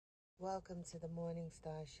Welcome to the Morning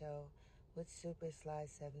Star Show with Super Sly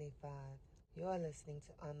 75. You're listening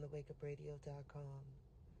to onthewakeupradio.com.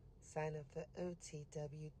 Sign up for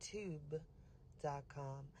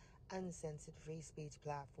OTWTube.com, uncensored free speech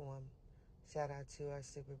platform. Shout out to our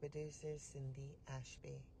super producer, Cindy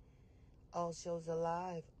Ashby. All shows are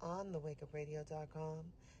live on thewakeupradio.com.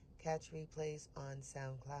 Catch replays on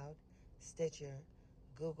SoundCloud, Stitcher,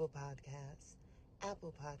 Google Podcasts,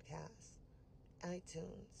 Apple Podcasts,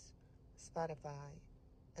 iTunes, Spotify,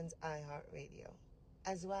 and iHeartRadio,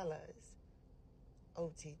 as well as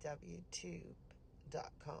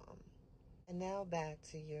OTWTube.com. And now back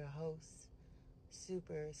to your host,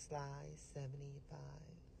 Super Sly 75.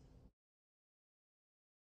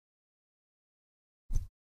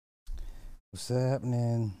 What's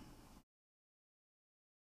happening?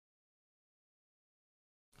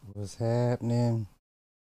 What's happening?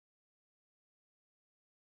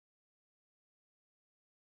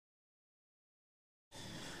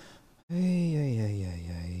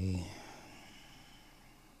 Hey.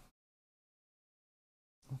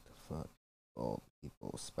 What the fuck? Oh,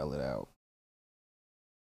 people, spell it out.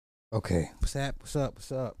 Okay. What's up?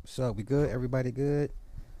 We good? Everybody good?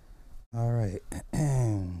 All right.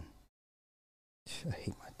 I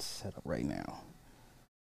hate my setup right now.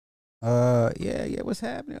 Yeah. What's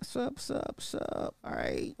happening? What's up?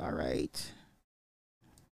 All right.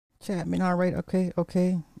 Chapman. All right.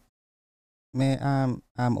 Okay. Man,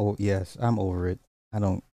 I'm over it. I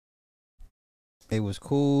don't. It was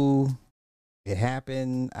cool. It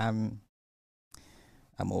happened. I'm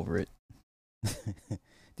over it.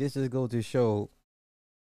 This just goes to show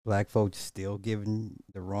black folks still giving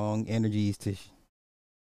the wrong energies to.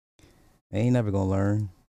 They ain't never gonna learn.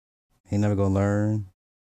 Ain't never gonna learn.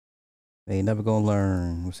 They ain't never gonna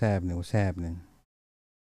learn. What's happening?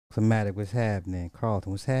 Climatic, what's happening?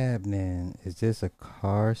 Carlton, what's happening? Is this a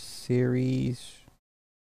car series?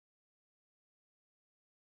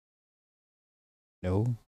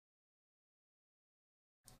 No.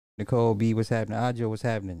 Nicole B, what's happening? Ajo, what's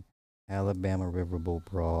happening? Alabama Riverboat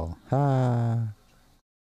Brawl. Ha.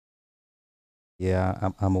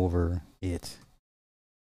 Yeah, I'm over it.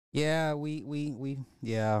 Yeah,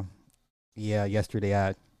 yeah. Yesterday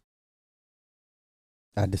I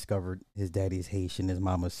discovered his daddy's Haitian, his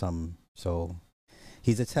mama's some. So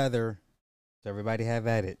he's a tether. So everybody have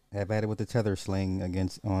at it. Have at it with the tether sling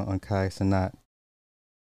against on Kai Sanat.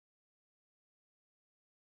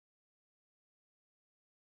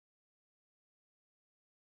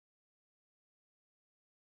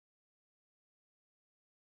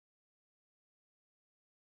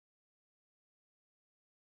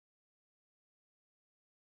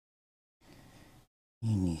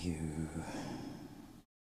 Anywho.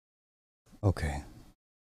 Okay.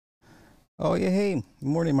 Oh yeah, hey.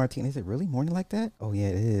 Morning, Martine. Is it really morning like that? Oh yeah,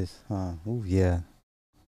 it is. Huh. Ooh, yeah.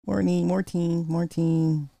 Morning,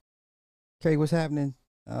 Martine. Okay, what's happening?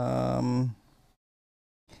 Um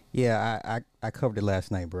Yeah, I covered it last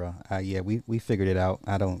night, bro. Yeah, we figured it out.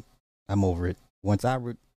 I'm over it. Once I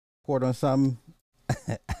report on something,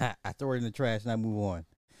 I throw it in the trash and I move on.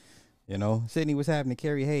 You know, Sydney, what's happening?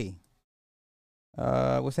 Carrie, hey,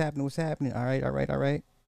 what's happening? All right.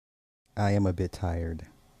 I am a bit tired,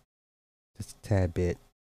 just a tad bit.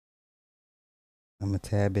 I'm a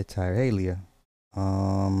tad bit tired. Hey, Leah.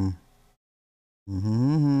 Um.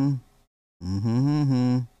 Mm-hmm.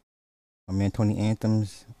 Mm-hmm. My man, Tony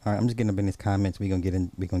Anthems. All right, I'm just getting up in his comments. We gonna get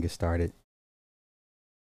in. We gonna get started.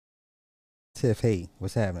 Tiff, hey,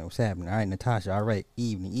 what's happening? All right, Natasha. All right,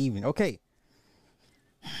 evening. Okay,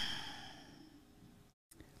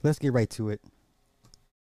 let's get right to it.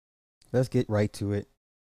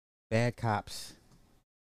 Bad cops.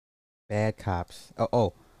 Bad cops. I-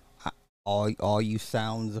 all you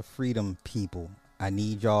sounds of freedom people. I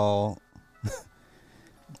need y'all.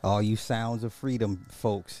 All you sounds of freedom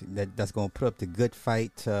folks that's gonna put up the good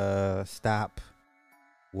fight to stop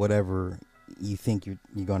whatever you think you're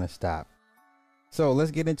gonna stop. So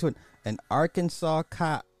let's get into it. An Arkansas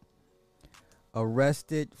cop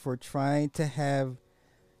arrested for trying to have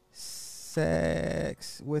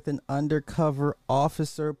sex with an undercover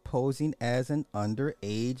officer posing as an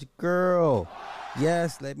underage girl.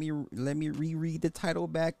 Yes, let me reread the title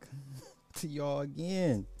back to y'all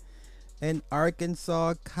again. An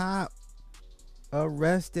Arkansas cop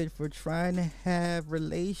arrested for trying to have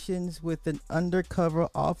relations with an undercover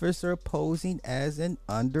officer posing as an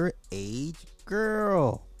underage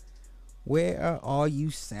girl. Where are all you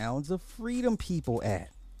sounds of freedom people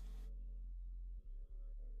at?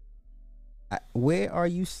 Where are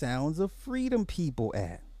you sounds of freedom people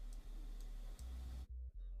at?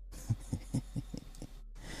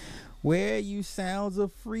 Where you sounds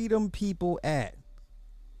of freedom people at?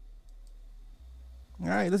 All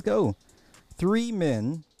right, let's go. 3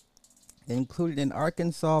 men, including an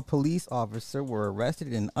Arkansas police officer, were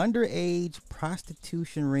arrested in an underage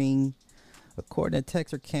prostitution ring, according to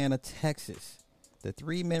Texarkana, Texas. The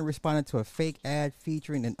 3 men responded to a fake ad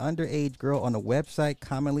featuring an underage girl on a website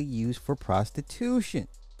commonly used for prostitution.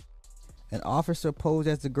 An officer posed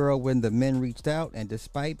as the girl when the men reached out, and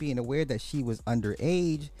despite being aware that she was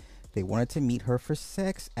underage, they wanted to meet her for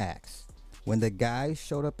sex acts. When the guys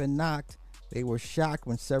showed up and knocked, they were shocked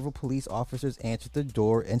when several police officers answered the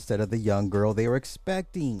door instead of the young girl they were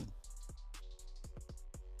expecting.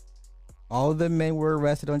 All of the men were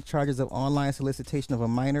arrested on charges of online solicitation of a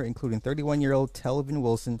minor, including 31-year-old Telvin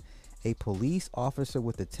Wilson, a police officer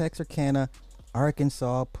with the Texarkana,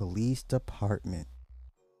 Arkansas Police Department.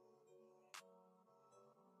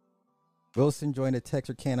 Wilson joined the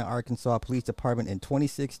Texarkana, Arkansas Police Department in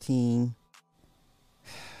 2016.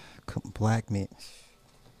 Black men.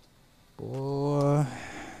 Boy.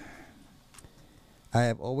 I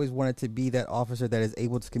have always wanted to be that officer that is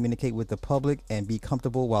able to communicate with the public and be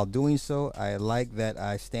comfortable while doing so. I like that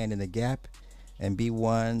I stand in the gap and be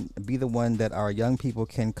the one that our young people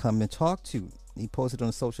can come and talk to. He posted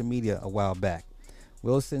on social media a while back.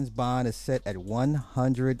 Wilson's bond is set at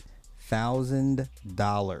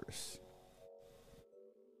 $100,000.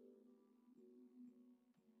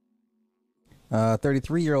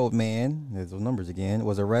 33-year-old man, there's those numbers again,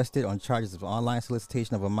 was arrested on charges of online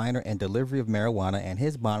solicitation of a minor and delivery of marijuana, and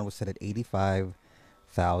his bond was set at $85,000.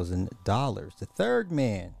 The third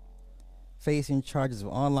man facing charges of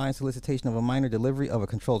online solicitation of a minor, delivery of a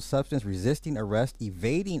controlled substance, resisting arrest,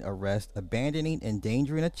 evading arrest, abandoning,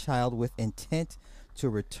 endangering a child with intent to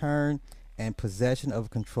return, and possession of a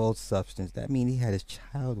controlled substance. That means he had his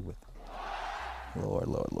child with him. Lord,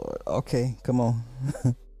 Lord, Lord. Okay, come on.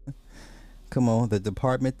 Come on. The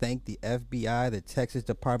department thanked the FBI, the Texas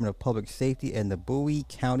Department of Public Safety, and the Bowie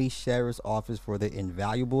County Sheriff's Office for their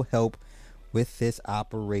invaluable help with this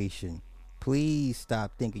operation. Please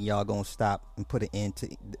stop thinking y'all gonna stop and put an end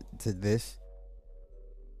to this.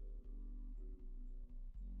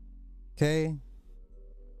 Okay?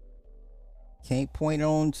 Can't point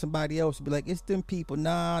on somebody else and be like, it's them people.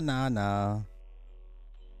 Nah. My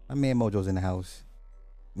man Mojo's in the house.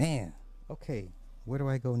 Man, okay. Where do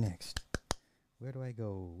I go next? Where do I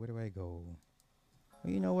go? Well,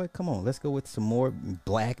 you know what? Come on. Let's go with some more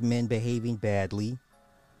black men behaving badly.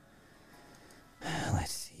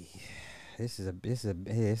 Let's see.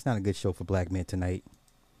 It's not a good show for black men tonight.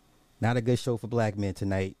 Not a good show for black men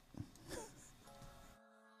tonight.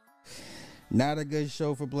 Not a good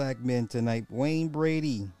show for black men tonight. Wayne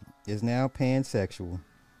Brady is now pansexual.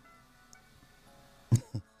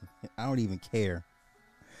 I don't even care.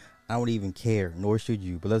 Nor should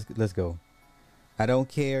you. But let's go. I don't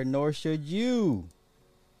care, nor should you.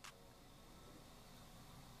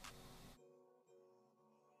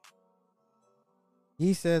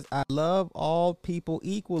 He says, I love all people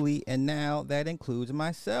equally, and now that includes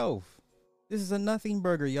myself. This is a nothing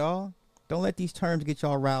burger, y'all. Don't let these terms get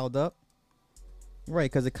y'all riled up.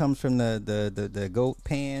 Right, because it comes from the goat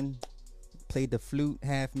pan. Played the flute,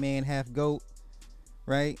 half man, half goat.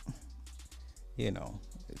 Right? You know.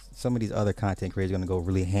 Some of these other content creators are gonna go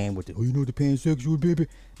really ham with it. Oh, you know the pansexual, baby.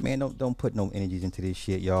 Man, don't put no energies into this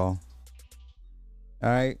shit, y'all. All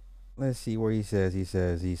right, let's see where he says. He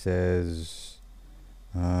says,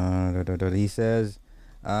 I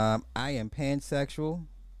am pansexual.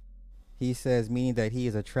 He says, meaning that he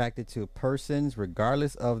is attracted to persons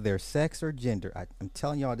regardless of their sex or gender. I'm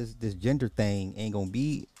telling y'all, this gender thing ain't gonna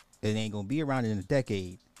be around in a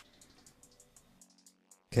decade.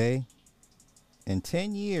 Okay. In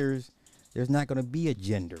 10 years, there's not going to be a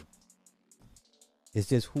gender. It's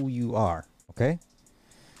just who you are. Okay?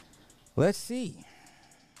 Let's see.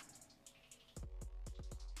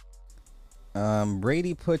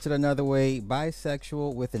 Brady puts it another way.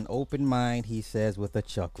 Bisexual with an open mind, he says with a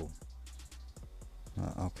chuckle.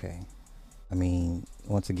 Okay. I mean,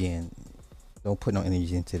 once again, don't put no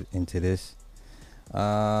energy into this.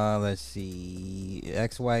 Let's see.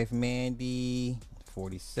 Ex-wife Mandy,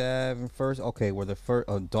 47. First, okay, were the first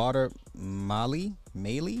daughter Mali,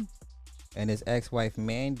 and his ex-wife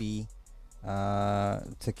Mandy,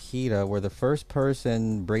 Takeda, were the first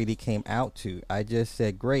person Brady came out to. I just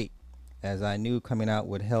said great, as I knew coming out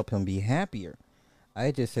would help him be happier.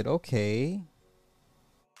 I just said okay.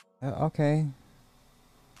 Okay.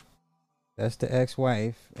 That's the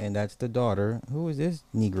ex-wife, and that's the daughter. Who is this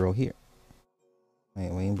Negro here?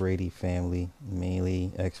 Wayne Brady family,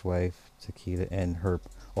 mainly ex-wife, Takeda, and her.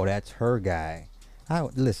 Oh, that's her guy.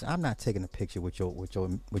 Listen, I'm not taking a picture with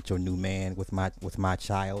your new man, with my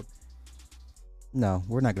child. No,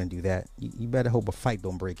 we're not gonna do that. You better hope a fight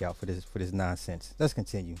don't break out for this nonsense. Let's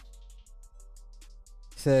continue.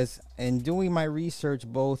 Says, in doing my research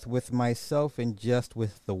both with myself and just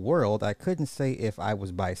with the world, I couldn't say if I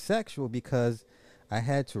was bisexual because I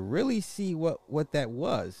had to really see what that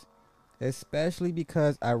was, especially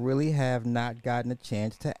because I really have not gotten a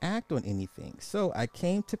chance to act on anything. So I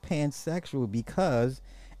came to pansexual because,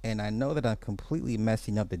 and I know that I'm completely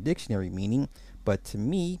messing up the dictionary meaning, but to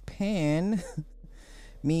me, pan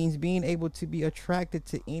means being able to be attracted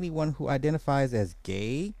to anyone who identifies as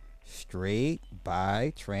gay, straight,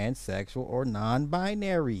 bi, transsexual, or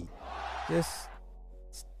non-binary. Just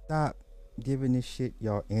stop giving this shit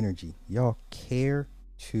y'all energy. Y'all care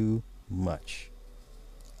too much.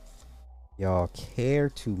 Y'all care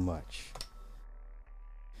too much.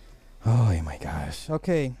 Oh my gosh.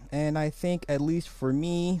 Okay, and I think at least for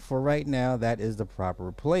me, for right now, that is the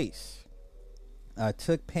proper place. I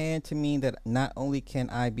took pan to mean that not only can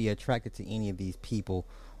I be attracted to any of these people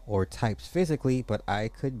or types physically, but I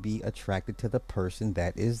could be attracted to the person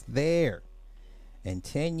that is there. In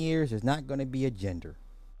 10 years, there's not going to be a gender.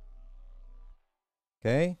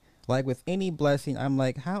 Okay? Like with any blessing, I'm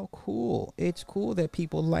like, how cool. It's cool that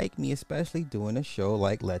people like me, especially doing a show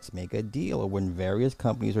like Let's Make a Deal, or when various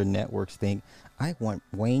companies or networks think, I want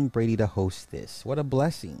Wayne Brady to host this. What a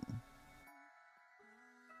blessing.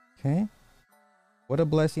 Okay? What a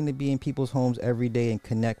blessing to be in people's homes every day and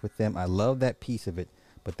connect with them. I love that piece of it.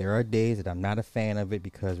 But there are days that I'm not a fan of it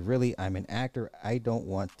because really I'm an actor. I don't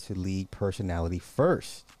want to lead personality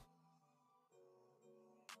first.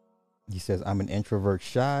 He says, I'm an introvert,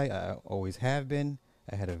 shy. I always have been.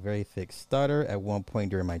 I had a very thick stutter at one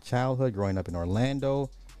point during my childhood, growing up in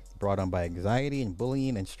Orlando, brought on by anxiety and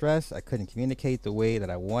bullying and stress. I couldn't communicate the way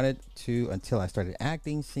that I wanted to until I started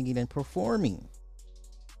acting, singing, and performing.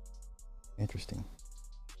 Interesting.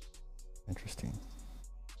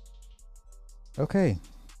 Okay.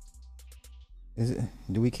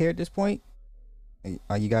 Do we care at this point?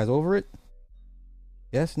 Are you guys over it?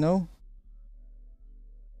 Yes? No?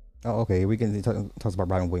 Oh, okay. We can talk about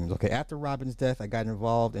Robin Williams. Okay. After Robin's death, I got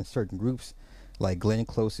involved in certain groups like Glenn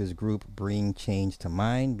Close's group, Bring Change to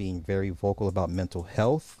Mind, being very vocal about mental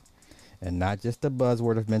health. And not just the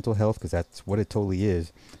buzzword of mental health, because that's what it totally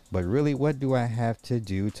is. But really, what do I have to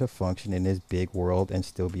do to function in this big world and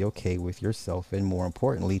still be okay with yourself? And more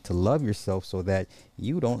importantly, to love yourself so that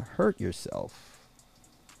you don't hurt yourself.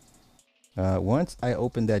 Once I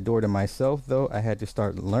opened that door to myself, though, I had to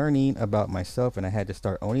start learning about myself, and I had to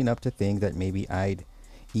start owning up to things that maybe I'd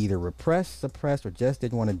either repressed, suppressed, or just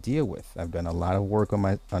didn't want to deal with. I've done a lot of work on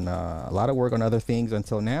other things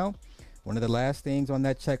until now. One of the last things on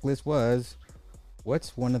that checklist was,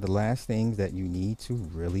 what's one of the last things that you need to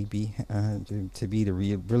really be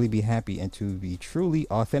really be happy and to be truly,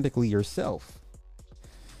 authentically yourself?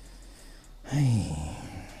 Okay,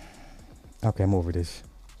 I'm over this.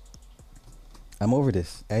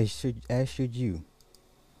 As should you.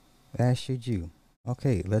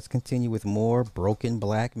 Okay, let's continue with more broken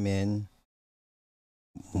black men.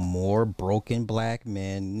 Neo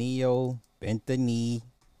bent the knee.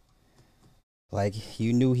 Like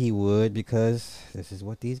you knew he would, because this is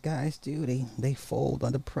what these guys do. They fold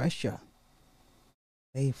under pressure.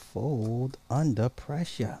 All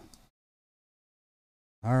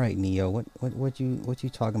right, Neo, what you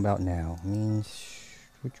talking about now? I mean,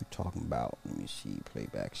 what you talking about? Let me see,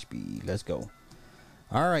 playback speed. Let's go.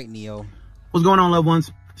 All right, Neo. What's going on, loved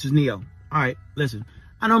ones? This is Neo. All right, listen.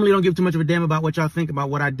 I normally don't give too much of a damn about what y'all think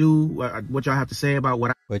about what I do, what y'all have to say about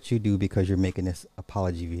what you do, because you're making this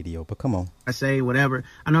apology video. But come on. I say, whatever.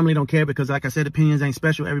 I normally don't care because, like I said, opinions ain't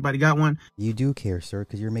special. Everybody got one. You do care, sir,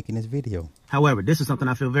 because you're making this video. However, this is something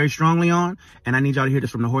I feel very strongly on, and I need y'all to hear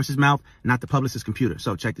this from the horse's mouth, not the publicist's computer.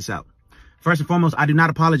 So check this out. First and foremost, I do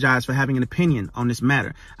not apologize for having an opinion on this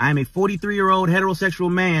matter. I am a 43-year-old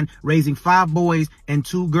heterosexual man raising 5 boys and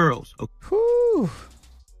 2 girls. Whew.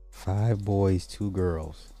 5 boys, 2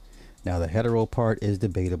 girls. Now, the hetero part is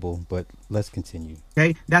debatable, but let's continue.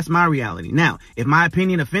 Okay, that's my reality. Now, if my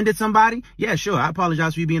opinion offended somebody, yeah, sure, I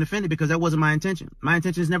apologize for you being offended because that wasn't my intention. My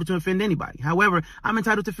intention is never to offend anybody. However, I'm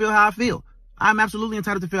entitled to feel how I feel. I'm absolutely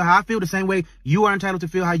entitled to feel how I feel the same way you are entitled to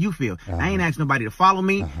feel how you feel. I ain't asked nobody to follow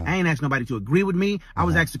me. I ain't asked nobody to agree with me. I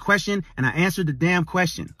was asked a question and I answered the damn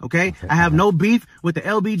question. Okay? I have no beef with the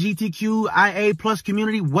LGBTQIA plus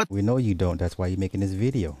community. We know you don't. That's why you're making this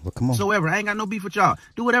video. But come on. I ain't got no beef with y'all.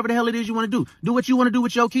 Do whatever the hell it is you want to do. Do what you want to do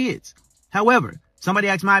with your kids. However, Somebody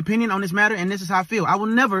asked my opinion on this matter, and this is how I feel. I will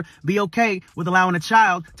never be okay with allowing a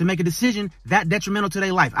child to make a decision that detrimental to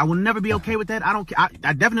their life. I will never be okay with that. I don't care.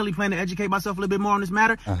 I definitely plan to educate myself a little bit more on this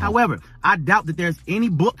matter. However, I doubt that there's any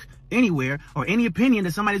book anywhere or any opinion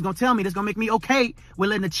that somebody's going to tell me that's going to make me okay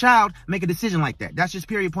with letting a child make a decision like that. That's just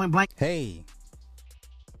period, point blank. Hey,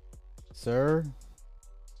 sir.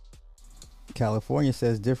 California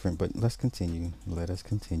says different, but let's continue. Let us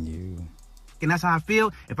continue. And that's how I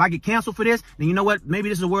feel. If I get canceled for this, then you know what? Maybe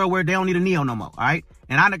this is a world where they don't need a Neo no more, all right?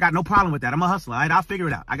 And I got no problem with that. I'm a hustler, all right? I'll figure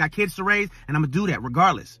it out. I got kids to raise, and I'm going to do that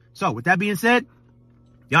regardless. So with that being said,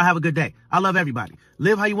 y'all have a good day. I love everybody.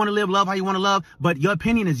 Live how you want to live, love how you want to love, but your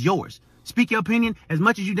opinion is yours. Speak your opinion as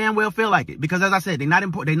much as you damn well feel like it. Because as I said, they're not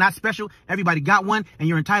important. They're not special. Everybody got one, and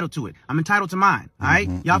you're entitled to it. I'm entitled to mine, all right?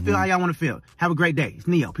 Y'all feel how y'all want to feel. Have a great day. It's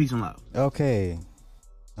Neo. Peace and love. Okay.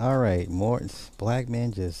 All right. More black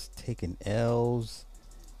men just taking L's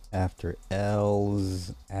after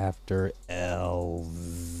L's after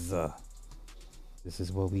L's. This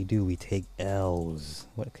is what we do. We take L's.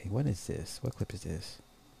 What is this? What clip is this?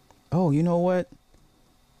 Oh, you know what?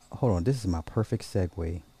 Hold on. This is my perfect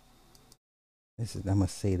segue. I'm going to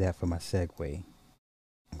say that for my segue.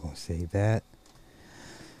 I'm going to say that.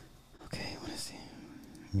 Okay, I want to see.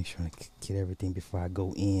 Make sure I get everything before I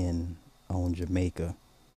go in on Jamaica.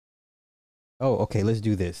 Oh, okay, let's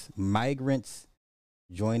do this. Migrants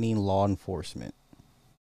joining law enforcement.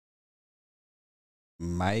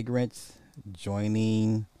 Migrants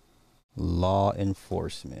joining law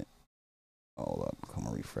enforcement. Hold up, come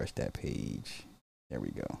on, refresh that page. There we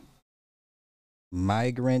go.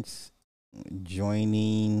 Migrants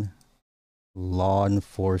joining law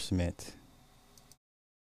enforcement.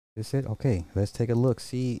 Is it okay? Let's take a look.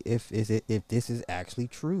 See if this is actually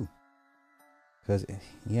true. Because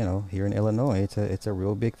you know, here in Illinois, it's a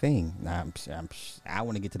real big thing. I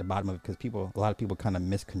want to get to the bottom of it because a lot of people kind of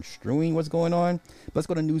misconstruing what's going on. But let's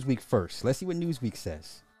go to Newsweek first. Let's see what Newsweek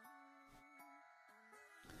says.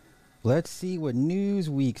 Let's see what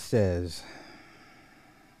Newsweek says.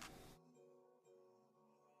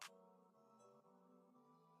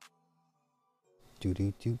 Doo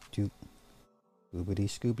doo doo doo. Boobity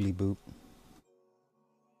scoobly boop.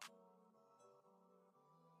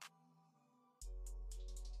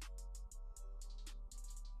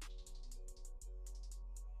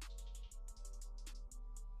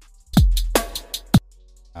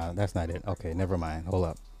 That's not it. Okay, never mind. Hold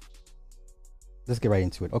up. Let's get right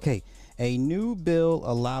into it. Okay, a new bill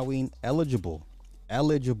allowing eligible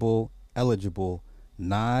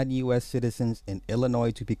non-U.S. citizens in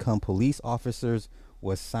Illinois to become police officers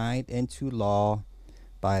was signed into law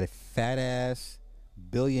by the fat-ass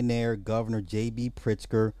billionaire Governor J.B.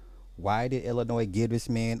 Pritzker. Why did Illinois give this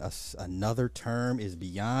man another term is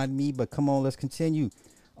beyond me, but come on, let's continue.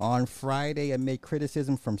 On Friday, amid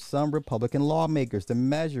criticism from some Republican lawmakers, the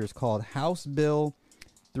measures called House Bill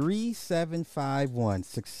 3751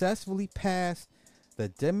 successfully passed the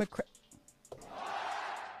Democrats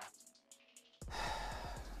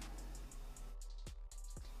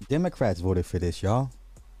voted for this, y'all.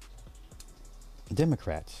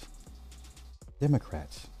 Democrats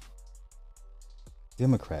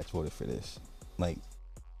voted for this. Like,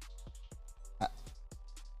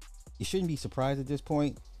 you shouldn't be surprised at this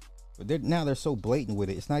point, but now they're so blatant with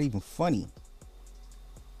it. It's not even funny.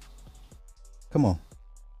 Come on.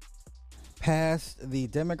 Passed the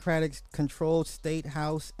Democratic-controlled state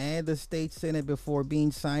House and the state Senate before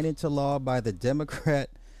being signed into law by the Democrat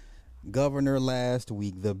governor last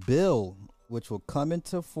week. The bill, which will come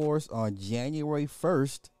into force on January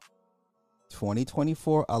 1st,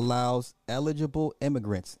 2024, allows eligible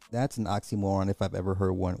immigrants. That's an oxymoron if I've ever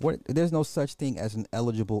heard one. There's no such thing as an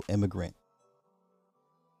eligible immigrant.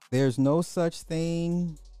 There's no such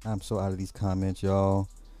thing. I'm so out of these comments, y'all.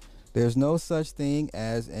 There's no such thing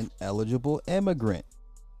as an eligible immigrant.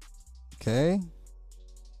 Okay?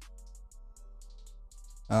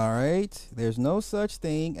 All right. There's no such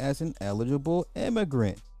thing as an eligible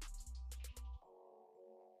immigrant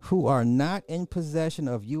who are not in possession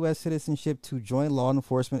of U.S. citizenship to join law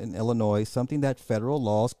enforcement in Illinois, something that federal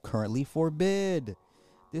laws currently forbid.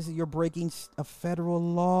 You're breaking a federal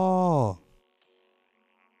law.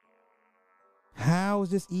 How is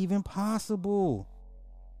this even possible?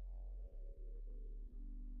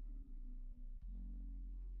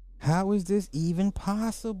 How is this even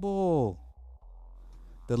possible?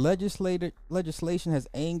 The legislation has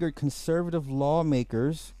angered conservative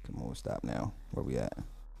lawmakers. Come on, stop now. Where we at?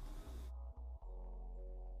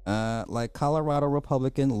 Like Colorado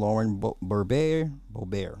Republican Lauren Boebert,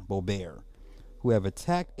 who have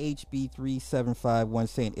attacked HB 3751,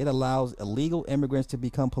 saying it allows illegal immigrants to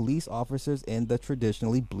become police officers in the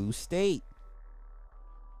traditionally blue state.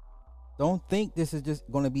 Don't think this is just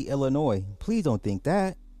going to be Illinois. Please don't think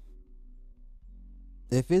that.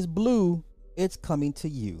 If it's blue, it's coming to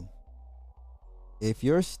you. If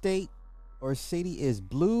your state or city is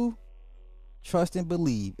blue, trust and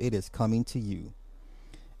believe it is coming to you.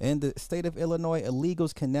 In the state of Illinois,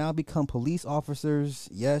 illegals can now become police officers.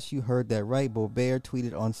 Yes, you heard that right. Bobert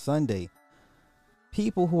tweeted on Sunday.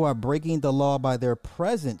 People who are breaking the law by their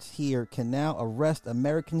presence here can now arrest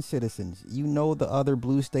American citizens. You know the other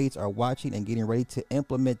blue states are watching and getting ready to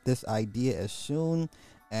implement this idea as soon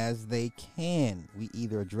as they can. We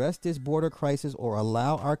either address this border crisis or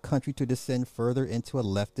allow our country to descend further into a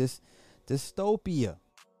leftist dystopia.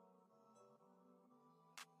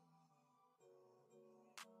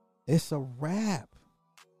 It's a wrap.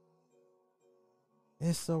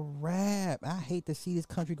 It's a wrap. I hate to see this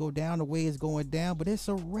country go down the way it's going down, but it's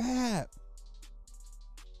a wrap.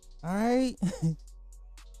 All right?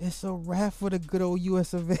 It's a wrap for the good old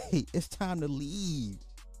US of A. It's time to leave.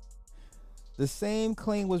 The same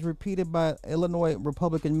claim was repeated by Illinois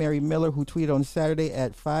Republican Mary Miller, who tweeted on Saturday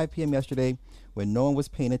at 5 p.m. yesterday, when no one was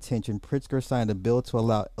paying attention. Pritzker signed a bill to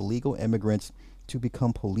allow illegal immigrants to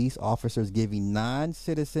become police officers, giving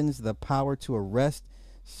non-citizens the power to arrest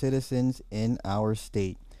citizens in our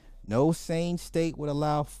state. No sane state would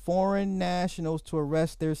allow foreign nationals to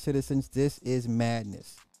arrest their citizens. This is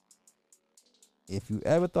madness. If you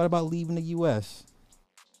ever thought about leaving the U.S.,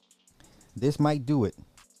 this might do it.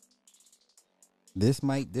 This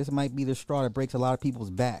might be the straw that breaks a lot of people's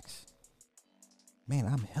backs. Man,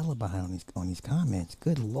 I'm hella behind on these comments.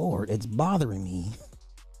 Good Lord, it's bothering me.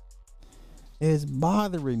 It's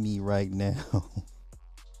bothering me right now.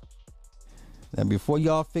 Now, before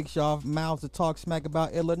y'all fix y'all mouths to talk smack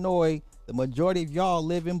about Illinois, the majority of y'all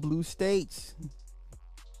live in blue states.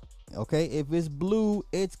 Okay, if it's blue,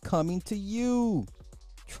 it's coming to you.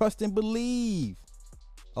 Trust and believe.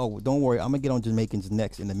 Oh, don't worry, I'm gonna get on Jamaicans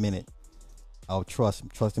next in a minute. I'll trust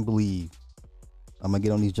and believe. I'm gonna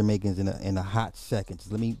get on these Jamaicans in a hot second.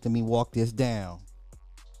 Just let me walk this down.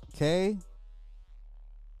 Okay?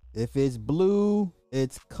 If it's blue,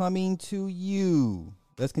 it's coming to you.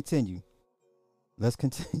 Let's continue.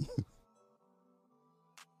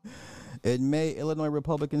 In May, Illinois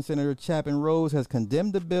Republican Senator Chapin Rose has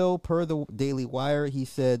condemned the bill. Per the Daily Wire, he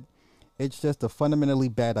said, "It's just a fundamentally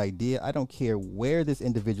bad idea. I don't care where this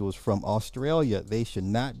individual is from. Australia, they should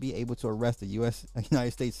not be able to arrest a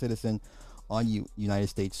United States citizen on United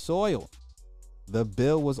States soil." The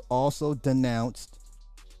bill was also denounced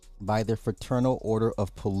by the Fraternal Order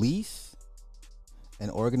of Police,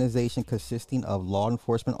 an organization consisting of law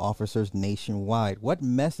enforcement officers nationwide. What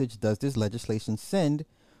message does this legislation send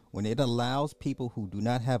when it allows people who do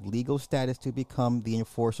not have legal status to become the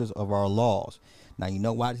enforcers of our laws? Now, you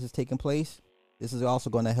know why this is taking place? This is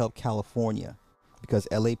also going to help California because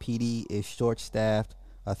LAPD is short-staffed,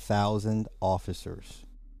 1,000 officers.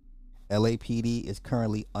 LAPD is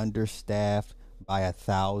currently understaffed by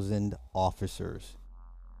 1,000 officers.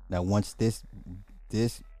 Now, once this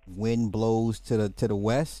wind blows to the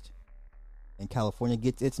west and California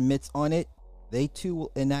gets its mitts on it, they too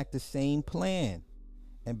will enact the same plan.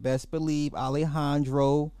 And best believe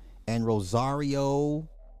Alejandro and Rosario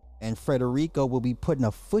and Frederico will be putting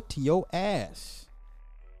a foot to your ass.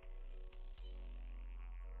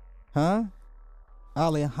 Huh?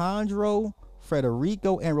 Alejandro,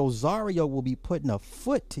 Frederico, and Rosario will be putting a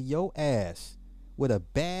foot to your ass with a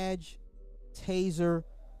badge, taser,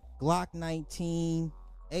 Glock 19,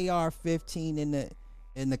 AR-15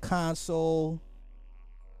 in the console.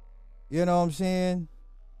 You know what I'm saying?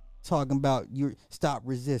 Talking about you stop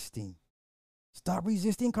resisting. Stop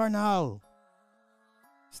resisting, carnal.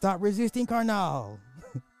 Stop resisting, carnal.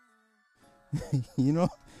 You know?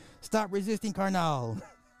 Stop resisting, carnal.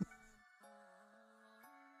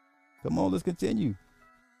 Come on, let's continue.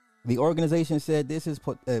 The organization said this is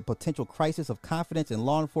a potential crisis of confidence in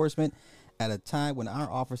law enforcement at a time when our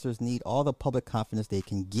officers need all the public confidence they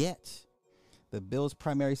can get. The bill's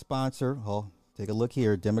primary sponsor, take a look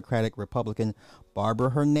here, Democratic Republican Barbara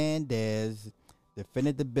Hernandez,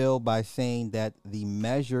 defended the bill by saying that the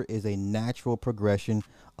measure is a natural progression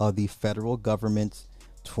of the federal government's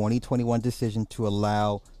 2021 decision to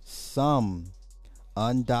allow some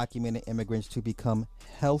undocumented immigrants to become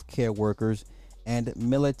healthcare workers and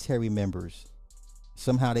military members.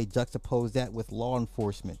 Somehow they juxtapose that with law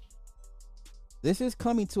enforcement. This is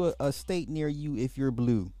coming to a state near you if you're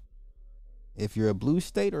blue. If you're a blue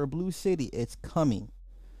state or a blue city, it's coming.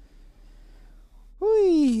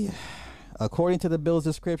 Whee. According to the bill's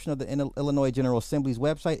description of the Illinois General Assembly's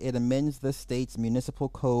website, it amends the state's municipal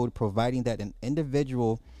code, providing that an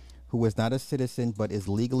individual who is not a citizen but is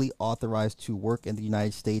legally authorized to work in the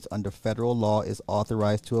United States under federal law is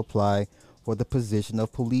authorized to apply for the position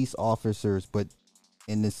of police officers. But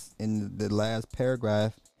in the last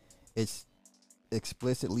paragraph, it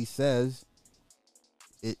explicitly says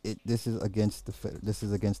this is against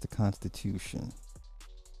the Constitution.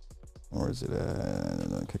 Or is it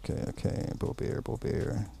okay,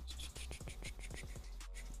 Bear.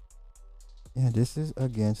 Yeah, this is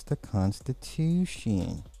against the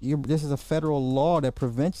Constitution. This is a federal law that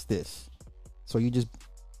prevents this. So you just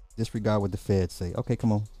disregard what the feds say. Okay,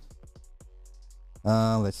 come on.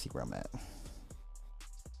 Let's see where I'm at.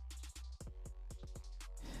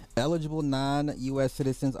 Eligible non-U.S.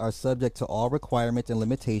 citizens are subject to all requirements and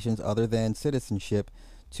limitations other than citizenship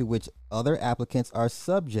to which other applicants are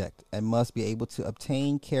subject, and must be able to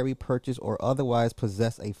obtain, carry, purchase, or otherwise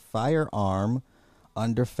possess a firearm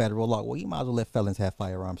under federal law. Well, you might as well let felons have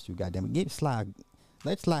firearms too, goddamn it.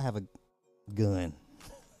 Let Sly have a gun.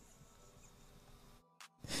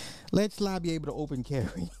 Let Sly be able to open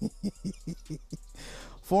carry.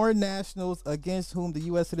 Foreign nationals against whom the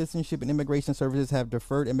U.S. Citizenship and Immigration Services have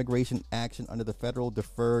deferred immigration action under the Federal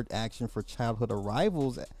Deferred Action for Childhood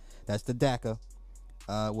Arrivals, that's the DACA,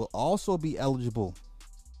 will also be eligible.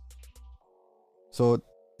 So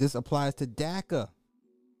this applies to DACA.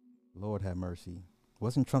 Lord have mercy.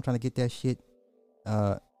 Wasn't Trump trying to get that shit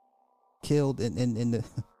killed in the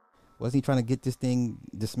wasn't he trying to get this thing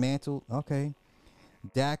dismantled? Okay.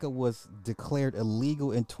 DACA was declared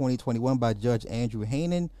illegal in 2021 by Judge Andrew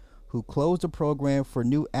Hanen, who closed the program for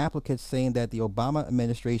new applicants, saying that the Obama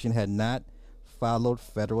administration had not followed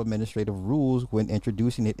federal administrative rules when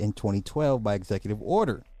introducing it in 2012 by executive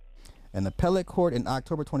order. An appellate court in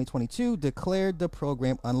October 2022 declared the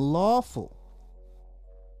program unlawful.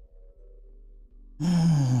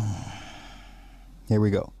 Here we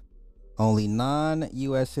go. Only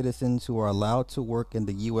non-U.S. citizens who are allowed to work in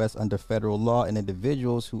the U.S. under federal law and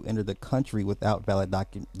individuals who enter the country without valid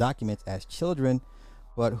documents as children,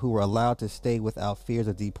 but who are allowed to stay without fears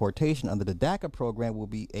of deportation under the DACA program will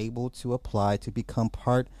be able to apply to become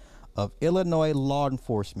part of Illinois law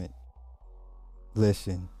enforcement.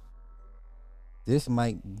 Listen, this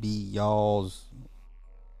might be y'all's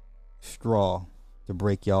straw to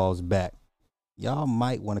break y'all's back. Y'all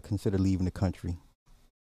might want to consider leaving the country.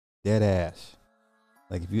 Dead ass.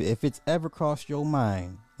 Like if it's ever crossed your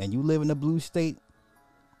mind and you live in a blue state,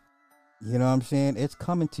 you know what I'm saying? It's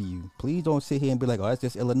coming to you. Please don't sit here and be like, oh, that's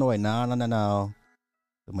just Illinois. No.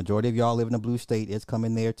 The majority of y'all live in a blue state. It's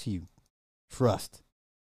coming there to you. Trust.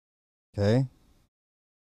 Okay?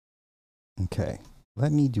 Okay.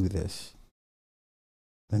 Let me do this.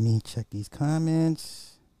 Let me check these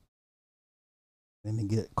comments. Let me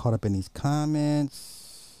get caught up in these comments.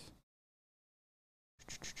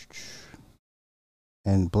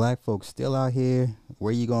 And black folks still out here.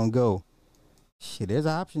 Where you gonna go? Shit, there's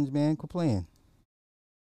options, man. Quit playing.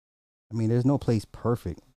 I mean, there's no place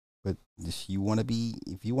perfect, but if you want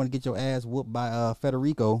to get your ass whooped by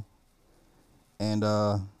Federico and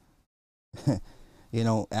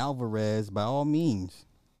Alvarez, by all means.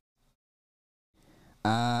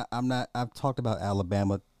 I've talked about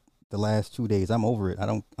Alabama the last 2 days. I'm over it. I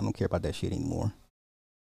don't care about that shit anymore.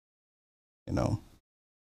 You know.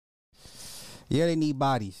 Yeah, they need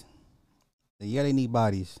bodies.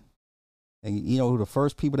 And you know who the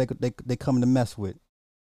first people they come to mess with?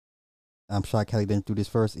 I'm sure Kelly didn't do this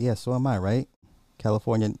first. Yeah, so am I, right?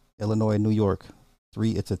 California, Illinois, New York.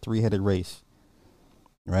 It's a three-headed race.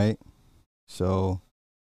 Right? So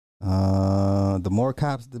the more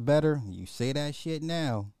cops the better. You say that shit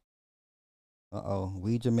now.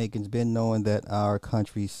 We Jamaicans been knowing that our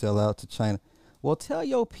country sell out to China. Well, tell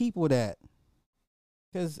your people that.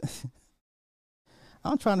 Because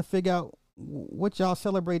I'm trying to figure out what y'all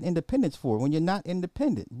celebrate independence for when you're not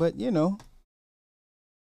independent. But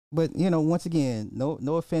once again,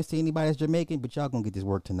 no offense to anybody that's Jamaican, but y'all gonna get this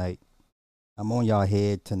work tonight. I'm on y'all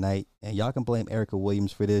head tonight, and y'all can blame Erica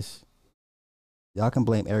Williams for this. Y'all can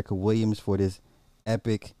blame Erica Williams for this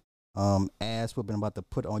epic ass whooping I'm about to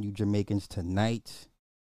put on you Jamaicans tonight.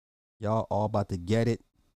 Y'all all about to get it,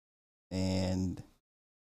 and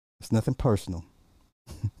it's nothing personal.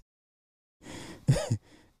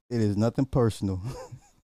 It is nothing personal.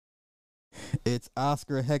 It's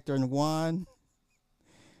Oscar, Hector, and Juan.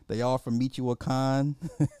 They all from Michoacan.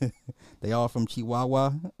 They all from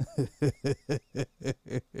Chihuahua.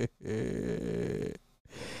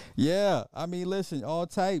 Yeah, I mean, listen, all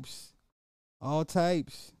types.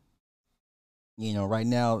 You know, right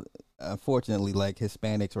now, unfortunately, like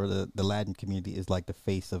Hispanics or the Latin community is like the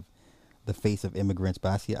face of immigrants.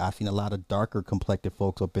 But I've seen a lot of darker complected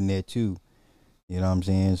folks up in there too. You know what I'm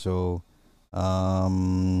saying? So,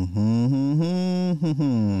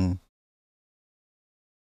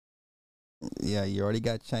 yeah, you already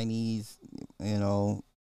got Chinese, you know,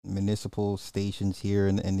 municipal stations here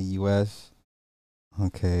in the U.S.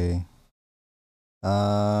 Okay.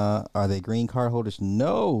 Are they green card holders?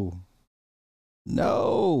 No,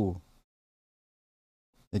 no.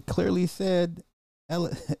 It clearly said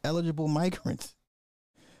eligible migrants.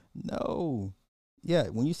 No. Yeah,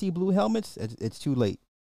 when you see blue helmets, it's too late.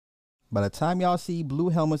 By the time y'all see blue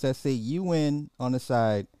helmets that say UN on the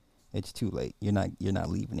side, it's too late. You're not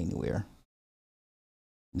leaving anywhere.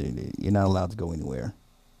 You're not allowed to go anywhere.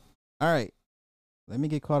 All right. Let me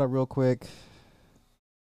get caught up real quick.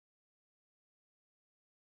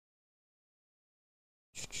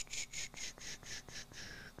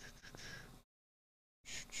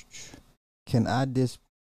 Can I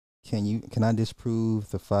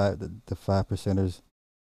disprove the five percenters?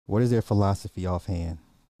 What is their philosophy offhand?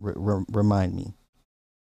 Remind me.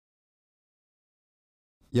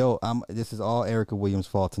 Yo, this is all Erica Williams'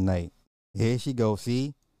 fault tonight. Here she go.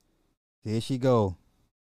 See? Here she go.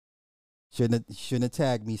 Shouldn't have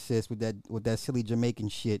tagged me, sis, with that silly Jamaican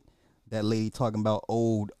shit. That lady talking about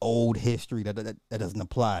old history that doesn't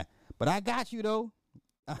apply. But I got you though.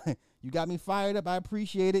 You got me fired up. I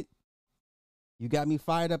appreciate it. You got me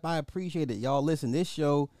fired up. I appreciate it. Y'all listen, this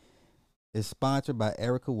show is sponsored by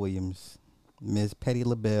Erica Williams, Miss Petty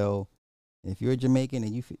LaBelle. If you're a Jamaican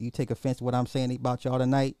and you take offense to what I'm saying about y'all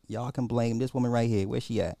tonight, y'all can blame this woman right here. Where's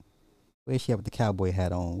she at? Where's she at with the cowboy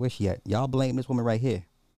hat on? Where's she at? Y'all blame this woman right here.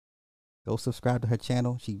 Go subscribe to her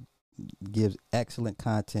channel. She gives excellent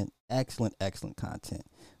content. Excellent content.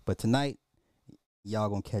 But tonight, y'all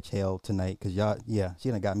gonna catch hell tonight because she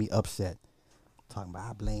done got me upset. Talking about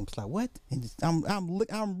I blame Sly. What? And I'm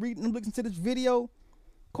looking to this video. Of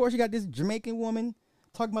course, you got this Jamaican woman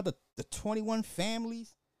talking about the 21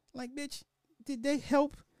 families. Like, bitch, did they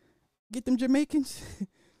help get them Jamaicans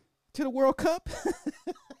to the World Cup?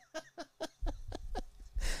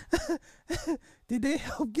 Did they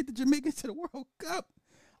help get the Jamaicans to the World Cup?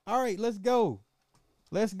 All right, let's go.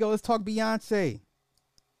 Let's talk Beyonce.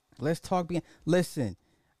 Listen,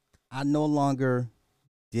 I no longer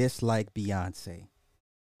dislike Beyonce.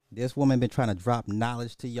 This woman been trying to drop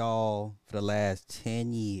knowledge to y'all for the last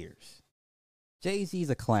 10 years. Jay-Z's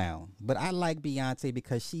a clown, but I like Beyonce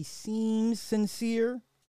because she seems sincere.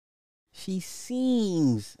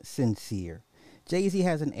 Jay-Z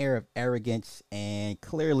has an air of arrogance, and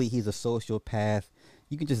clearly he's a sociopath.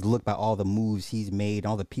 You can just look by all the moves he's made,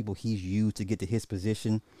 all the people he's used to get to his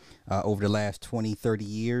position over the last 20, 30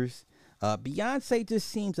 years. Beyonce just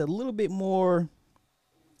seems a little bit more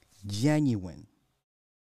genuine.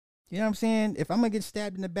 You know what I'm saying? If I'm going to get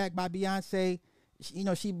stabbed in the back by Beyonce,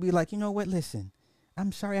 she'd be like, you know what? Listen,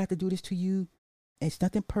 I'm sorry I have to do this to you. It's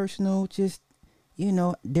nothing personal. Just,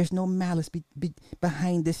 there's no malice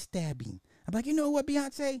behind this stabbing. I'm like, you know what,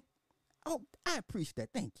 Beyonce? Oh, I appreciate that.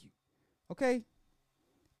 Thank you. Okay?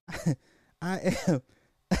 I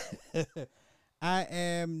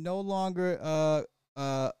am no longer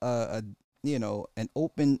an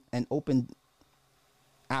open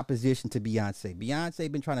opposition to Beyonce.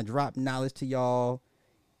 Beyonce been trying to drop knowledge to y'all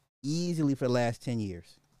easily for the last 10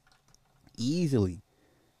 years. Easily.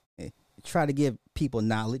 Try to give people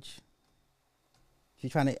knowledge.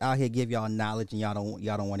 She's trying to out here give y'all knowledge and y'all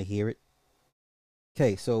don't want to hear it.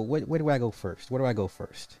 Okay, so where do I go first? Where do I go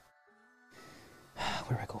first?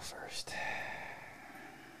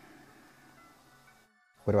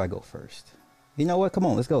 You know what? Come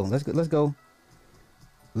on, let's go.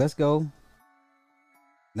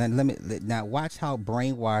 Now watch how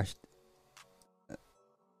brainwashed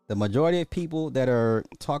the majority of people that are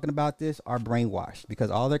talking about this are brainwashed because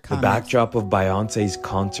all their comments, the backdrop of Beyonce's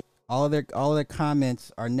concert. All of their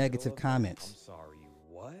comments are negative comments. I'm sorry,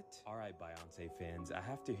 what? All right, Beyonce fans, I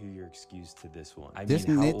have to hear your excuse to this one. This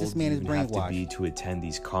man is brainwashed. Have to be to attend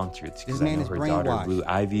these concerts? This man is her brainwashed. Daughter Blue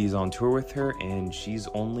Ivy is on tour with her, and she's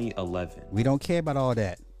only 11. We don't care about all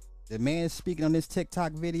that. The man is speaking on this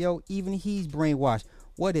TikTok video. Even he's brainwashed.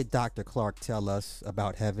 What did Dr. Clark tell us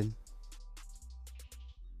about heaven?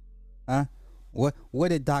 Huh? What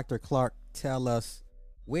did Dr. Clark tell us?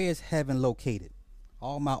 Where is heaven located?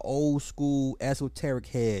 All my old school esoteric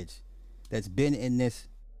heads that's been in this.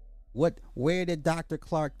 Where did Dr.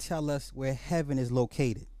 Clark tell us where heaven is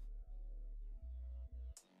located?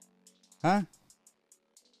 Huh?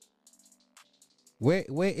 Where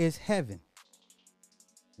is heaven?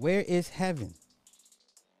 Where is heaven?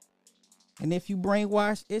 And if you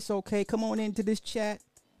brainwashed, it's okay. Come on into this chat.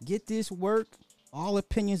 Get this work. All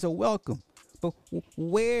opinions are welcome. But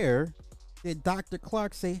where did Dr.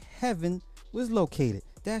 Clark say heaven was located?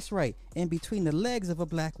 That's right. In between the legs of a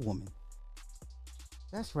black woman.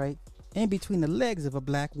 That's right. In between the legs of a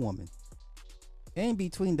black woman. In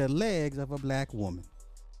between the legs of a black woman.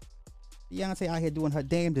 Beyonce out here doing her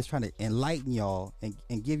damnedest trying to enlighten y'all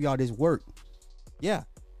and give y'all this work. Yeah.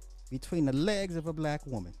 Between the legs of a black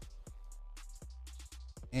woman.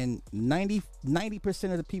 And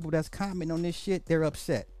 90% of the people that's commenting on this shit, they're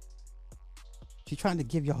upset. She's trying to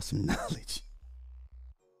give y'all some knowledge.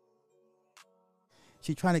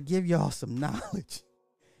 She's trying to give y'all some knowledge.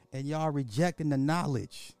 And y'all rejecting the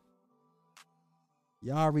knowledge.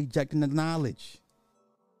 Y'all rejecting the knowledge.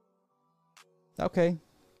 Okay.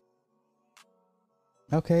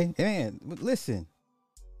 Okay. And listen.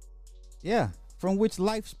 Yeah. From which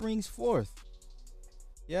life springs forth.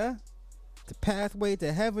 Yeah. The pathway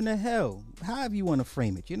to heaven or hell. However you want to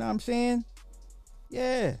frame it. You know what I'm saying?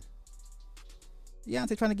 Yeah.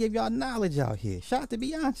 Beyonce trying to give y'all knowledge out here. Shout out to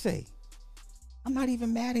Beyonce. I'm not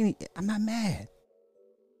even mad. I'm not mad.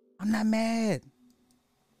 I'm not mad.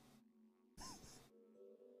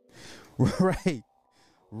 Right.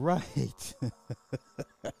 Right.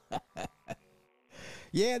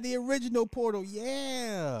 Yeah, the original portal.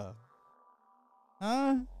 Yeah.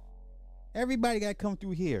 Huh? Everybody got to come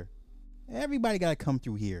through here. Everybody got to come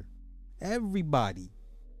through here. Everybody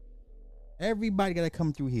got to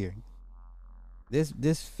come through here.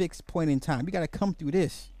 This fixed point in time. You got to come through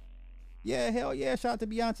this. Yeah, hell yeah. Shout out to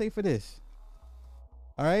Beyonce for this.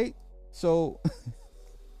 All right. So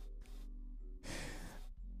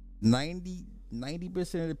 90%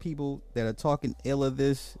 of the people that are talking ill of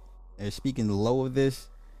this and speaking low of this,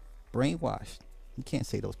 brainwashed. You can't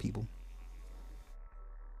say those people.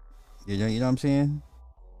 You know what I'm saying?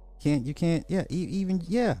 You can't. Yeah,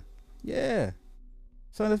 yeah.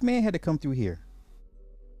 So this man had to come through here.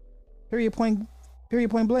 Period point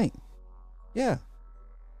blank. Yeah.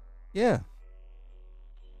 The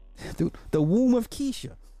womb of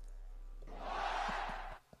Keisha.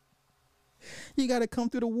 You gotta come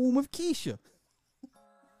through the womb of Keisha.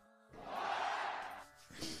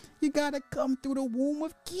 You gotta come through the womb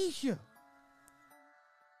of Keisha.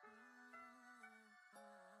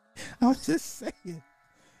 I'm just saying.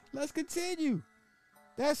 Let's continue.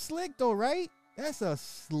 That's slick though, right? That's a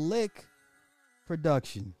slick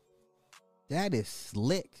production. That is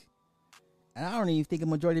slick. And I don't even think a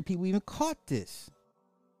majority of people even caught this.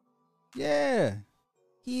 Yeah.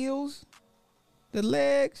 Heels. The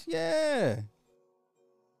legs. Yeah.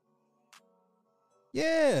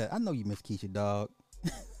 Yeah. I know you miss Keisha, dog.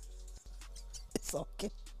 It's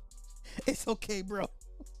okay. It's okay, bro.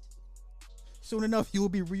 Soon enough, you will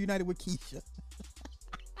be reunited with Keisha.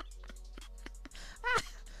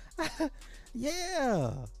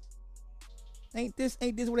 Yeah. Ain't this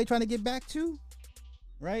what they trying to get back to?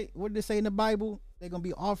 Right? What did it say in the Bible? They're gonna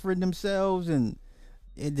be offering themselves and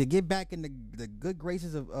to get back in the good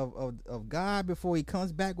graces of God before he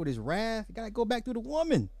comes back with his wrath. You gotta go back to the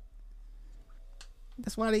woman.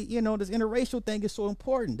 That's why they, this interracial thing is so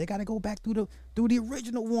important. They gotta go back through the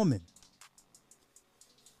original woman.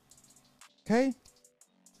 Okay?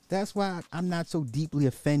 That's why I'm not so deeply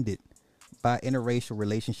offended by interracial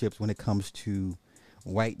relationships when it comes to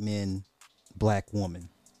white men, black woman.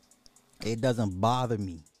 It doesn't bother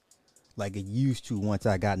me like it used to once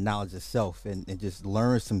I got knowledge of self and just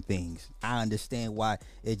learned some things. I understand why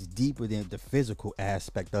it's deeper than the physical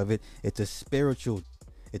aspect of it. It's a spiritual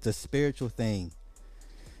thing.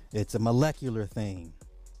 It's a molecular thing.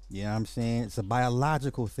 You know what I'm saying? It's a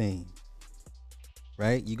biological thing.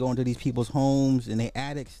 Right? You go into these people's homes and they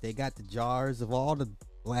attics, they got the jars of all the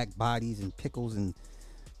black bodies and pickles and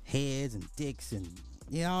heads and dicks and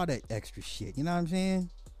all that extra shit. You know what I'm saying?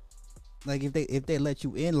 Like if they let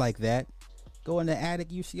you in like that, go in the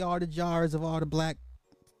attic, you see all the jars of all the black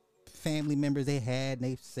family members they had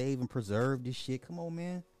and they saved and preserved this shit. Come on,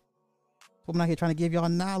 man. So I'm not here trying to give y'all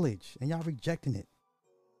knowledge and y'all rejecting it.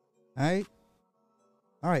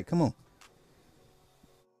 All right, come on.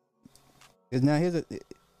 Now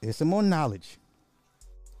here's some more knowledge.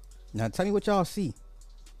 Now tell me what y'all see.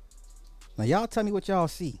 Now y'all tell me what y'all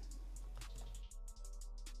see.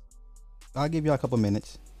 I'll give y'all a couple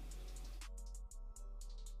minutes.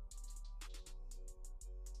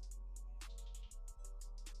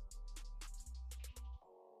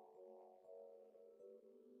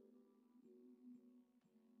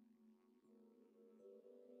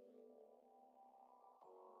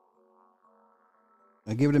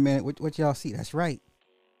 I'll give it a minute. What y'all see? That's right.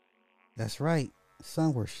 That's right.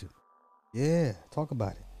 Sun worship. Yeah. Talk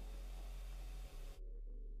about it.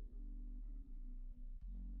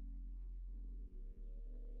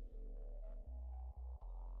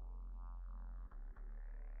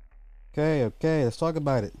 Okay, let's talk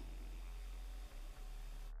about it.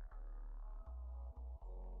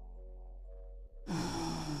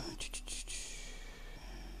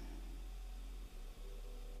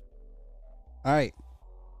 All right.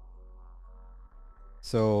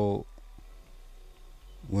 So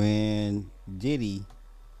when Diddy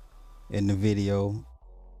in the video,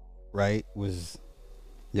 right, was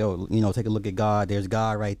yo, take a look at God. There's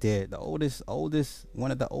God right there. The oldest,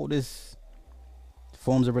 one of the oldest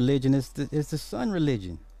forms of religion is the sun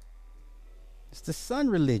religion. It's the sun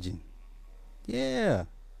religion. Yeah,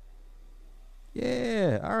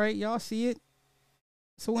 yeah. All right, y'all see it.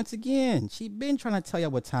 So once again, she been trying to tell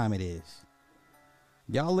y'all what time it is.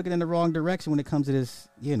 Y'all looking in the wrong direction when it comes to this,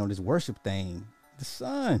 this worship thing. The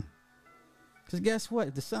sun. Because guess what?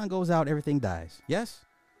 If the sun goes out, everything dies. Yes?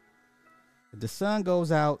 If the sun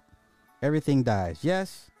goes out, everything dies.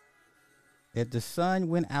 Yes? If the sun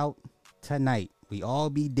went out tonight, we all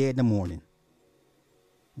be dead in the morning.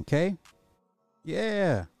 Okay?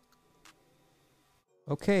 Yeah.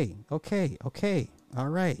 Okay. All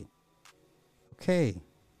right. Okay.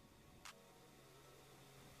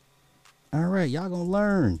 All right. Y'all gonna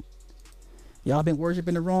learn. Y'all been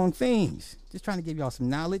worshiping the wrong things. Just trying to give y'all some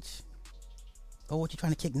knowledge. Oh, what you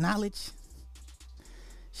trying to kick knowledge?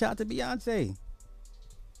 Shout out to Beyonce.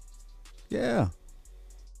 Yeah.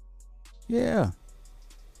 Yeah.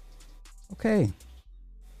 Okay.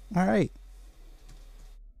 All right.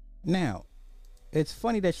 Now, it's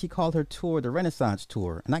funny that she called her tour the Renaissance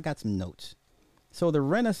Tour, and I got some notes. So the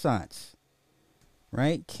Renaissance,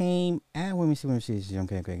 right, came at, let me see.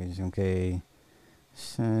 Okay.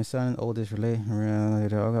 Son, oldest relation.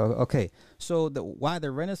 Okay, so why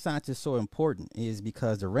the Renaissance is so important is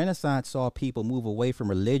because the Renaissance saw people move away from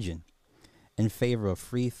religion in favor of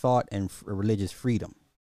free thought and religious freedom.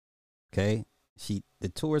 Okay, the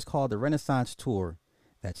tour is called the Renaissance Tour.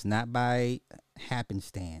 That's not by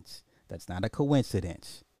happenstance. That's not a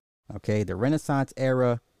coincidence. Okay, the Renaissance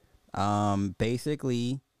era,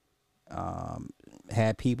 basically,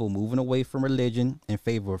 had people moving away from religion in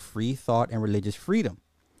favor of free thought and religious freedom.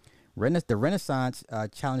 The Renaissance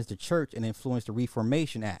challenged the church and influenced the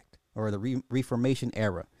Reformation Act, or the Reformation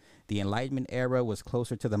era. The Enlightenment era was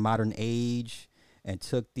closer to the modern age and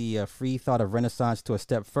took the free thought of Renaissance to a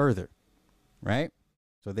step further, right?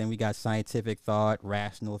 So then we got scientific thought,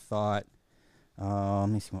 rational thought. Let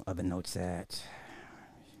me see what other notes at.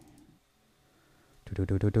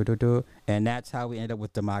 And that's how we ended up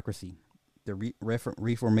with democracy. The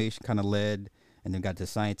Reformation kind of led, and then got to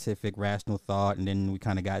scientific, rational thought, and then we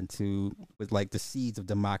kind of got into with like the seeds of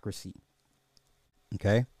democracy.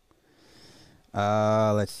 Okay.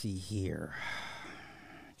 Let's see here.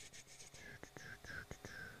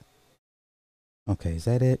 Okay, is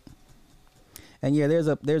that it? And yeah, there's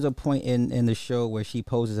a point in the show where she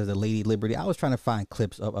poses as a Lady Liberty. I was trying to find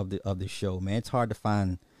clips of the show, man. It's hard to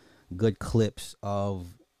find good clips of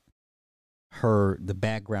her, the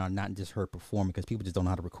background, not just her performing, because people just don't know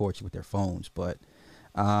how to record you with their phones. But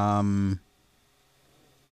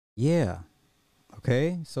yeah.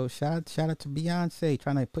 Okay, so shout out to Beyonce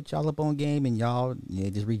trying to put y'all up on game, and y'all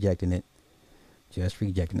just rejecting it.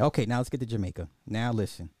 Okay, now let's get to Jamaica. Now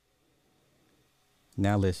listen,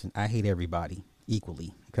 I hate everybody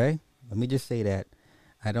equally. Okay, let me just say that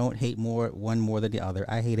I don't hate one more than the other.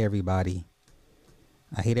 I hate everybody.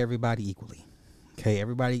 I hate everybody equally. Okay,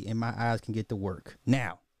 everybody in my eyes can get to work.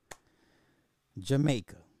 Now,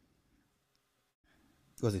 Jamaica.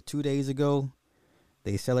 Was it 2 days ago?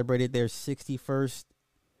 They celebrated their 61st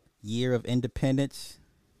year of independence.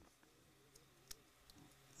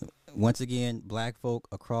 Once again, black folk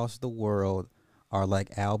across the world are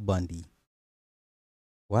like Al Bundy.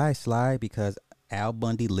 Why, Sly? Because Al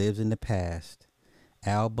Bundy lives in the past.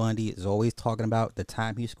 Al Bundy is always talking about the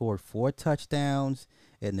time he scored 4 touchdowns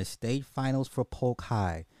in the state finals for Polk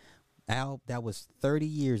High. Al, that was 30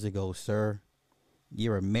 years ago, sir.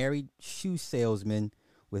 You're a married shoe salesman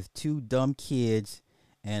with 2 dumb kids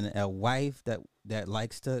and a wife that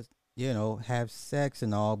likes to, have sex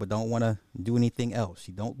and all, but don't want to do anything else.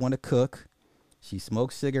 She don't want to cook. She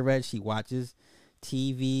smokes cigarettes. She watches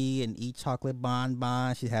TV and eat chocolate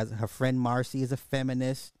bonbons. She has her friend Marcy is a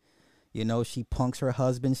feminist. She punks her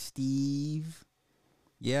husband Steve.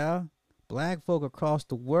 Yeah, black folk across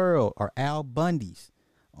the world are Al Bundys.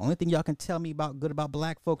 Only thing y'all can tell me good about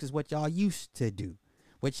black folks is what y'all used to do,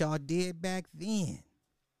 what y'all did back then.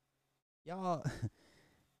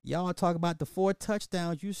 Y'all talk about the 4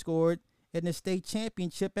 touchdowns you scored in the state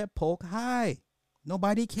championship at Polk High.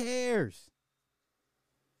 Nobody cares.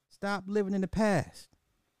 Stop living in the past.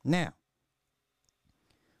 Now,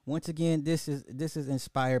 once again, this is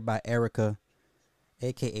inspired by Erica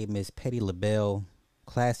aka Miss Petty LaBelle,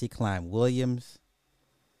 Classy Klein Williams,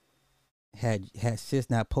 had sis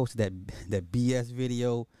not posted that BS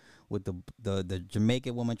video with the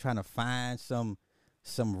Jamaican woman trying to find some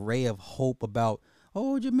ray of hope about,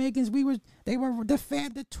 oh, Jamaicans, they were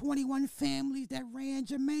the 21 families that ran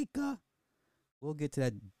Jamaica. We'll get to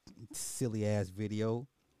that silly ass video,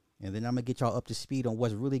 and then I'm gonna get y'all up to speed on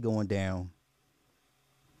what's really going down.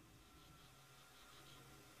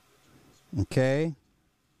 Okay,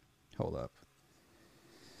 hold up.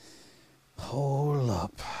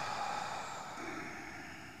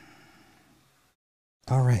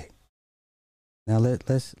 All right, now let's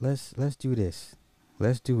do this.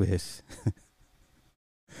 Let's do this.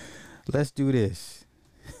 Let's do this.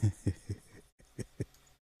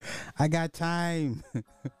 I got time.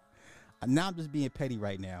 Now I'm just being petty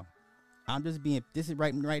right now. This is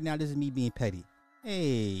right now. This is me being petty.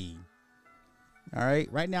 Hey. All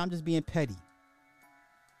right. Right now I'm just being petty.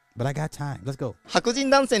 But I got time. Let's go. 白人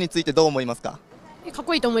男性についてどう思いますか？かっ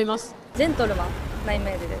こいいと思います。ジェントルマンなイ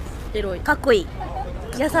メージです。エロい。かっこいい。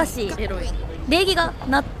優しい。エロい。礼儀が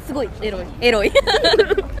すごいエロい。エロい。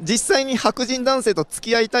実際に白人男性と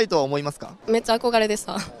付き合いたいとは思いますか？めっちゃ憧れでし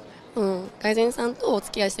た。外人さんとお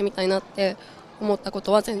付き合いしてみたいなって思ったこ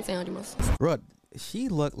とは全然あります。Bro, she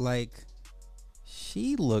looks like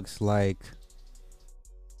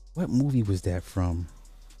what movie was that from?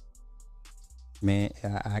 Man,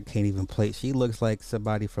 I can't even play. She looks like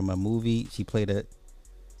somebody from a movie. She played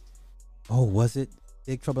was it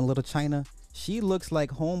Big Trouble in Little China? She looks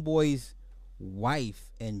like Homeboy's wife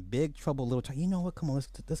in Big Trouble in Little China. You know what? Come on,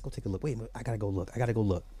 let's go take a look. Wait a minute. I gotta go look.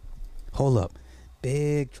 Hold up.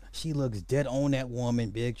 She looks dead on that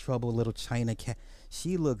woman. Big Trouble in Little China Cat.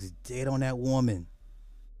 She looks dead on that woman.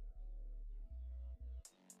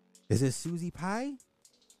 Is it Susie Pie?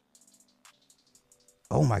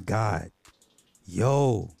 Oh my God.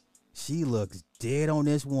 Yo, she looks dead on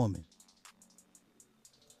this woman.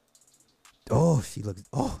 Oh,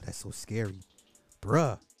 that's so scary.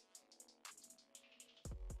 Bruh.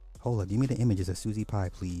 Hold up, give me the images of Susie Pie,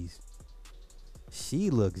 please. She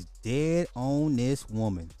looks dead on this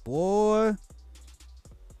woman. Boy.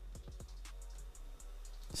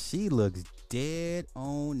 She looks dead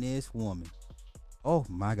on this woman. Oh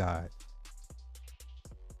my God.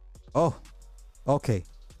 Oh, okay.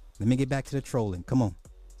 Let me get back to the trolling. Come on.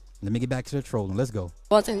 Let me get back to the trolling. Let's go.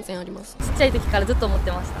 は全然あります。ちっちゃい時からずっと思っ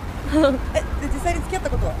てました。で実際に付き合っ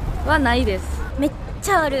たことはないです。めっ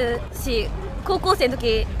ちゃあるし、高校生の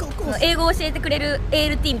時英語を教えてくれる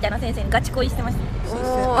ALT みたいな先生にガチ恋してました。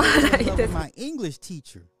My English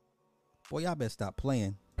teacher. Boy, y'all better stop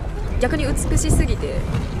playing. 逆に美しすぎて、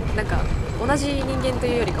なんか同じ人間と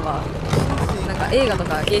いうよりかは、なんか映画と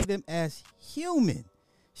かgave them as human.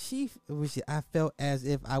 I felt as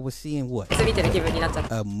if I was seeing what? 見てる気分になっちゃっ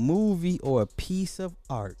た。 A movie or a piece of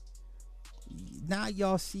art. Now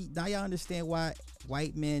y'all understand why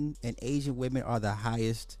white men and Asian women are the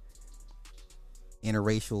highest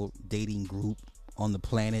interracial dating group on the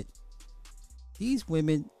planet. This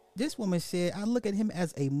woman said, I look at him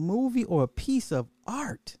as a movie or a piece of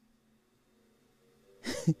art.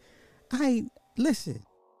 Listen,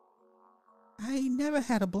 I ain't never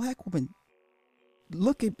had a black woman I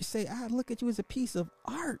look at you as a piece of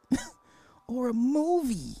art or a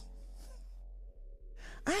movie.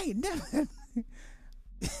 I ain't never.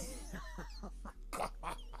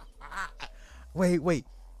 Wait.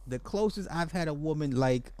 The closest I've had a woman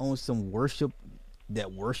like on some worship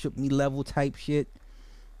me level type shit.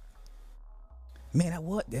 Man,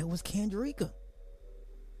 that was Kendrika.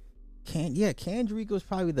 Kendrika was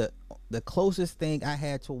probably the closest thing I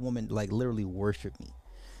had to a woman like literally worship me.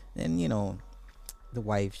 And you know, the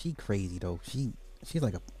wife, she crazy though. She's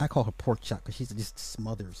like I call her pork chop because she just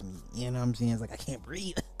smothers me. You know what I'm saying? It's like I can't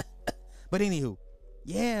breathe. But anywho,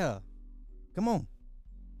 yeah. Come on.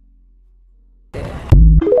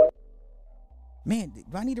 Man,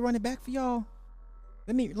 do I need to run it back for y'all?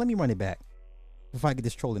 Let me run it back before I get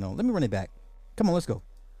this trolling on. Let me run it back. Come on, let's go.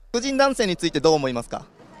 白人男性についてどう思いますか？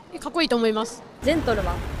かっこいいと思います。ジェントル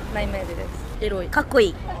マンなイメージです。エロい。かっこい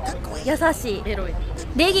い。優しい。エロい。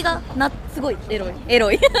礼儀がすごいエロい。エ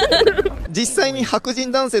ロい。実際に白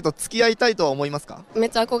人男性と付き合いたいとは思いますか？めっ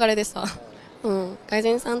ちゃ憧れでした。外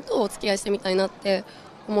人さんとお付き合いしてみたいなって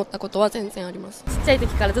思ったことは全然あります。ちっちゃい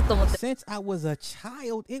時からずっと思って。Since I was a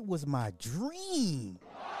child, it was my dream.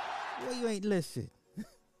 Well, you ain't listen.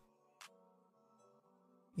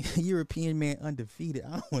 European man undefeated.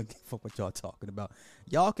 I don't want to give a fuck what y'all talking about.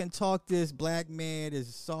 Y'all can talk this black man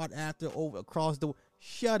is sought after over across the.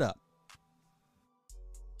 Shut up.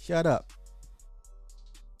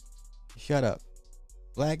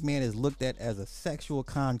 Black man is looked at as a sexual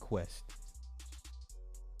conquest.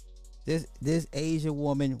 This Asian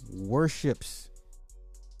woman worships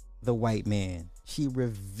the white man. She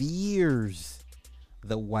reveres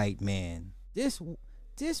the white man. This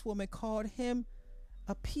woman called him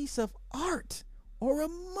a piece of art or a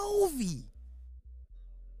movie.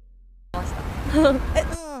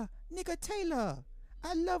 Nigga Taylor,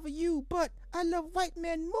 I love you, but I love white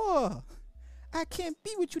men more. I can't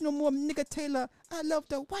be with you no more, nigga Taylor. I love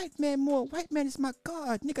the white man more. White man is my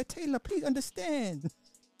God, nigga Taylor. Please understand.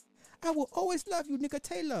 I will always love you, nigga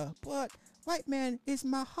Taylor, but white man is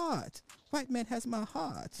my heart. White man has my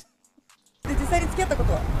heart. で実際に付き合ったこ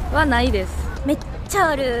とははないです。めっちゃ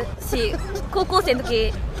あるし、高校生の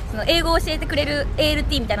時その英語を教えてくれる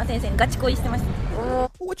ALT みたいな先生にガチ恋してました。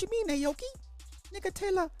 What you mean, Aoki? Nigga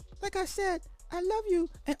Taylor, like I said, I love you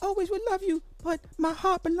and always will love you, but my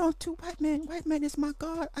heart belongs to white man. White man is my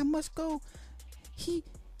God. I must go.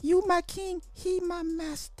 You my king, he my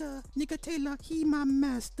master. Nigga Taylor, he my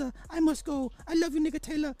master. I must go. I love you, nigga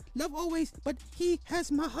Taylor. Love always, but he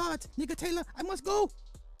has my heart. Nigga Taylor, I must go.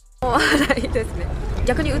 ないですね。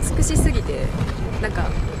逆に美しすぎて、なん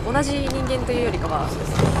か同じ人間というよりかは。I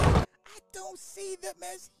don't see them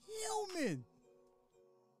as human.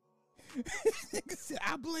 Nigga said,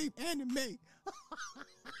 I blame anime.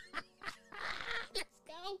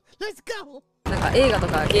 Let's go. なんか映画と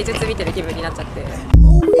か芸術見てる気分になっちゃって。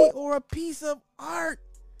Movie or a piece of art.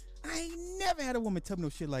 I ain't never had a woman tell me no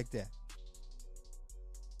shit like that.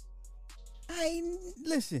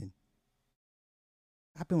 Listen.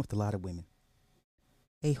 I've been with a lot of women.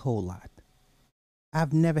 A whole lot.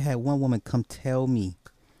 I've never had one woman come tell me,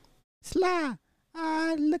 Sly,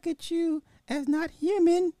 I look at you as not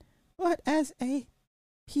human, but as a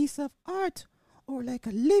piece of art or like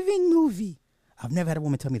a living movie. I've never had a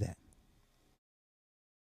woman tell me that.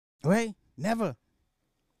 Okay? Never.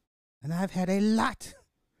 And I've had a lot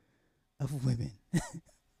of women.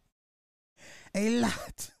 A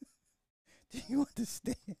lot. Do you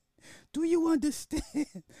understand? Do you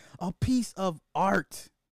understand? A piece of art.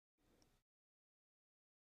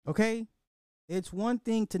 Okay? It's one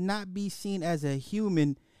thing to not be seen as a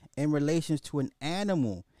human in relations to an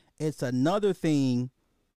animal. It's another thing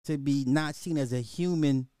to be not seen as a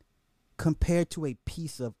human compared to a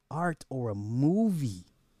piece of art or a movie.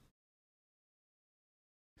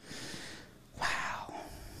 Wow.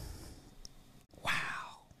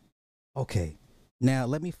 Wow. Okay. Now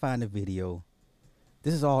let me find a video.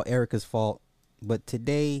 This is all Erica's fault, but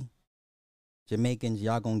today, Jamaicans,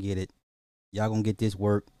 y'all gonna get it. Y'all gonna get this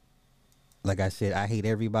work. Like I said, I hate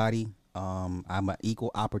everybody. I'm an equal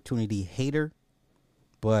opportunity hater,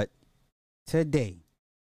 but today,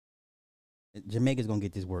 Jamaica's gonna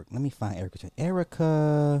get this work. Let me find Erica.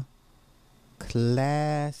 Erica,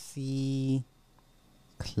 Classy,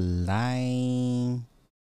 Klein,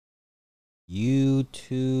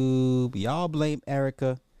 YouTube. Y'all blame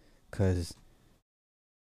Erica, cause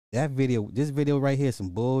this video right here is some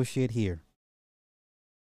bullshit here.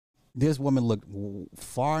 This woman looked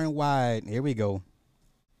far and wide. Here we go.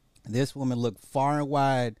 This woman looked far and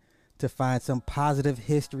wide to find some positive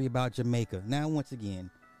history about Jamaica. Now, once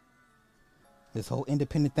again, this whole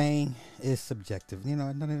independent thing is subjective. You know,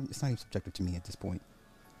 it's not even subjective to me at this point.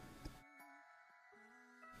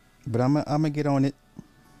 But I'm gonna get on it.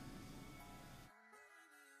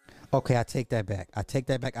 Okay, I take that back. I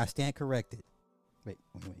stand corrected. Wait,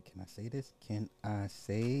 can I say this? Can I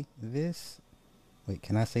say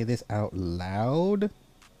this out loud?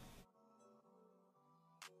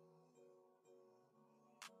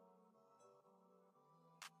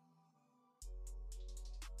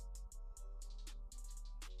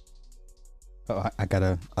 Oh, I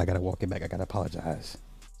gotta walk it back. I gotta apologize.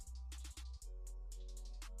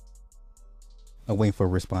 I'm waiting for a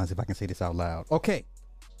response if I can say this out loud. Okay.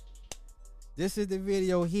 This is the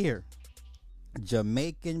video here.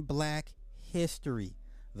 Jamaican Black History.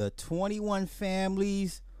 The 21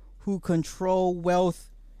 families who control wealth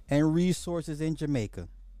and resources in Jamaica.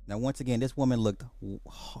 Now, once again, this woman looked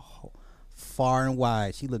far and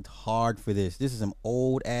wide. She looked hard for this. This is some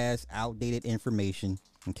old ass, outdated information.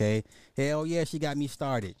 Okay. Hell yeah, she got me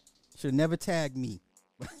started. Should have never tagged me.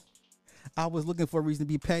 I was looking for a reason to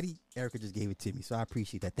be petty. Erica just gave it to me. So I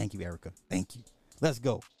appreciate that. Thank you, Erica. Thank you. Let's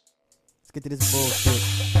go. Let's get to this bullshit.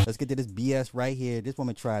 Let's get to this BS right here. This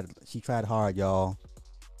woman tried hard, y'all.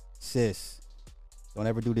 Sis, don't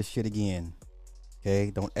ever do this shit again.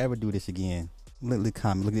 Okay? Don't ever do this again. Let's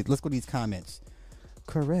go to these comments.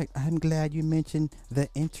 Correct. I'm glad you mentioned the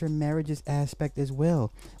intermarriages aspect as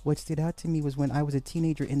well. What stood out to me was when I was a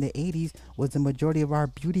teenager in the 80s was the majority of our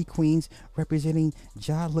beauty queens representing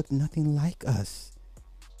Ja looked nothing like us.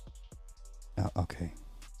 Oh, okay.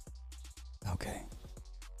 Okay.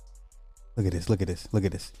 Look at this. Look at this. Look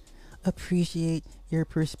at this. Appreciate your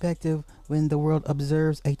perspective when the world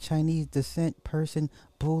observes a Chinese descent person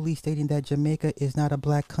boldly stating that Jamaica is not a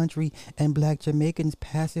black country and black Jamaicans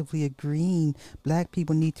passively agreeing black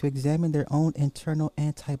people need to examine their own internal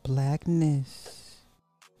anti-blackness.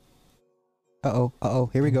 Uh-oh,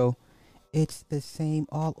 here we go. It's the same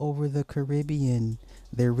all over the Caribbean.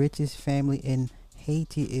 The richest family in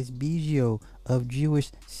Haiti is Bijou of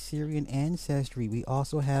Jewish Syrian ancestry. We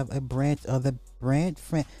also have a branch of the Brant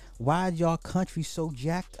friend. Why is y'all country so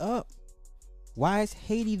jacked up? Why is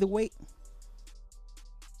Haiti the way?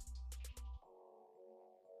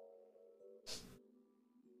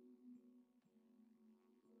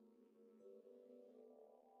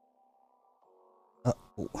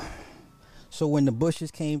 So when the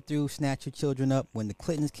Bushes came through, snatch your children up. When the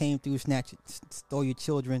Clintons came through, stole your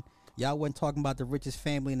children. Y'all wasn't talking about the richest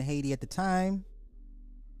family in Haiti at the time.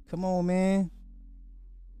 Come on, man.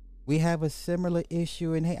 We have a similar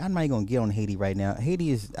issue in Haiti. I'm not even going to get on Haiti right now.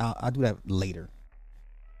 Haiti is, I'll do that later.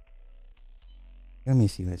 Let me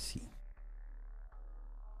see. Let's see.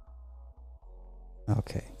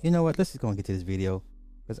 Okay. You know what? Let's just go and get to this video.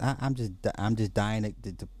 Because I'm just dying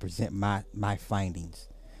to present my findings.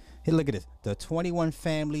 Hey, look at this. The 21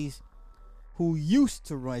 families who used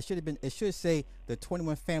to run. It should say the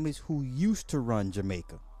 21 families who used to run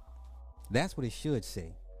Jamaica. That's what it should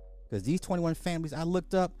say. Because these 21 families I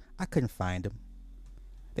looked up, I couldn't find them.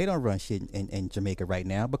 They don't run shit in Jamaica right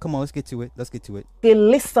now. But come on, let's get to it. It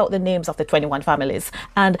lists out the names of the 21 families.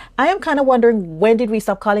 And I am kind of wondering, when did we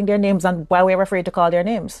stop calling their names and why we're afraid to call their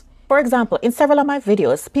names? For example, in several of my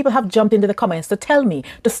videos, people have jumped into the comments to tell me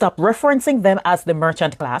to stop referencing them as the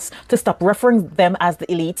merchant class, to stop referencing them as the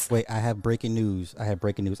elites. Wait, I have breaking news. I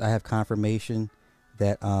have confirmation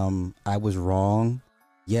that I was wrong.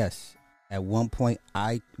 Yes, at one point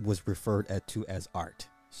I was referred to as art.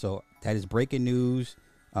 So that is breaking news.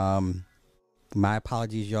 My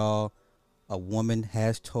apologies, y'all. A woman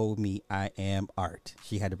has told me I am art.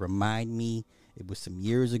 She had to remind me. It was some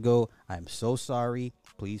years ago. I'm so sorry.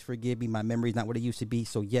 Please forgive me. My memory is not what it used to be.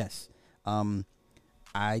 So yes,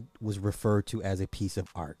 I was referred to as a piece of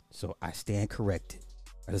art. So I stand corrected. All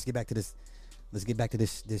right, let's get back to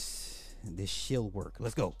this shill work.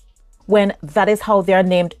 Let's go. When that is how they are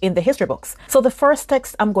named in the history books. So the first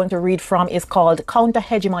text I'm going to read from is called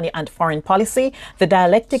Counter-Hegemony and Foreign Policy, the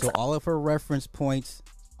Dialectics. So all of her reference points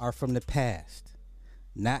are from the past,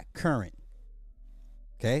 not current.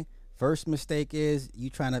 Okay? First mistake is you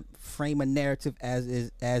trying to frame a narrative as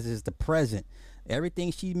is the present.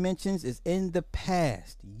 Everything she mentions is in the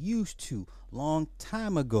past, used to, long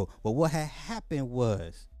time ago. But what had happened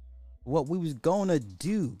was, what we was gonna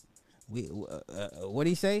do. What did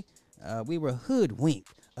he say? We were hoodwinked,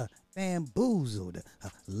 bamboozled,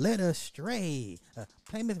 led astray.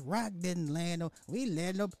 Plymouth Rock didn't land on. We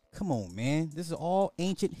landed up. Come on, man. This is all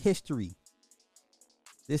ancient history.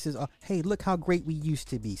 This is, hey, look how great we used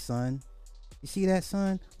to be, son. You see that,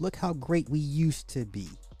 son? Look how great we used to be.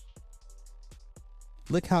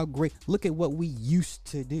 Look how great. Look at what we used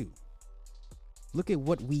to do. Look at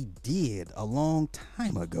what we did a long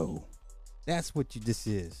time ago. That's what this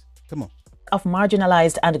is. Come on. Of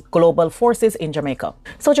marginalized and global forces in Jamaica.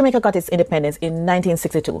 So Jamaica got its independence in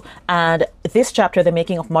 1962, and this chapter, The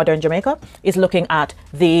Making of Modern Jamaica, is looking at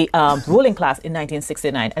the ruling class in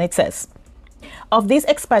 1969, and it says, of these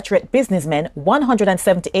expatriate businessmen,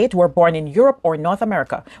 178 were born in Europe or North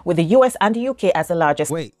America, with the US and the UK as the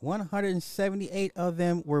largest. Wait, 178 of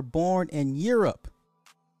them were born in Europe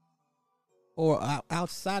or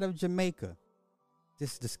outside of Jamaica.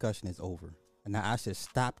 This discussion is over. And now I should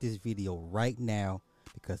stop this video right now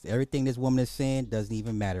because everything this woman is saying doesn't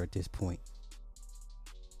even matter at this point.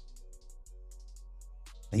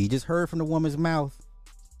 And you just heard from the woman's mouth.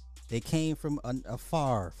 They came from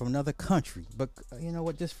afar, from another country. But you know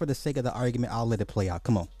what? Just for the sake of the argument, I'll let it play out.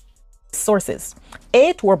 Come on. Sources.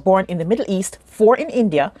 8 were born in the Middle East, 4 in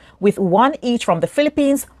India, with 1 each from the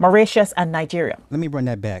Philippines, Mauritius, and Nigeria. Let me run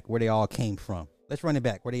that back, where they all came from. Let's run it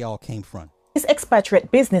back, where they all came from. These expatriate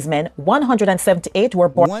businessmen, 178 were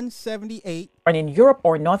born 178 in Europe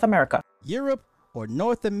or North America. Europe or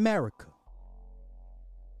North America.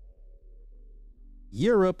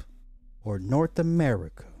 Europe or North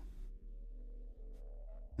America.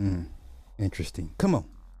 Interesting. Come on.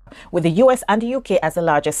 With the US and the UK as the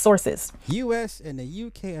largest sources. US and the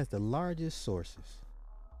UK as the largest sources.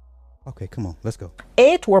 Okay, come on. Let's go.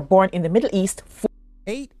 8 were born in the Middle East.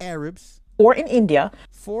 8 Arabs. 4 in India.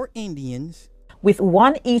 4 Indians. With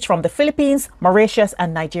 1 each from the Philippines, Mauritius,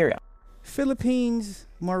 and Nigeria. Philippines,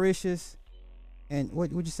 Mauritius, And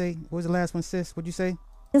what would you say? What was the last one, sis? What'd you say?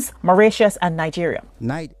 Mauritius, and Nigeria.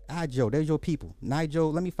 Ajo, there's your people.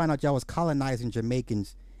 Nijo, let me find out y'all was colonizing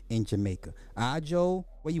Jamaicans in Jamaica. Ajo,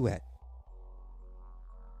 where you at?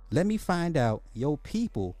 Let me find out your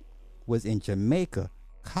people was in Jamaica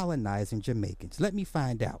colonizing Jamaicans. Let me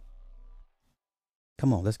find out.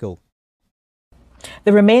 Come on, let's go.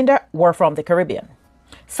 The remainder were from the Caribbean.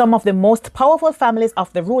 Some of the most powerful families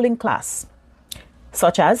of the ruling class,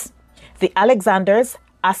 such as the Alexanders,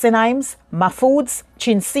 Assenimes, Mahfoods,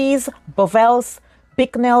 Chinsees, Bovels,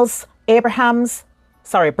 Bicknells, Brahms.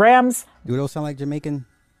 Do those sound like Jamaican?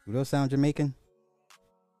 Do those sound Jamaican?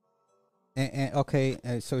 And okay,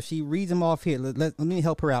 so she reads them off here. Let me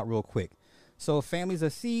help her out real quick. So families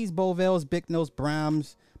of Seas, Bovels, Bicknells,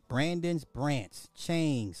 Brahms, Brandons, Brants,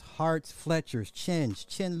 Changs, Harts, Fletchers, Chins,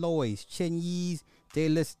 Chinloys, Chinyes,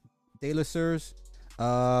 Delisers,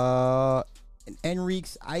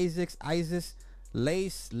 Enriques, Isaacs, Isis,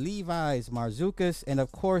 Lace, Levi's, Marzukas, and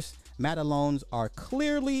of course, Madalones are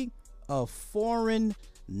clearly of foreign,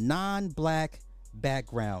 non-black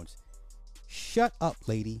backgrounds. Shut up,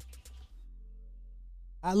 lady.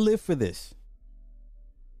 I live for this.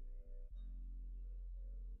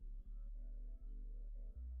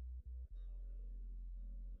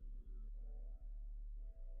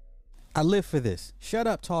 I live for this. Shut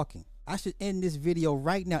up talking. I should end this video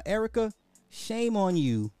right now. Erica, shame on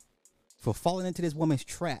you for falling into this woman's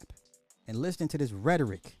trap and listening to this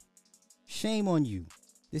rhetoric. Shame on you.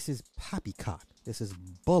 This is poppycock. This is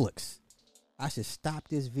bullocks. I should stop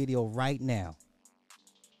this video right now.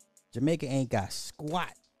 Jamaica ain't got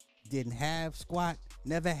squat. Didn't have squat.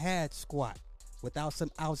 Never had squat without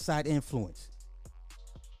some outside influence.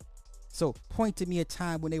 So point to me a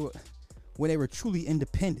time when they were truly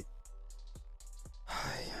independent.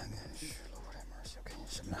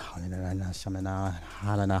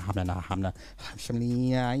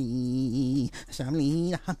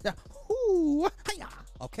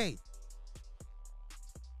 Okay.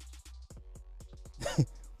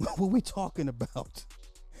 What we talking about?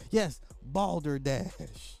 Yes,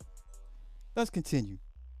 balderdash. Let's continue.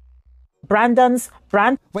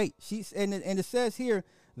 Wait, and it says here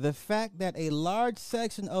the fact that a large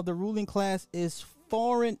section of the ruling class is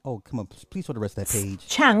foreign. Oh, come on, please show the rest of that page.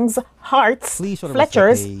 Changs, Harts,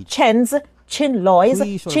 Fletchers, Chens, Chinloys,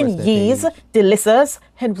 Chinyes, Delisers,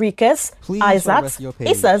 Henriques, Isaacs,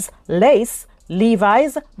 Issas, Lace,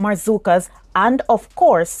 Levi's, Marzukas, and of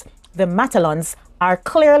course, the Matalons are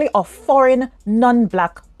clearly of foreign,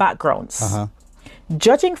 non-black backgrounds.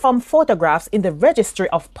 Judging from photographs in the Registry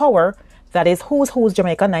of Power, that is Who's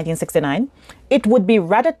Jamaica 1969, it would be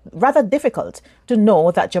rather difficult to know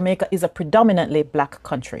that Jamaica is a predominantly black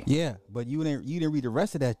country. Yeah, but you didn't read the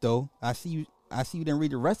rest of that though. I see you didn't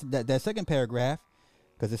read the rest of that second paragraph,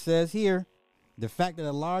 because it says here the fact that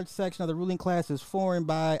a large section of the ruling class is foreign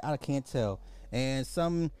by I can't tell, and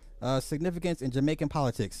some significance in Jamaican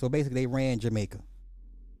politics. So basically, they ran Jamaica.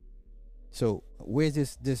 So where's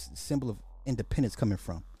this symbol of independence coming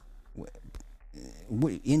from?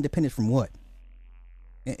 Independent from what?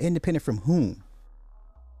 Independent from whom?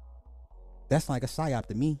 That's like a psyop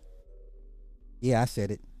to me. Yeah, I said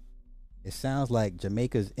it. It sounds like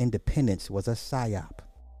Jamaica's independence was a psyop.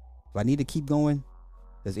 Do I need to keep going?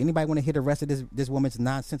 Does anybody want to hear the rest of this woman's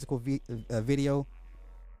nonsensical video?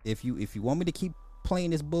 If you want me to keep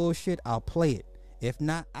playing this bullshit, I'll play it. If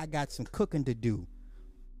not, I got some cooking to do.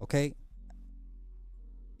 Okay?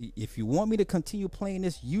 If you want me to continue playing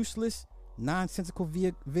this useless, nonsensical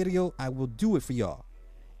video, I will do it for y'all.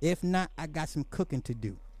 If not, I got some cooking to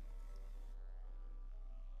do.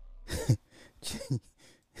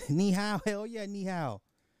 Ni hao, hell yeah, ni hao.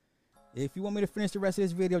 If you want me to finish the rest of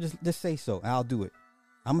this video, just say so. I'll do it.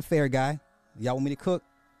 I'm a fair guy. Y'all want me to cook?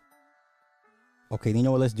 Okay, you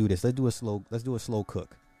know what? Let's do this. Let's do a slow cook. Let's do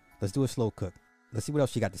a slow cook. Let's see what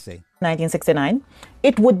else she got to say. 1969,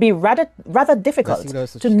 it would be rather difficult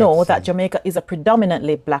to know that Jamaica is a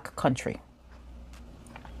predominantly black country.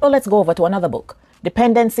 So let's go over to another book,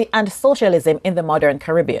 Dependency and Socialism in the Modern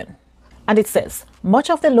Caribbean. And it says, much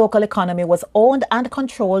of the local economy was owned and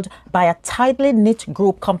controlled by a tightly knit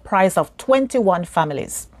group comprised of 21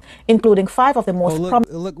 families, including 5 of the most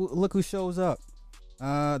look who shows up.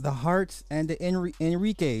 The Harts and the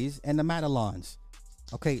Enriques and the Matalons.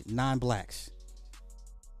 Okay, non-blacks.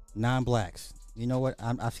 You know what?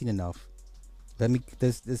 I've seen enough.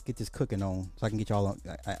 Let's get this cooking on so I can get y'all on.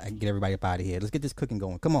 I can get everybody up out of here. Let's get this cooking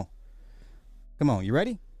going. Come on. You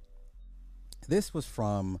ready? This was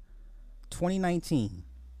from 2019.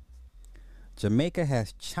 Jamaica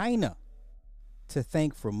has China to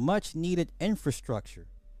thank for much needed infrastructure.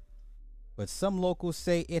 but some locals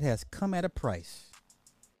say it has come at a price.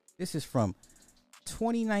 This is from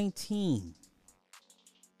 2019.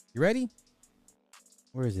 You ready?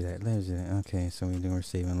 Where is it at? Where is it at? Okay, so we're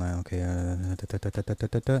saving line. Okay.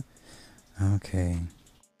 Okay.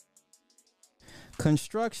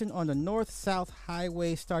 Construction on the north-south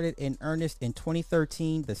highway started in earnest in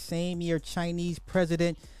 2013, the same year Chinese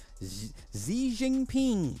President Xi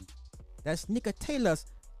Jinping, that's Nika Taylor's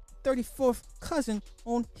 34th cousin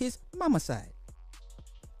on his mama's side,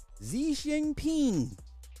 Xi Jinping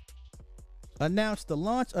announced the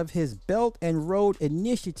launch of his Belt and Road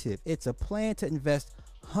Initiative. It's a plan to invest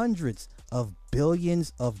hundreds of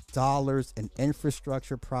billions of dollars in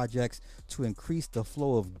infrastructure projects to increase the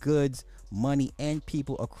flow of goods, money, and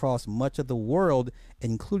people across much of the world,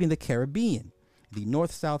 including the Caribbean. The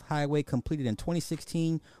North-South Highway, completed in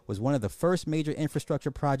 2016, was one of the first major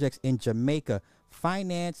infrastructure projects in Jamaica,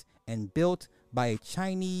 financed and built by a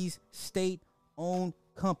Chinese state-owned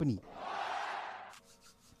company.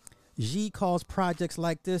 Xi calls projects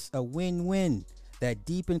like this a win-win that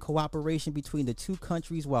deepen cooperation between the two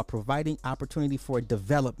countries while providing opportunity for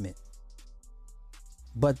development.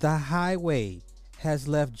 But the highway has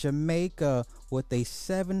left Jamaica with a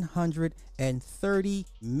 $730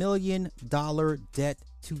 million debt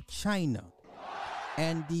to China,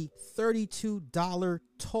 and the $32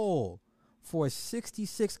 toll for a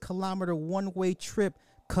 66-kilometer one-way trip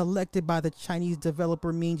collected by the Chinese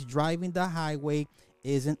developer means driving the highway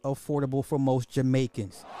isn't affordable for most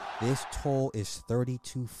Jamaicans. This toll is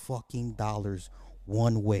 $32 fucking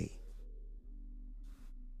one way.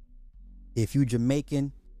 If you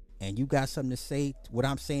Jamaican and you got something to say what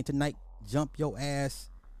I'm saying tonight, jump your ass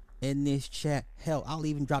in this chat. Hell, I'll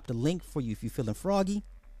even drop the link for you if you're feeling froggy.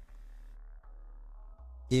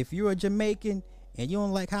 If you're a Jamaican and you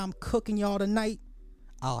don't like how I'm cooking y'all tonight,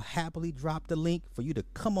 I'll happily drop the link for you to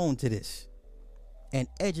come on to this and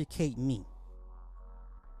educate me.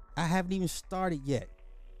 I haven't even started yet.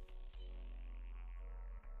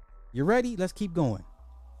 You ready? Let's keep going.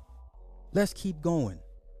 Let's keep going.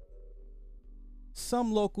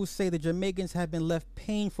 Some locals say the Jamaicans have been left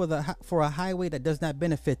paying for a highway that does not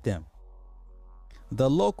benefit them. The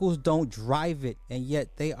locals don't drive it, and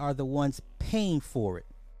yet they are the ones paying for it.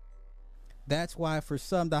 That's why for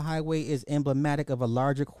some, the highway is emblematic of a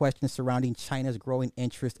larger question surrounding China's growing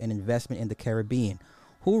interest and investment in the Caribbean.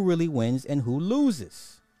 Who really wins and who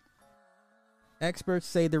loses? Experts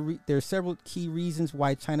say there are several key reasons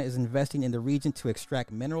why China is investing in the region: to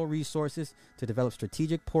extract mineral resources, to develop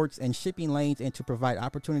strategic ports and shipping lanes, and to provide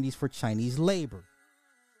opportunities for Chinese labor.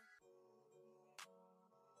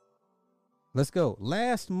 Let's go.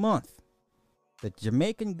 Last month, the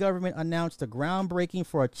Jamaican government announced the groundbreaking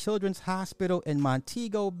for a children's hospital in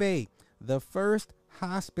Montego Bay, the first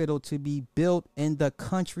hospital to be built in the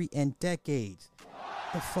country in decades.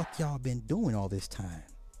 What the fuck y'all been doing all this time?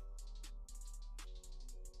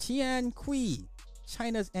 Tian Kui,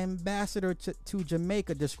 China's ambassador to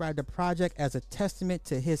Jamaica, described the project as a testament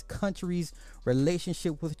to his country's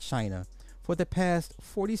relationship with China. For the past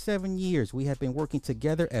 47 years, we have been working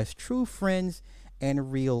together as true friends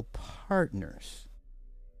and real partners.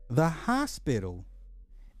 The hospital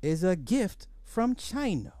is a gift from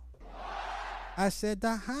China. I said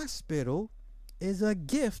the hospital is a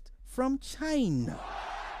gift from China.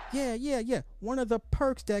 Yeah. One of the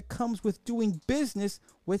perks that comes with doing business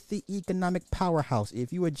with the economic powerhouse.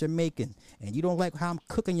 If you are Jamaican and you don't like how I'm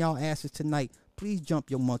cooking y'all asses tonight, please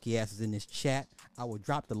jump your monkey asses in this chat. I will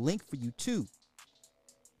drop the link for you too.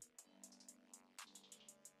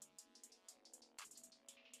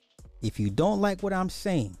 If you don't like what I'm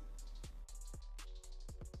saying,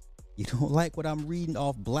 you don't like what I'm reading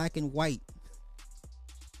off black and white,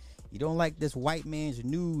 you don't like this white man's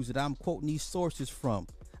news that I'm quoting these sources from,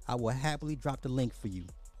 I will happily drop the link for you.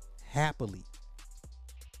 Happily.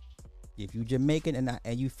 If you Jamaican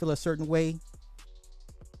and you feel a certain way,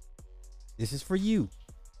 this is for you.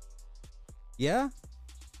 Yeah?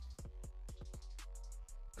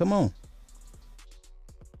 Come on.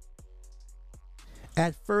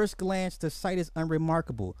 At first glance, the site is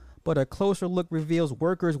unremarkable, but a closer look reveals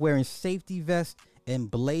workers wearing safety vests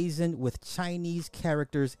emblazoned with Chinese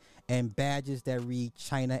characters and badges that read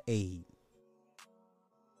China Aid.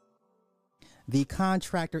 The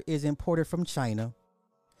contractor is imported from China,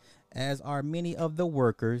 as are many of the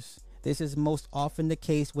workers. This is most often the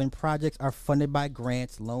case when projects are funded by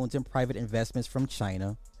grants, loans, and private investments from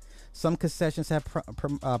China. Some concessions have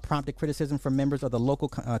prompted criticism from members of the local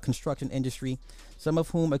construction industry, some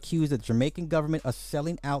of whom accuse the Jamaican government of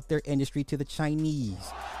selling out their industry to the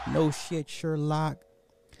Chinese. No shit, Sherlock.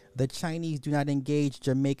 The Chinese do not engage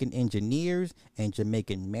Jamaican engineers and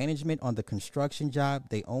Jamaican management on the construction job.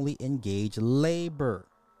 They only engage labor.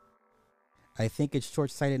 I think it's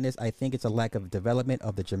short-sightedness. I think it's a lack of development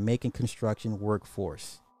of the Jamaican construction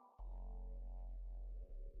workforce.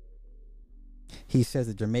 He says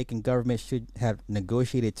the Jamaican government should have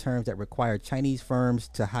negotiated terms that require Chinese firms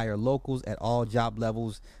to hire locals at all job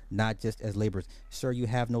levels, not just as laborers. Sir, you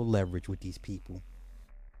have no leverage with these people.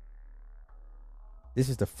 This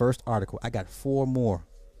is the first article. I got 4 more.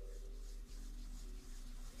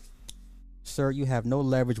 Sir, you have no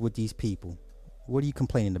leverage with these people. What are you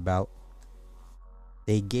complaining about?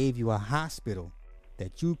 They gave you a hospital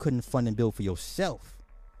that you couldn't fund and build for yourself.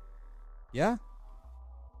 Yeah?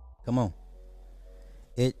 Come on.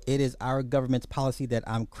 It is our government's policy that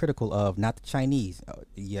I'm critical of, not the Chinese.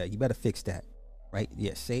 Yeah, you better fix that. Right?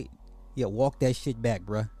 Yeah, walk that shit back,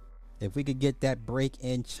 bruh. If we could get that break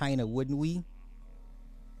in China, wouldn't we?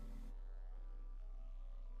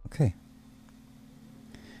 Okay.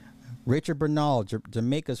 Richard Bernal,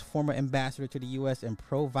 Jamaica's former ambassador to the U.S. and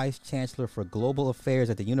pro-vice chancellor for global affairs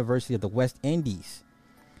at the University of the West Indies.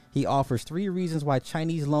 He offers 3 reasons why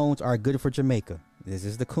Chinese loans are good for Jamaica. This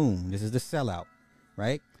is the coon. This is the sellout,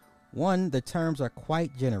 right? 1, the terms are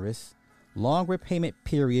quite generous. Long repayment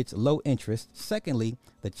periods, low interest. Secondly,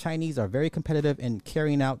 the Chinese are very competitive in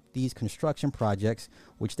carrying out these construction projects,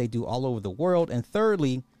 which they do all over the world. And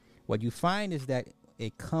thirdly, what you find is that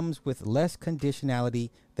it comes with less conditionality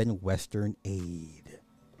than Western aid.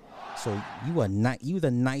 So you are not the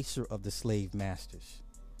nicer of the slave masters.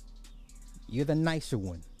 You're the nicer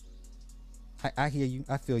one. I hear you.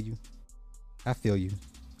 I feel you. I feel you.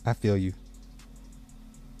 I feel you.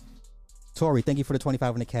 Tori, thank you for the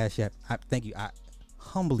 25 on the Cash App. Thank you. I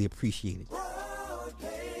humbly appreciate it.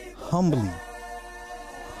 Humbly.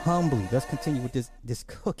 Let's continue with this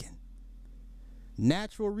cooking.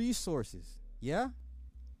 Natural resources. Yeah?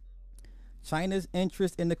 China's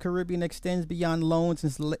interest in the Caribbean extends beyond loans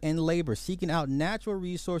and labor. Seeking out natural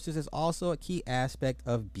resources is also a key aspect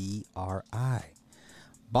of BRI.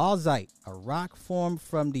 Bauxite, a rock formed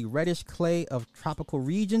from the reddish clay of tropical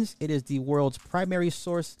regions. It is the world's primary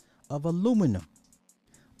source of aluminum.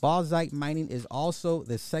 Bauxite mining is also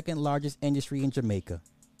the second largest industry in Jamaica.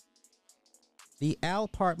 The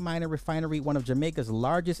Alpart Miner Refinery, one of Jamaica's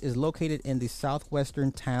largest, is located in the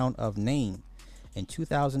southwestern town of Nain. In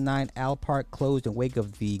 2009, Alpart closed in wake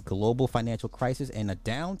of the global financial crisis and a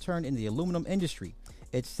downturn in the aluminum industry.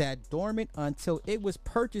 It sat dormant until it was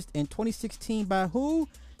purchased in 2016 by who?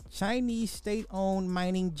 Chinese state-owned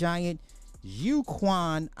mining giant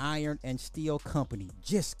Yukon Iron and Steel Company,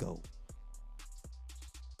 JISCO.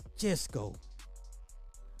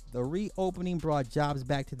 The reopening brought jobs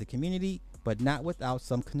back to the community, but not without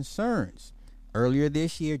some concerns. Earlier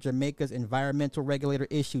this year, Jamaica's environmental regulator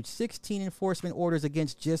issued 16 enforcement orders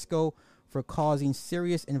against JISCO for causing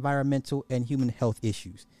serious environmental and human health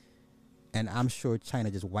issues. And I'm sure China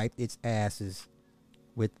just wiped its asses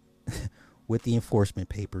with the enforcement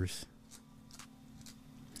papers.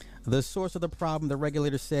 The source of the problem, the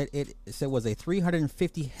regulator said, was a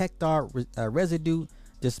 350 hectare residue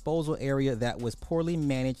disposal area that was poorly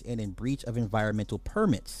managed and in breach of environmental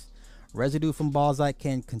permits. Residue from bauxite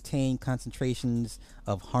can contain concentrations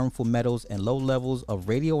of harmful metals and low levels of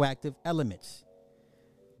radioactive elements.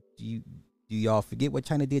 Do y'all forget what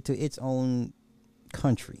China did to its own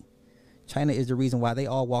country? China is the reason why they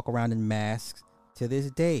all walk around in masks to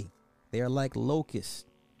this day. They are like locusts.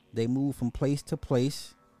 They move from place to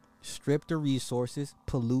place, strip the resources,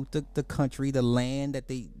 pollute the country, the land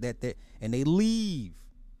and they leave.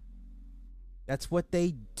 That's what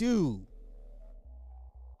they do.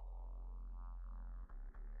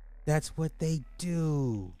 That's what they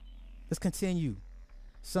do. Let's continue.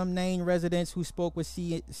 Some Nain residents who spoke with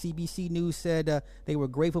CBC News said they were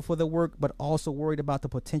grateful for the work, but also worried about the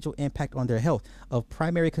potential impact on their health. Of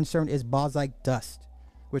primary concern is bauxite dust,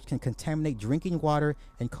 which can contaminate drinking water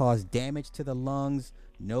and cause damage to the lungs,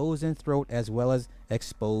 nose, and throat, as well as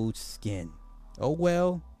exposed skin. Oh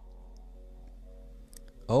well.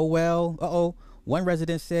 Uh-oh. One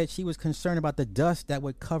resident said she was concerned about the dust that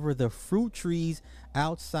would cover the fruit trees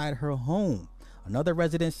outside her home. Another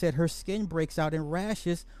resident said her skin breaks out in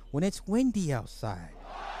rashes when it's windy outside.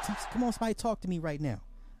 Come on, somebody talk to me right now.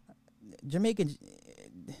 Jamaicans,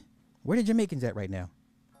 where the Jamaicans at right now?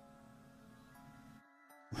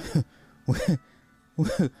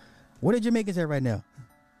 Where the Jamaicans at right now?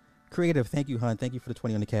 Creative, thank you, hon. Thank you for the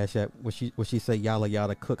 20 on the Cash App. What she say?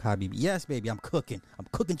 Yalla cook, Habibi. Yes, baby, I'm cooking. I'm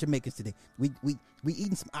cooking Jamaicans today. We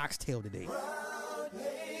eating some oxtail today.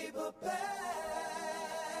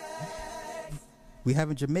 We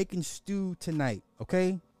having Jamaican stew tonight,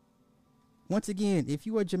 okay? Once again, if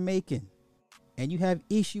you are Jamaican and you have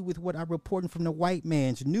issue with what I'm reporting from the white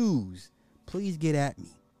man's news, please get at me.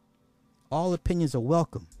 All opinions are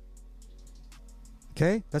welcome.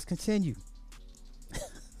 Okay, let's continue.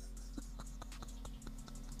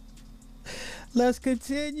 Let's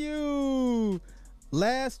continue.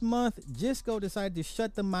 Last month, Gisco decided to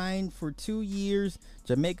shut the mine for 2 years.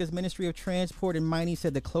 Jamaica's Ministry of Transport and Mining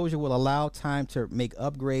said the closure will allow time to make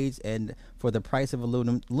upgrades and for the price of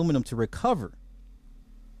aluminum to recover.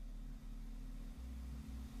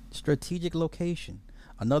 Strategic location.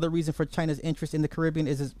 Another reason for China's interest in the Caribbean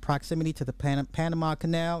is its proximity to the Panama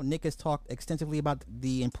Canal. Nick has talked extensively about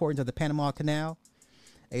the importance of the Panama Canal,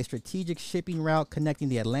 a strategic shipping route connecting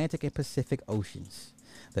the Atlantic and Pacific Oceans.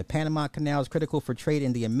 The Panama Canal is critical for trade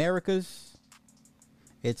in the Americas.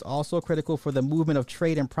 It's also critical for the movement of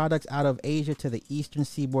trade and products out of Asia to the eastern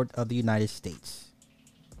seaboard of the United States.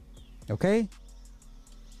 Okay?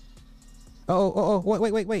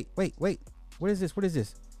 Wait. What is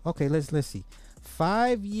this? Okay, let's see.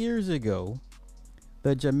 5 years ago,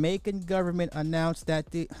 the Jamaican government announced that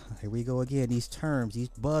here we go again, these terms, these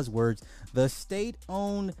buzzwords, the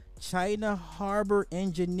state-owned China Harbor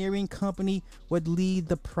Engineering Company would lead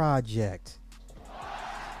the project.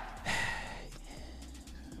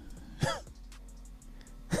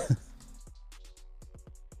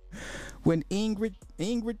 When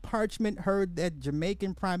Ingrid Parchment heard that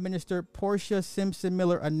Jamaican Prime Minister Portia Simpson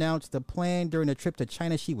Miller announced the plan during a trip to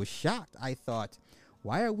China, she was shocked. I thought,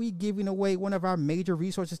 why are we giving away one of our major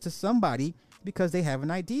resources to somebody because they have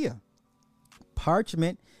an idea?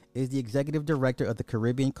 Parchment is the executive director of the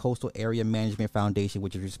Caribbean Coastal Area Management Foundation,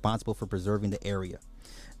 which is responsible for preserving the area.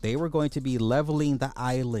 They were going to be leveling the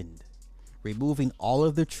island, removing all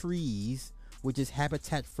of the trees, which is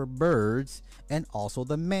habitat for birds, and also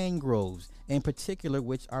the mangroves, in particular,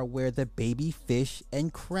 which are where the baby fish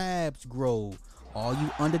and crabs grow. All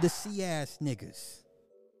you under the sea ass niggas.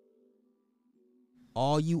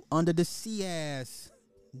 All you under the sea ass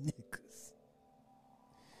niggas.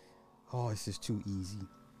 Oh, this is too easy.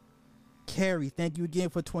 Carrie, thank you again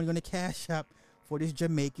for 20 on the Cash App for this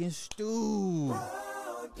Jamaican stew.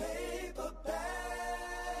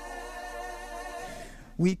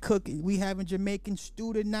 We having Jamaican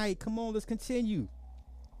stew tonight. Come on, let's continue.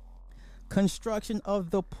 Construction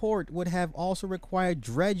of the port would have also required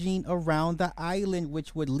dredging around the island,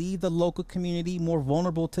 which would leave the local community more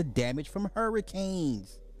vulnerable to damage from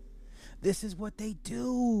hurricanes. This is what they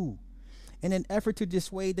do. In an effort to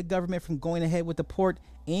dissuade the government from going ahead with the port,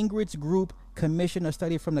 Ingrid's group commissioned a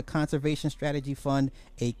study from the Conservation Strategy Fund,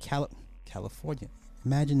 California.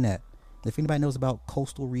 Imagine that. If anybody knows about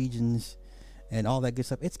coastal regions and all that good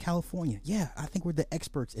stuff, it's California. Yeah, I think we're the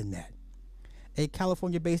experts in that. A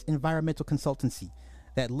California-based environmental consultancy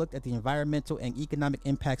that looked at the environmental and economic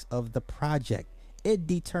impacts of the project. It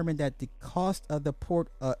determined that the cost of the port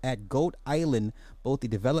at Goat Island, both the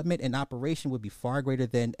development and operation, would be far greater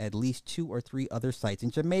than at least 2 or 3 other sites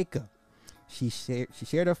in Jamaica. She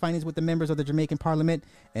shared her findings with the members of the Jamaican Parliament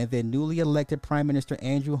and then newly elected Prime Minister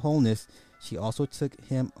Andrew Holness. She also took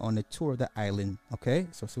him on a tour of the island. Okay,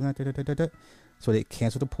 so soon after, so they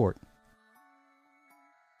canceled the port.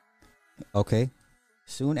 Okay,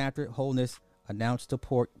 soon after Holness announced the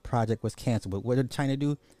port project was canceled. But what did China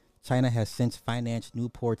do? China has since financed new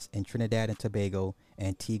ports in Trinidad and Tobago,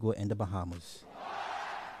 Antigua, and the Bahamas.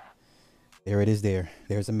 There it is there.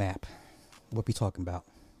 There's a map. What we talking about?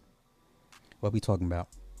 What we talking about?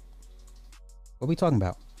 What we talking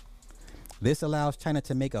about? This allows China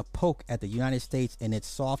to make a poke at the United States in its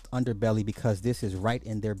soft underbelly because this is right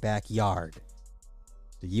in their backyard.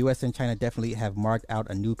 The U.S. and China definitely have marked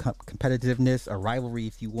out a new competitiveness, a rivalry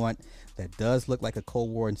if you want, that does look like a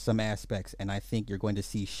Cold War in some aspects. And I think you're going to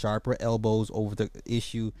see sharper elbows over the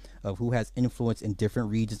issue of who has influence in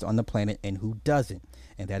different regions on the planet and who doesn't.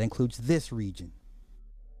 And that includes this region.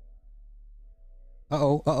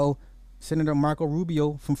 Senator Marco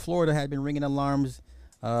Rubio from Florida had been ringing alarms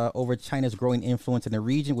over China's growing influence in the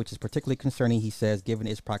region, which is particularly concerning, he says, given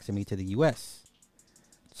its proximity to the U.S.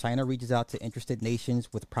 China reaches out to interested nations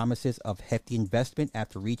with promises of hefty investment.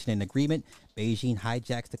 After reaching an agreement, Beijing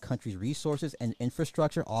hijacks the country's resources and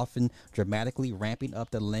infrastructure, often dramatically ramping up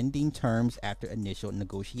the lending terms after initial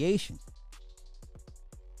negotiation.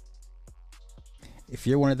 If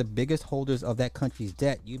you're one of the biggest holders of that country's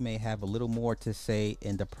debt, you may have a little more to say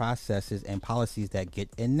in the processes and policies that get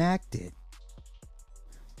enacted.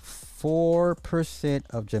 4%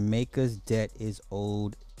 of Jamaica's debt is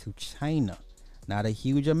owed to China. Not a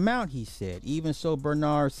huge amount, he said. Even so,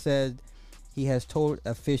 Bernard said he has told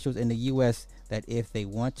officials in the U.S. that if they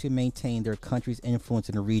want to maintain their country's influence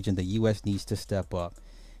in the region, the U.S. needs to step up.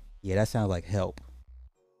 Yeah, that sounds like help.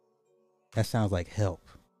 That sounds like help.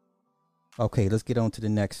 Okay, let's get on to the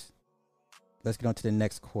next. Let's get on to the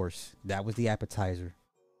next course. That was the appetizer.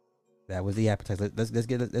 That was the appetizer.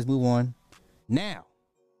 Let's move on. Now,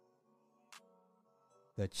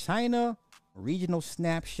 the China regional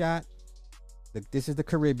snapshot. This is the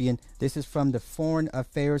Caribbean. This is from the Foreign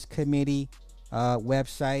Affairs Committee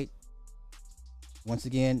website. Once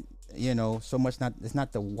again, you know, so much not. It's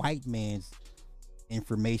not the white man's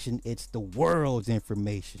information. It's the world's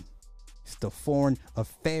information. It's the Foreign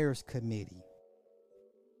Affairs Committee.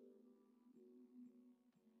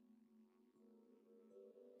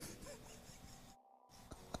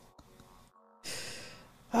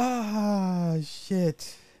 Ah,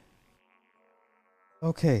 shit.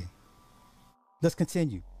 Okay. Let's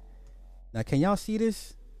continue. Now, can y'all see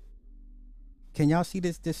this? Can y'all see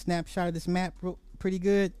this snapshot of this map pretty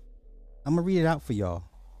good? I'm gonna read it out for y'all.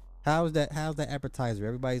 How's that appetizer?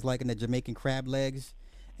 Everybody's liking the Jamaican crab legs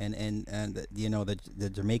and you know the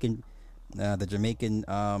Jamaican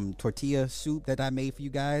tortilla soup that I made for you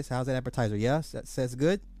guys. How's that appetizer? Yes, that says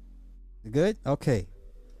good. Good? Okay.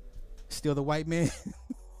 Still the white man.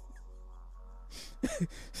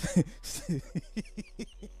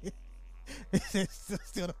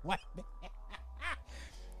 Still the white man.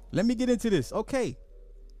 Let me get into this. Okay.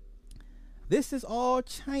 This is all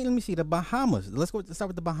China. Let me see the Bahamas. Let's start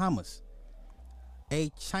with the Bahamas. A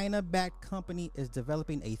China-backed company is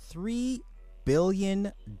developing a $3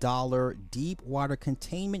 billion deep water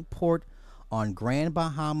containment port on Grand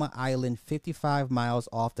Bahama Island, 55 miles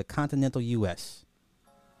off the continental U.S.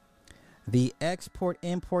 The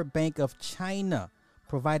Export-Import Bank of China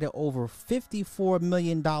provided over $54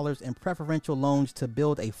 million in preferential loans to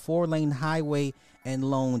build a 4-lane highway and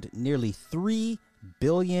loaned nearly $3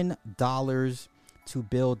 billion to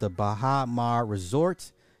build the Baha Mar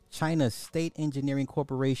Resort. China's State Engineering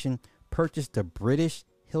Corporation purchased the British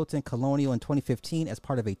Hilton Colonial in 2015 as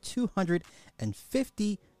part of a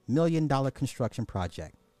 $250 million construction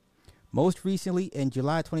project. Most recently, in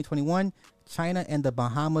July 2021, China and the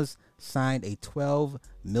Bahamas signed a $12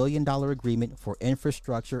 million agreement for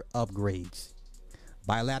infrastructure upgrades.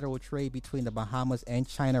 Bilateral trade between the Bahamas and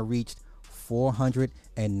China reached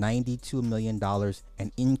 $492 million,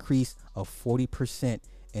 an increase of 40%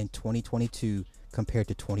 in 2022 compared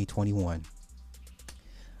to 2021.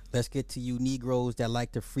 Let's get to you Negroes that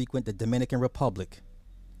like to frequent the Dominican Republic,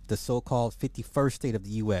 the so-called 51st state of the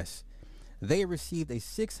U.S. They received a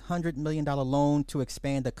 $600 million loan to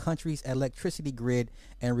expand the country's electricity grid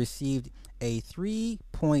and received a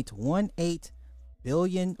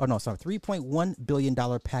 $3.1 billion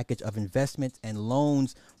package of investments and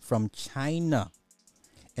loans from China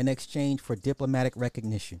in exchange for diplomatic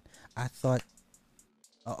recognition. I thought,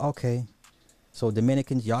 okay, so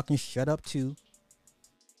Dominicans, y'all can shut up too.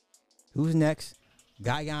 Who's next?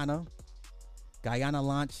 Guyana. Guyana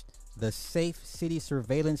launched the Safe City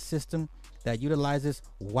Surveillance System that utilizes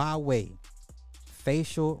Huawei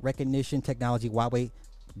facial recognition technology. Huawei,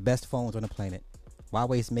 best phones on the planet.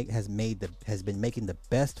 Huawei has been making the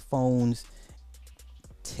best phones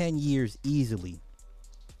 10 years easily.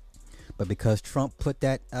 But because Trump put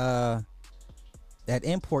that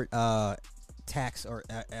import tax or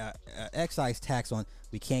excise tax on,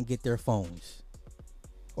 we can't get their phones.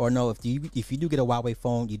 Or no, if you do get a Huawei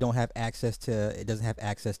phone, you don't have access to. It doesn't have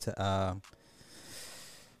access to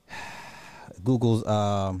Google's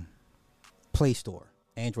Play Store,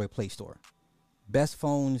 Android Play Store. Best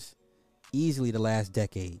phones easily the last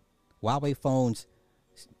decade. Huawei phones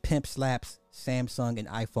pimp slaps Samsung and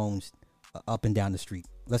iPhones up and down the street.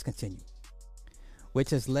 Let's continue.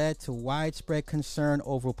 Which has led to widespread concern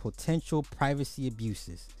over potential privacy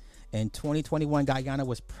abuses. In 2021, Guyana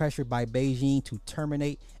was pressured by Beijing to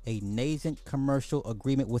terminate a nascent commercial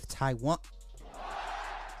agreement with Taiwan.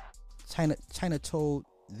 China told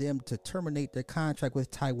them to terminate their contract with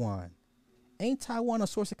Taiwan. Ain't Taiwan a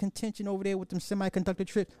source of contention over there with them semiconductor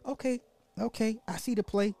trips? Okay, I see the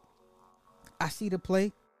play.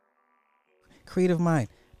 Creative mind.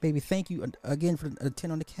 Baby, thank you again for the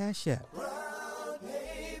 10 on the Cash App.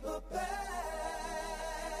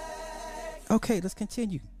 Okay, let's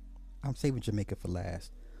continue. I'm saving Jamaica for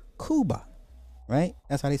last. Cuba, right?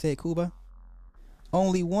 That's how they say it, Cuba.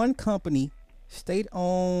 Only one company,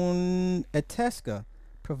 state-owned Etesca,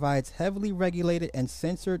 provides heavily regulated and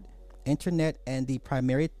censored internet, and the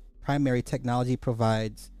primary technology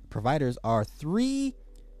providers are 3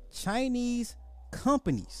 Chinese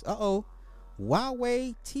companies.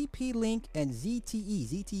 Huawei, TP-Link, and ZTE.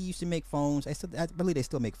 ZTE used to make phones. I believe they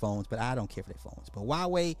still make phones, but I don't care for their phones. But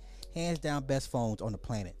Huawei, hands down, best phones on the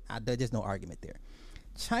planet. There's no argument there.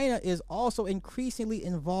 China is also increasingly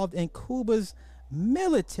involved in Cuba's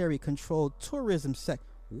military-controlled tourism sector.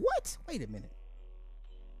 What? Wait a minute.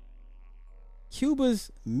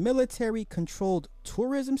 Cuba's military-controlled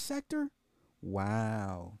tourism sector?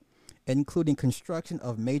 Wow. Including construction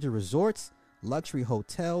of major resorts, luxury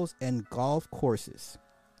hotels, and golf courses.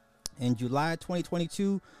 In July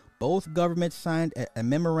 2022, both governments signed a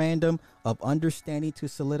memorandum of understanding to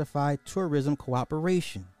solidify tourism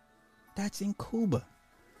cooperation. That's in Cuba.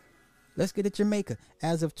 Let's get to Jamaica.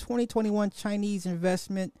 As of 2021, Chinese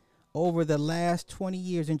investment over the last 20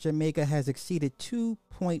 years in Jamaica has exceeded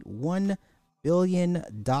 $2.1 billion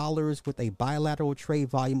with a bilateral trade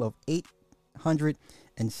volume of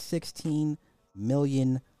 $816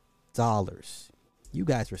 million. You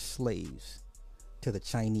guys are slaves to the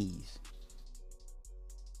Chinese.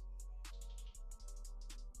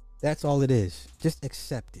 That's all it is. Just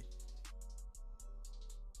accept it.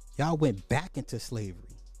 Y'all went back into slavery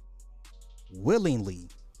willingly.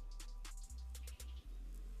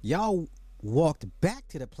 Y'all walked back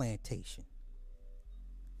to the plantation.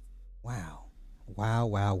 Wow. Wow,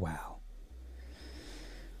 wow, wow.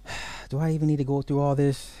 Do I even need to go through all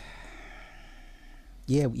this?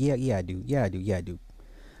 Yeah, I do.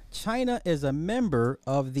 China is a member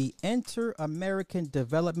of the Inter-American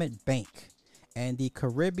Development Bank and the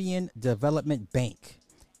Caribbean Development Bank,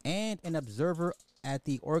 and an observer at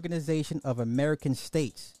the Organization of American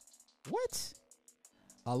States. What?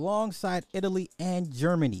 Alongside Italy and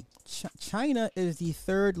Germany. China is the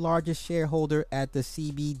third largest shareholder at the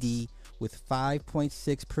CBD with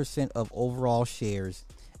 5.6% of overall shares,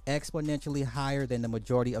 exponentially higher than the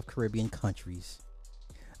majority of Caribbean countries.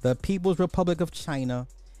 The People's Republic of China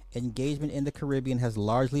engagement in the Caribbean has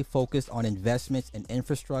largely focused on investments in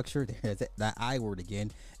infrastructure, there's that I word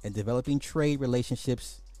again, and developing trade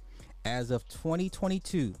relationships. As of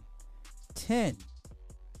 2022, 10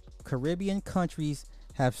 Caribbean countries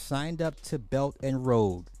have signed up to Belt and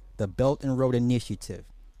Road, the Belt and Road Initiative.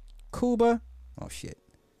 Cuba,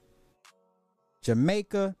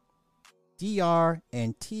 Jamaica, DR,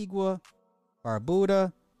 Antigua,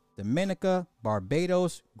 Barbuda, Dominica,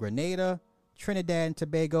 Barbados, Grenada, Trinidad and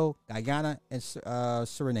Tobago, Guyana, and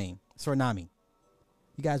Suriname.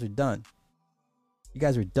 You guys are done. You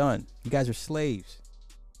guys are slaves.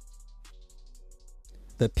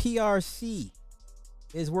 The PRC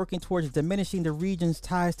is working towards diminishing the region's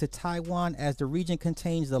ties to Taiwan, as the region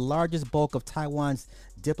contains the largest bulk of Taiwan's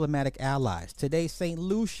diplomatic allies. Today, St.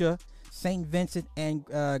 Lucia, St. Vincent and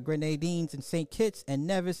Grenadines, and St. Kitts and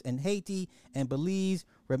Nevis and Haiti and Belize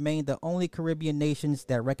remain the only Caribbean nations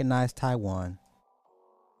that recognize Taiwan.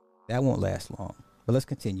 That won't last long, but let's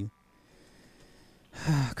continue.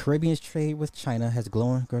 Caribbean's trade with China has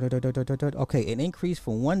grown. Okay, an increase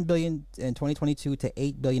from $1 billion in 2022 to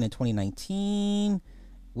 $8 billion in 2019,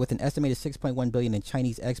 with an estimated $6.1 billion in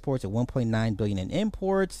Chinese exports and $1.9 billion in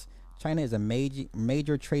imports. China is a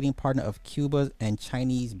major trading partner of Cuba, and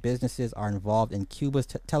Chinese businesses are involved in Cuba's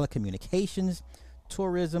telecommunications,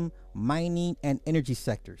 tourism, mining, and energy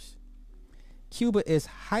sectors. Cuba is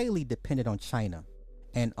highly dependent on China,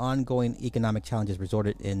 and ongoing economic challenges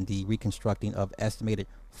resulted in the reconstructing of estimated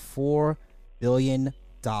 $4 billion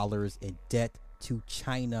in debt to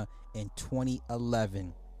China in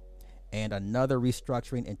 2011, and another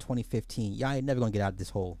restructuring in 2015. Y'all ain't never gonna get out of this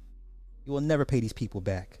hole. You will never pay these people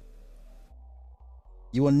back.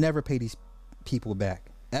 You will never pay these people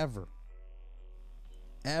back. Ever.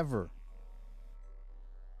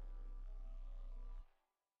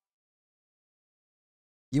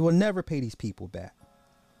 You will never pay these people back.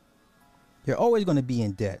 You're always going to be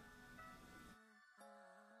in debt.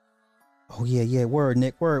 Oh yeah, word,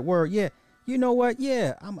 Nick, word, yeah. You know what?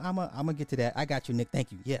 Yeah, I'm gonna get to that. I got you, Nick.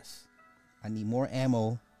 Thank you. Yes, I need more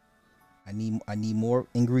ammo. I need more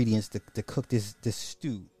ingredients to cook this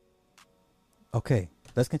stew. Okay,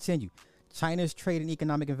 let's continue. China's trade and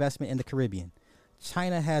economic investment in the Caribbean.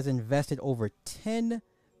 China has invested over $10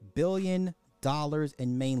 billion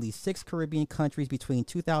in mainly 6 Caribbean countries between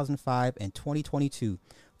 2005 and 2022,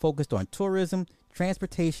 focused on tourism,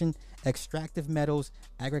 transportation, extractive metals,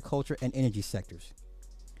 agriculture, and energy sectors.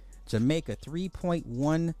 Jamaica,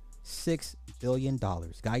 $3.16 billion.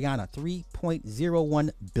 Guyana,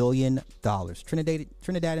 $3.01 billion.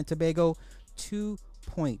 Trinidad and Tobago,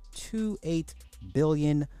 $2.28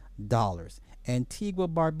 billion. Antigua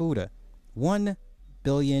Barbuda, $1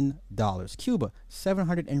 billion. Cuba,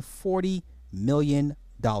 $740 million.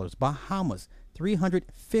 Bahamas,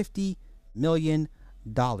 $350 million.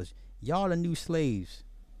 Y'all the new slaves.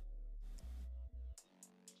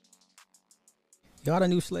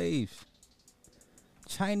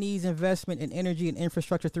 Chinese investment in energy and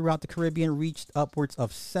infrastructure throughout the Caribbean reached upwards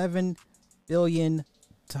of $7 billion.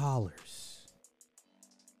 What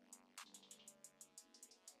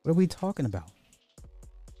are we talking about?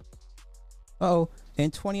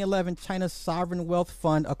 In 2011, China's Sovereign Wealth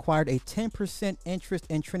Fund acquired a 10% interest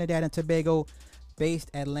in Trinidad and Tobago based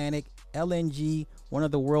Atlantic LNG, one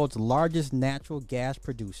of the world's largest natural gas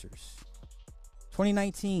producers.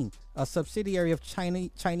 2019, a subsidiary of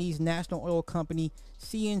Chinese National Oil Company,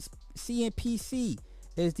 CNPC,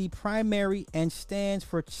 is the primary and stands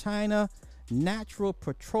for China Natural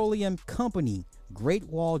Petroleum Company. Great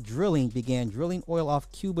Wall Drilling began drilling oil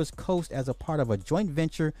off Cuba's coast as a part of a joint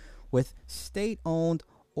venture with state-owned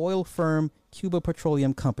oil firm Cuba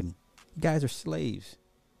Petroleum Company. You guys are slaves.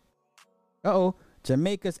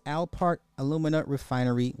 Jamaica's Alpart Alumina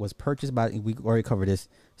Refinery was purchased by, we already covered this,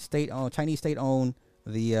 state-owned, Chinese state-owned,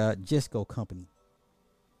 the Gisco Company.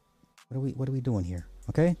 What are we doing here?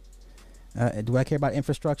 Okay. Do I care about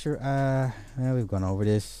infrastructure? We've gone over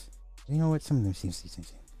this. You know what? Some of them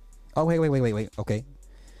seems. Oh, wait. Okay.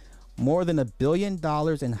 More than $1 billion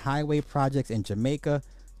in highway projects in Jamaica.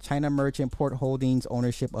 China Merchant Port Holdings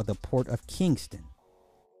ownership of the Port of Kingston.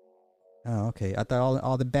 Oh, okay. I thought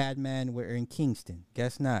all the bad men were in Kingston.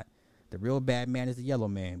 Guess not. The real bad man is the yellow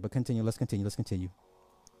man. But continue. Let's continue.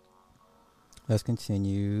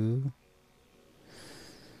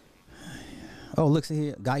 Oh, look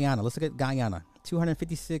here. Guyana. Let's look at Guyana.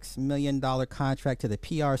 $256 million contract to the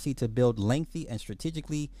PRC to build lengthy and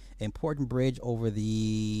strategically important bridge over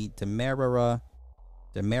the Demerara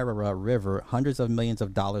River. Hundreds of millions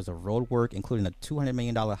of dollars of road work, including a $200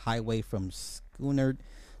 million highway from Schoonerd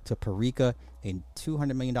to Parika, a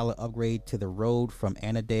 $200 million upgrade to the road from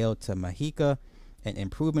Annandale to Mahika, and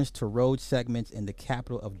improvements to road segments in the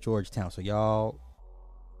capital of Georgetown. So y'all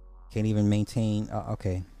can't even maintain.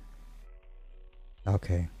 Okay.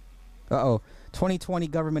 2020,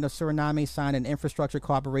 government of Suriname signed an infrastructure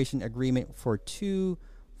cooperation agreement for 2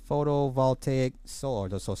 photovoltaic solar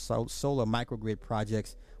microgrid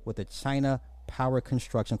projects with the China Power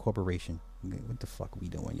Construction Corporation. What the fuck are we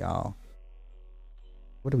doing, y'all?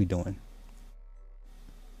 What are we doing?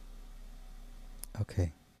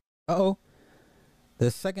 Okay.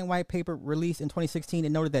 The second white paper released in 2016, it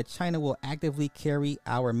noted that China will actively carry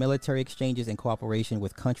our military exchanges in cooperation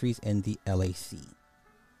with countries in the LAC.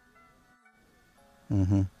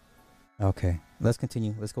 Okay. Let's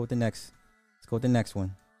continue. Let's go with the next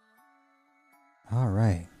one. All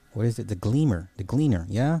right. What is it? The Gleaner.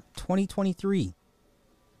 Yeah. 2023.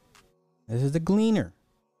 This is the Gleaner.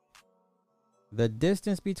 The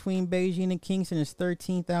distance between Beijing and Kingston is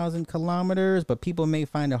 13,000 kilometers, but people may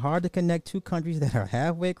find it hard to connect two countries that are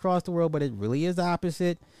halfway across the world, but it really is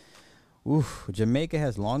opposite. Jamaica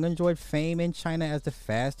has long enjoyed fame in China as the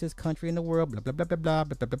fastest country in the world. Blah, blah, blah, blah, blah,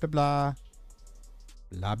 blah, blah, blah, blah,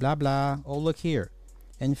 blah, blah, blah. Oh, look here.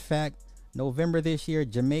 In fact, November this year,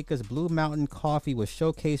 Jamaica's Blue Mountain Coffee was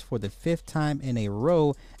showcased for the 5th time in a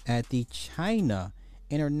row at the China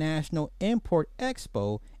International Import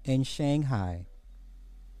Expo in Shanghai.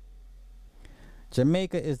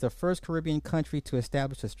 Jamaica is the first Caribbean country to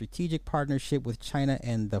establish a strategic partnership with China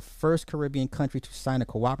and the first Caribbean country to sign a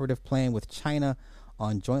cooperative plan with China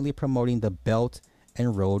on jointly promoting the Belt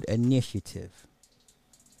and Road Initiative.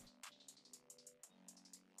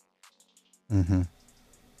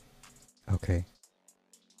 Okay.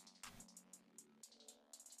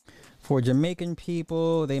 For Jamaican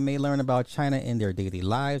people, they may learn about China in their daily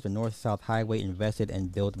lives. The North-South Highway, invested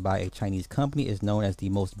and built by a Chinese company, is known as the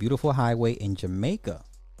most beautiful highway in Jamaica.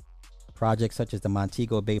 Projects such as the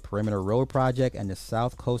Montego Bay Perimeter Road Project and the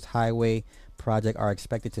South Coast Highway Project are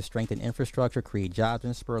expected to strengthen infrastructure, create jobs,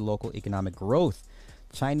 and spur local economic growth.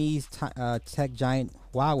 Chinese tech giant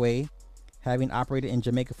Huawei, having operated in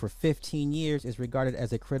Jamaica for 15 years, is regarded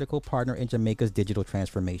as a critical partner in Jamaica's digital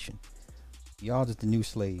transformation. Y'all just the new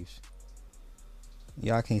slaves.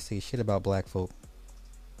 Y'all can't say shit about black folk.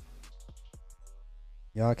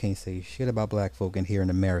 Y'all can't say shit about black folk in here in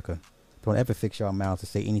America. Don't ever fix y'all mouths to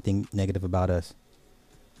say anything negative about us.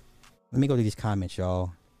 Let me go to these comments,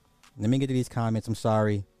 y'all. Let me get to these comments. I'm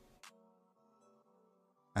sorry.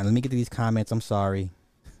 And let me get to these comments. I'm sorry.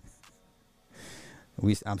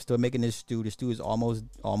 I'm still making this stew. The stew is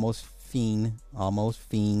almost fiend. Almost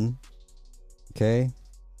fiend. Okay.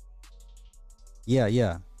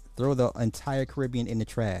 Yeah. Throw the entire Caribbean in the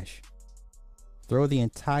trash. Throw the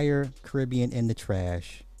entire Caribbean in the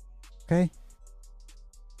trash. Okay?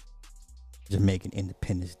 Jamaican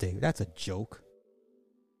Independence Day. That's a joke.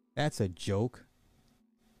 That's a joke.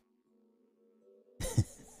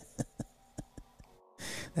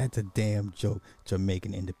 That's a damn joke.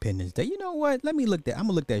 Jamaican Independence Day. You know what? Let me look that. I'm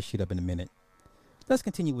gonna look that shit up in a minute. Let's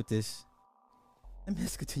continue with this.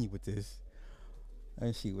 Let's continue with this.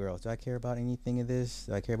 Let's see where else. Do I care about anything of this?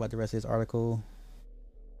 Do I care about the rest of this article?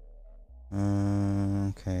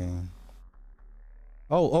 Okay.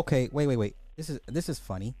 Oh, okay. Wait. This is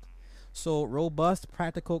funny. So, robust,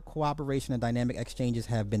 practical cooperation and dynamic exchanges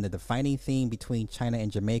have been the defining theme between China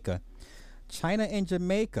and Jamaica. China and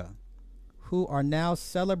Jamaica, who are now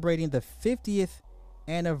celebrating the 50th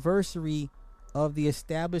anniversary of the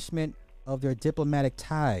establishment of their diplomatic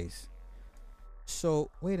ties.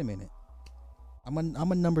 So, wait a minute. I'm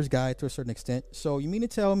a numbers guy to a certain extent. So, you mean to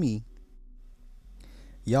tell me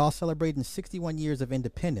y'all celebrating 61 years of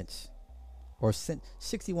independence, or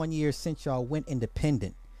 61 years since y'all went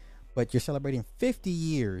independent, but you're celebrating 50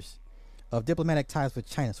 years of diplomatic ties with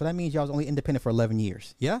China. So that means y'all was only independent for 11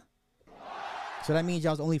 years. Yeah? So that means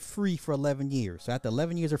y'all was only free for 11 years. So after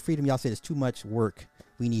 11 years of freedom, y'all said it's too much work.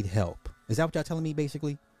 We need help. Is that what y'all telling me,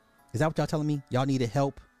 basically? Is that what y'all telling me? Y'all needed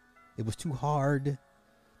help? It was too hard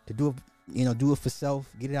to do it, do it for self,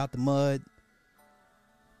 get it out the mud.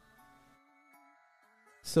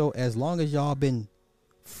 So as long as y'all been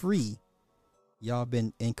free, y'all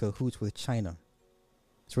been in cahoots with China.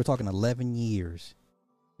 So we're talking 11 years.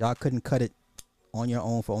 Y'all couldn't cut it on your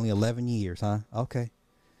own for only 11 years, huh? Okay.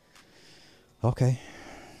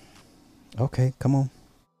 Come on.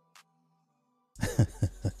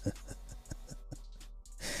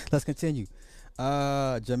 Let's continue.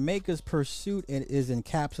 Jamaica's pursuit is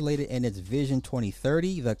encapsulated in its Vision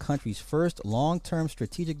 2030, the country's first long-term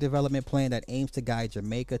strategic development plan that aims to guide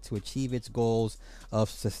Jamaica to achieve its goals of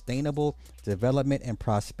sustainable development and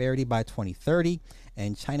prosperity by 2030.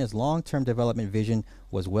 And China's long-term development vision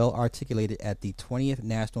was well articulated at the 20th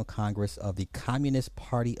National Congress of the Communist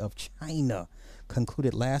Party of China,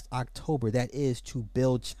 concluded last October. That is to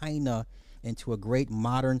build China into a great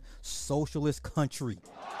modern socialist country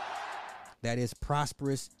that is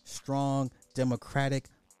prosperous, strong, democratic,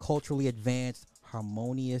 culturally advanced,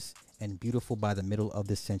 harmonious, and beautiful by the middle of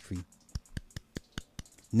this century.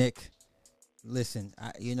 Nick, listen,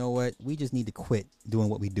 you know what? We just need to quit doing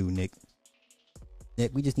what we do, Nick. Nick,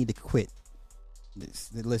 we just need to quit.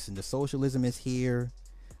 Listen, the socialism is here.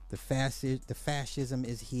 The fascism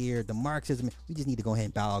is here. The Marxism. We just need to go ahead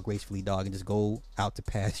and bow out gracefully, dog, and just go out to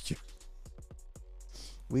pasture.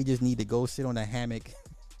 We just need to go sit on a hammock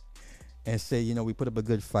and say, we put up a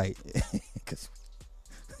good fight.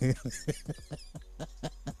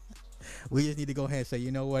 We just need to go ahead and say,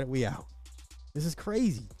 you know what, we out. This is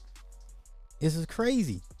crazy. Yeah.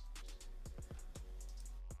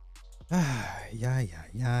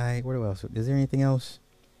 What else? Is there anything else?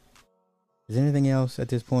 At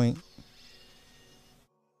this point?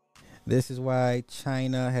 This is why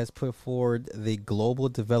China has put forward the Global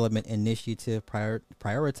Development Initiative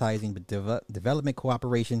prioritizing development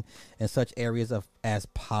cooperation in such areas as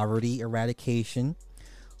poverty eradication,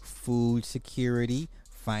 food security,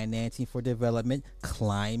 financing for development,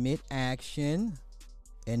 climate action,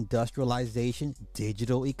 industrialization,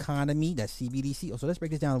 digital economy, that's CBDC. So let's break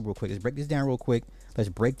this down real quick.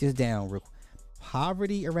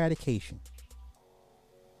 Poverty eradication.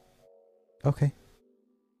 Okay.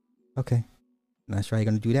 That's right. You're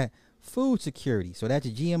going to do that. Food security. So that's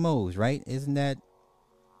GMOs, right? Isn't that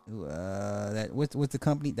what's the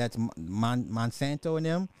company? That's Monsanto and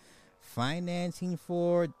them. Financing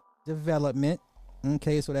for development.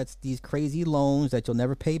 Okay, so that's these crazy loans that you'll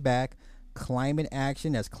never pay back. Climate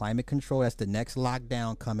action. That's climate control. That's the next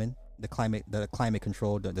lockdown coming. The climate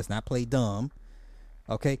control. Does not play dumb.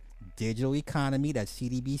 Okay. Digital economy. That's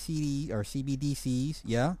CDBCD or CBDCs.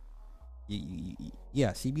 Yeah.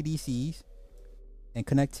 Yeah, CBDCs and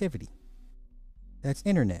connectivity. That's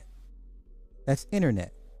internet,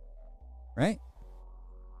 right?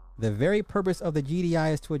 The very purpose of the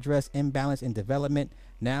GDI is to address imbalance in development.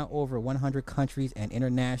 Now over 100 countries and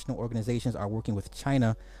international organizations are working with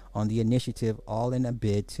China on the initiative, all in a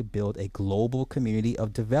bid to build a global community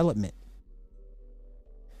of development.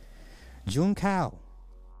 Juncow,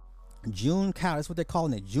 that's what they're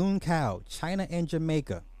calling it. Juncow, China and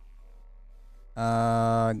Jamaica.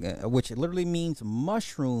 Which literally means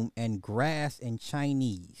mushroom and grass in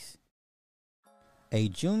Chinese. A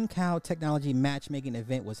Juncow technology matchmaking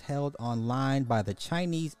event was held online by the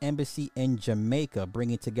Chinese embassy in Jamaica,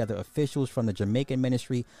 bringing together officials from the Jamaican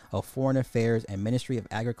Ministry of Foreign Affairs and Ministry of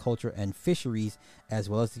Agriculture and Fisheries, as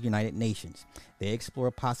well as the United Nations. They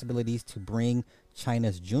explore possibilities to bring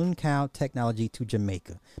China's Juncow technology to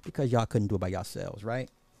Jamaica, because y'all couldn't do it by yourselves, right?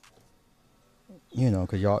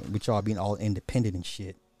 Because y'all being all independent and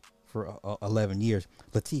shit for 11 years.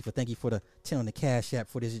 Latifah, thank you for the 10 on the Cash App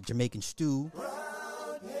for this Jamaican stew.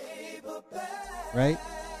 Right?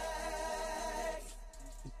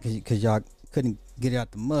 Because y'all couldn't get it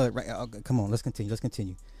out the mud. Right? Come on, let's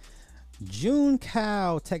continue. June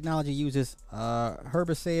cow technology uses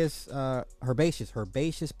herbaceous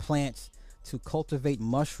plants to cultivate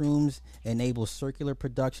mushrooms, enable circular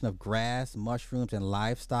production of grass, mushrooms, and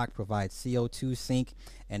livestock, provides CO2 sink,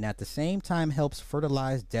 and at the same time helps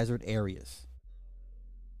fertilize desert areas.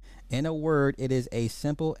 In a word, it is a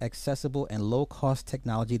simple, accessible, and low-cost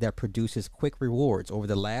technology that produces quick rewards. Over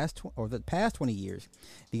the past 20 years,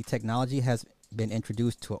 the technology has been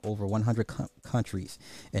introduced to over 100 countries.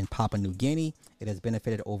 In Papua New Guinea, it has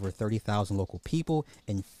benefited over 30,000 local people.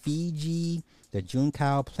 In Fiji, the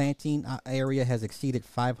Juncow planting area has exceeded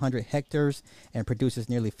 500 hectares and produces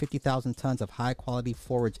nearly 50,000 tons of high-quality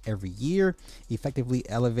forage every year, effectively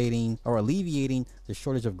alleviating the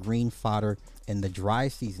shortage of green fodder in the dry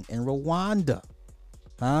season. In Rwanda,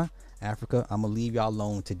 Africa, I'm gonna leave y'all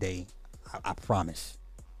alone today. I promise.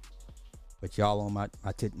 But y'all on my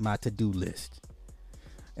to-do list.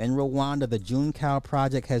 In Rwanda, the Juncow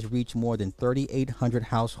project has reached more than 3,800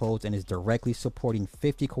 households and is directly supporting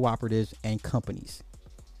 50 cooperatives and companies.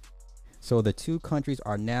 So the two countries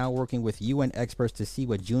are now working with UN experts to see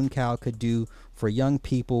what Juncow could do for young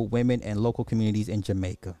people, women, and local communities in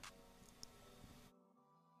Jamaica.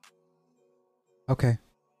 Okay.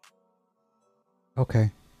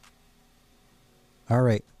 All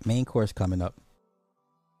right, main course coming up.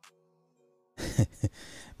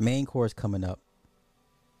 Main course coming up.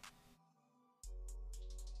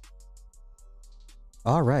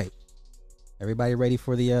 All right, everybody ready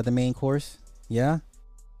for the main course? Yeah.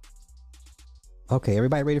 Okay,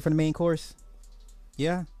 everybody ready for the main course?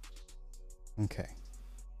 Yeah. Okay,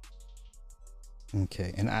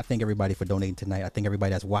 and I thank everybody for donating tonight. I thank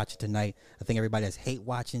everybody that's watching tonight. I think everybody that's hate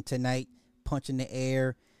watching tonight, punching the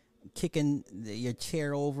air, kicking your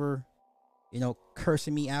chair over,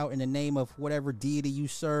 cursing me out in the name of whatever deity you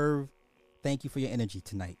serve. Thank you for your energy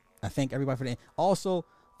tonight. I thank everybody for that. Also,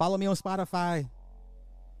 follow me on Spotify.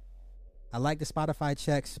 I like the Spotify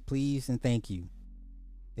checks, please and thank you.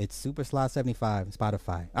 It's SuperSlot75 on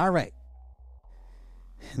Spotify. All right.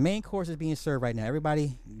 Main course is being served right now.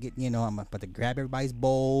 Everybody get, I'm about to grab everybody's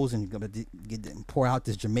bowls and pour out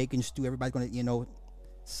this Jamaican stew. Everybody's going to,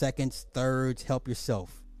 seconds, thirds, help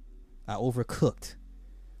yourself. I overcooked.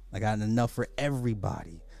 I got enough for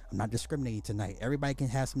everybody. I'm not discriminating tonight. Everybody can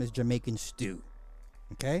have some of this Jamaican stew.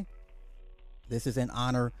 Okay? This is in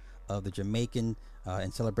honor of the Jamaican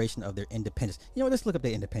in celebration of their independence. Let's look up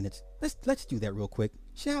their independence. Let's do that real quick,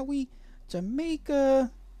 shall we?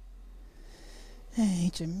 Jamaica.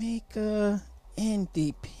 Hey, Jamaica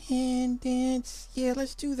independence. Yeah,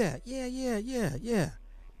 let's do that. Yeah.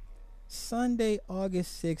 Sunday,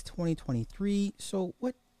 August 6, 2023. So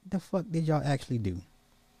what the fuck did y'all actually do?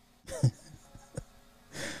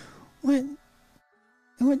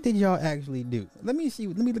 What did y'all actually do? Let me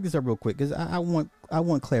look this up real quick because I want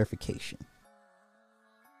clarification.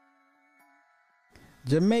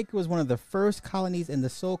 Jamaica was one of the first colonies in the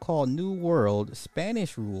so-called New World.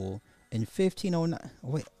 Spanish rule in 1509.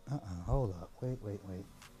 Wait, hold up. Wait.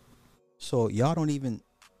 So y'all don't even.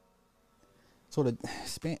 So the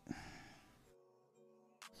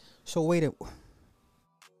So wait,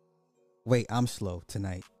 I'm slow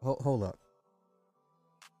tonight. Hold up.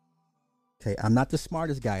 Okay, I'm not the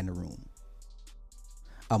smartest guy in the room.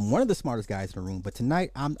 I'm one of the smartest guys in the room, but tonight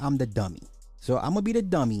I'm the dummy. So I'm gonna be the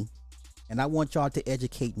dummy, and I want y'all to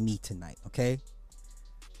educate me tonight, okay?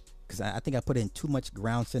 Because I think I put in too much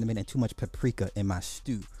ground cinnamon and too much paprika in my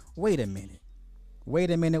stew. Wait a minute.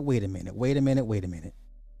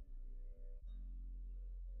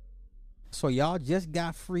 So y'all just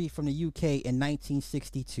got free from the UK in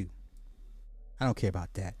 1962. I don't care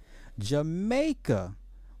about that. Jamaica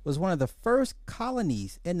was one of the first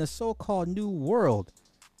colonies in the so-called New World.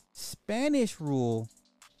 Spanish rule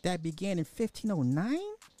that began in 1509?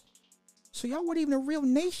 So y'all weren't even a real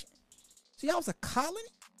nation? So y'all was a colony?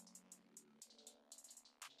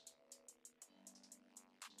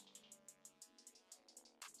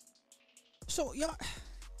 So y'all...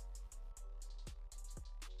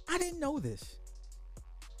 I didn't know this.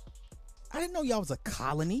 I didn't know y'all was a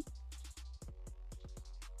colony.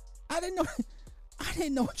 I didn't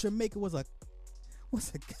know Jamaica was a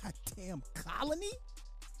goddamn colony.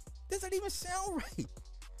 Does that even sound right?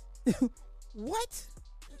 What?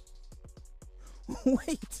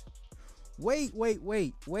 Wait.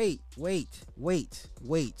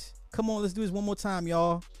 Come on, let's do this one more time,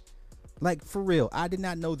 y'all. Like, for real, I did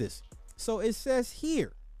not know this. So it says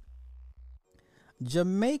here,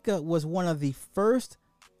 Jamaica was one of the first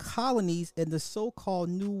colonies in the so-called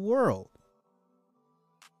New World.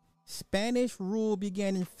 Spanish rule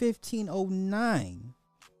began in 1509.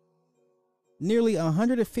 Nearly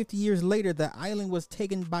 150 years later, the island was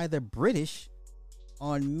taken by the British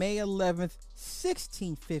on May 11th,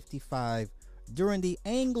 1655, during the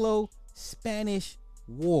Anglo-Spanish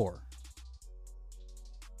War.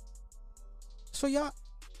 So y'all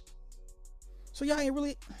ain't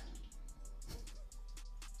really...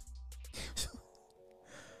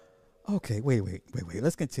 Okay, wait.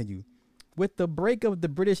 Let's continue. With the break of the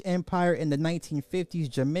British Empire in the 1950s,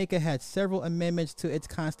 Jamaica had several amendments to its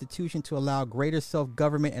constitution to allow greater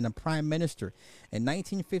self-government and a prime minister. In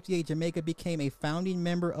 1958, Jamaica became a founding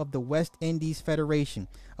member of the West Indies Federation,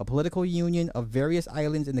 a political union of various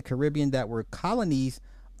islands in the Caribbean that were colonies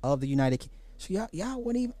of the United Kingdom. So y'all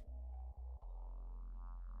wouldn't even...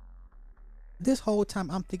 This whole time,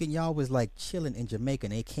 I'm thinking y'all was like chilling in Jamaica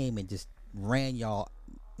and they came and just ran y'all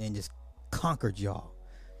and just conquered y'all.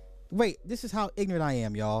 Wait, this is how ignorant I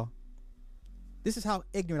am, y'all. This is how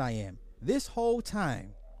ignorant I am. This whole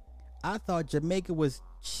time, I thought Jamaica was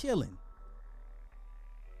chilling.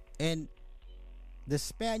 And the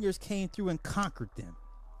Spaniards came through and conquered them.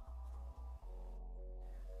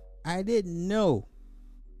 I didn't know.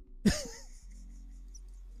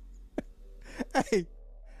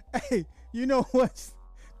 Hey, you know what?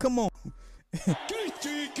 Come on.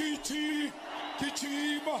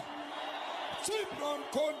 Simran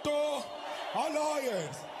Konto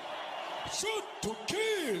Alliance shoot to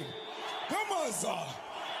kill Gamaza,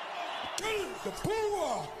 kill the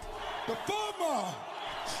poor, the farmer,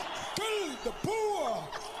 kill the poor,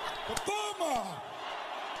 the farmer.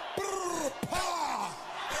 Brr, pa,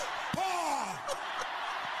 pa,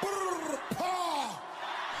 brr, pa,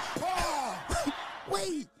 pa.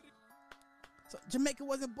 Wait. So Jamaica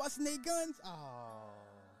wasn't busting their guns? Oh.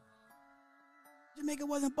 Jamaica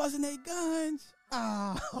wasn't busting their guns.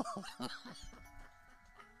 Oh.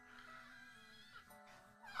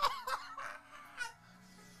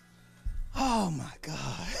 Oh my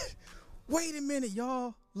God. Wait a minute,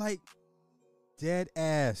 y'all. Like, dead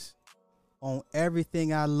ass on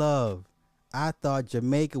everything I love. I thought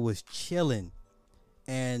Jamaica was chilling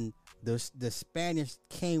and the Spanish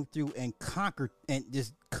came through and conquered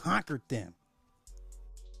them.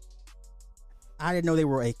 I didn't know they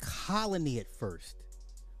were a colony at first.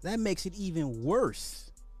 That makes it even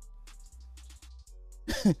worse.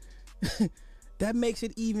 That makes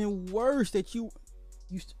it even worse that you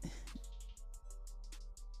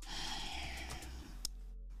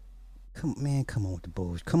come on with the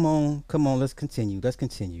bullshit. Come on, let's continue.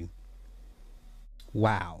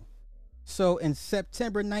 Wow. So in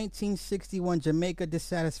September 1961, Jamaica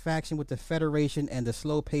dissatisfaction with the Federation and the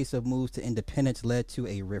slow pace of moves to independence led to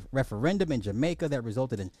a referendum in Jamaica that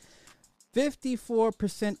resulted in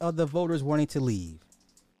 54% of the voters wanting to leave.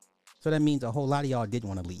 So that means a whole lot of y'all didn't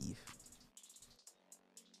want to leave.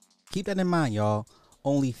 Keep that in mind, y'all.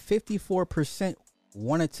 Only 54%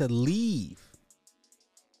 wanted to leave.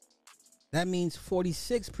 That means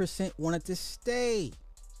 46% wanted to stay.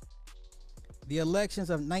 The elections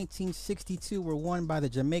of 1962 were won by the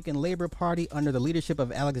Jamaican Labour Party under the leadership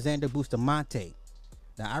of Alexander Bustamante.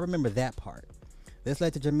 Now, I remember that part. This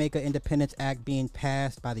led to Jamaica Independence Act being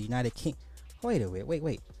passed by the United Kingdom.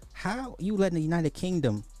 Wait. How you letting the United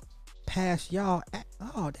Kingdom pass y'all?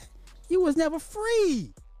 You was never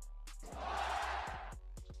free.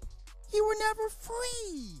 You were never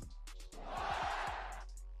free.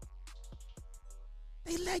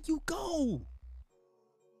 They let you go.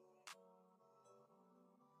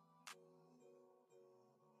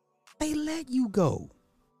 They let you go.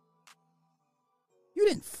 You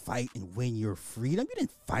didn't fight and win your freedom. You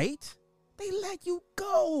didn't fight. They let you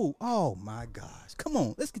go. Oh my gosh. Come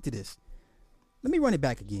on, let's get to this. Let me run it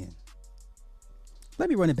back again.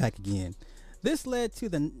 This led to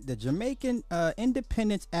the Jamaican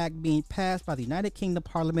Independence Act being passed by the United Kingdom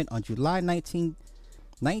Parliament on July 19,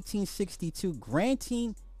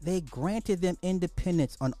 1962. They granted them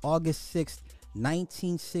independence on August 6,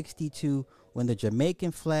 1962, when the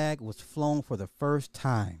Jamaican flag was flown for the first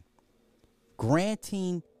time.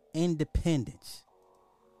 Granting independence.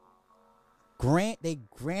 They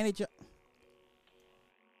granted you.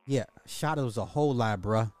 Yeah, shot it was a whole lie,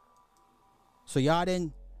 bruh. So y'all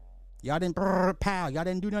didn't pow. Y'all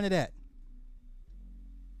didn't do none of that.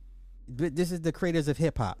 This is the creators of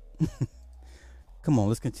hip hop. Come on,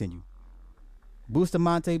 let's continue.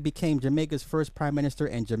 Bustamante became Jamaica's first prime minister,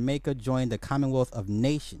 and Jamaica joined the Commonwealth of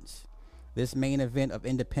Nations. This main event of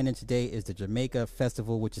Independence Day is the Jamaica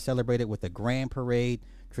Festival, which is celebrated with a grand parade,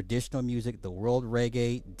 traditional music, the World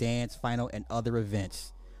Reggae Dance Final, and other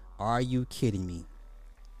events. Are you kidding me?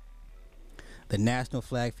 The national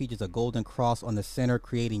flag features a golden cross on the center,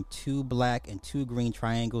 creating 2 black and 2 green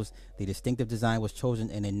triangles. The distinctive design was chosen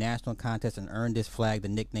in a national contest and earned this flag the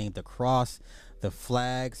nickname the Cross. The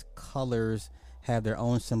flag's colors have their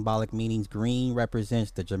own symbolic meanings. Green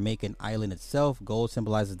represents the Jamaican island itself. Gold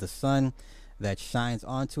symbolizes the sun that shines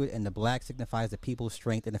onto it, and the black signifies the people's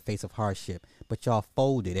strength in the face of hardship. But y'all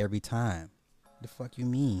fold it every time. The fuck you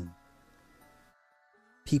mean?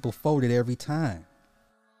 People fold it every time.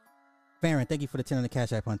 Farron, thank you for the 10 on the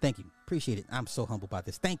Cash App, hon. Thank you. Appreciate it. I'm so humble about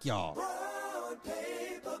this. Thank y'all.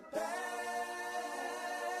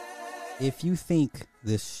 If you think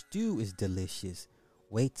the stew is delicious,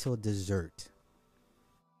 wait till dessert.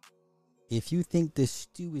 If you think the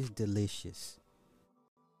stew is delicious,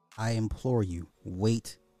 I implore you,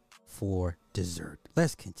 wait for dessert.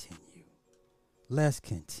 Let's continue. Let's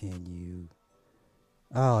continue.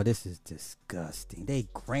 Oh, this is disgusting. They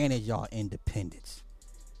granted y'all independence.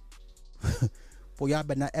 Boy, y'all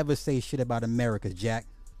better not ever say shit about America, Jack.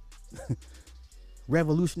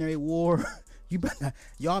 Revolutionary War.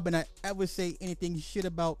 Y'all better not ever say anything shit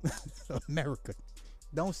about America.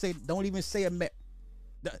 Don't even say America.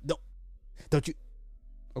 Don't you?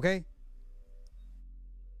 Okay?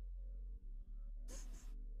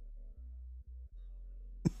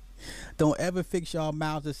 Don't ever fix y'all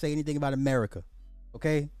mouths to say anything about America.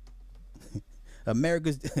 Okay?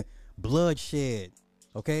 America's bloodshed.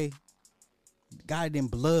 Okay? Got it in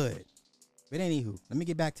blood. But anywho, let me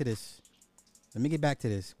get back to this. Where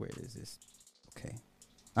is this? Okay.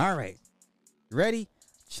 All right. Ready?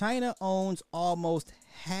 China owns almost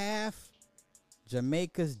half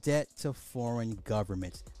Jamaica's debt to foreign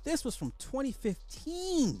governments. This was from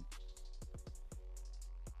 2015.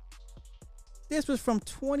 This was from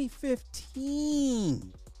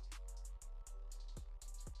 2015.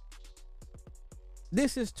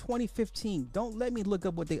 This is 2015. Don't let me look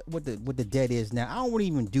up what the debt is now. I don't want to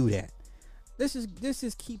even do that. This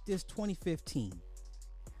is keep this 2015.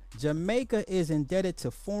 Jamaica is indebted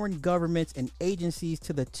to foreign governments and agencies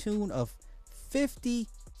to the tune of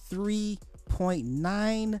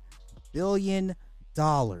 $53.9 billion,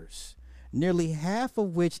 nearly half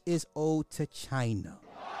of which is owed to China.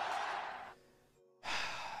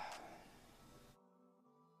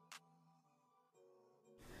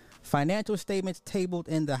 Financial statements tabled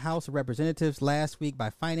in the House of Representatives last week by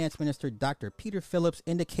Finance Minister Dr. Peter Phillips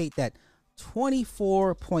indicate that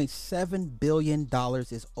 $24.7 billion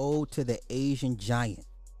is owed to the Asian giant.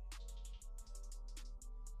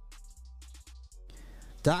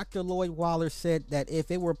 Dr. Lloyd Waller said that if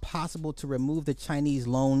it were possible to remove the Chinese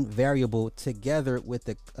loan variable together with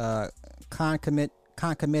the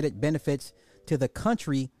concomitant benefits to the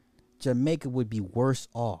country, Jamaica would be worse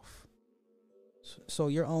off. So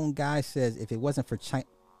your own guy says if it wasn't for China,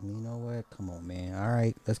 you know what? Come on, man. All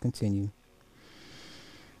right, let's continue.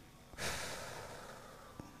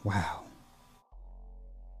 Wow.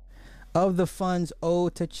 Of the funds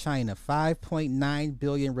owed to China, $5.9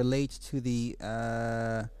 billion relates to the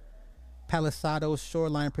Palisades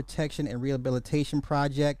Shoreline Protection and Rehabilitation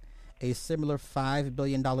Project. A similar $5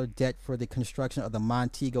 billion debt for the construction of the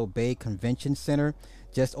Montego Bay Convention Center.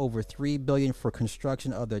 Just over $3 billion for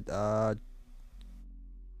construction of the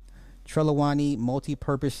Trelawney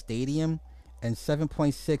Multi-Purpose Stadium, and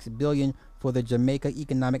 $7.6 billion for the Jamaica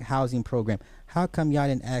Economic Housing Program. How come y'all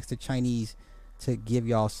didn't ask the Chinese to give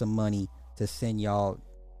y'all some money to send y'all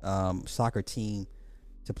soccer team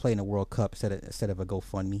to play in the World Cup instead of a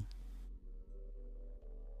GoFundMe?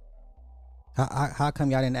 How come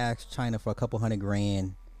y'all didn't ask China for a couple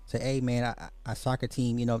 $100,000? Say, hey man, our soccer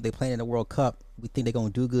team, they playing in the World Cup. We think they're gonna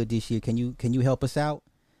do good this year. Can you help us out?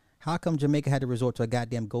 How come Jamaica had to resort to a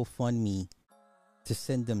goddamn GoFundMe to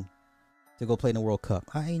send them to go play in the World Cup?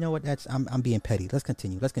 You know what? I'm being petty. Let's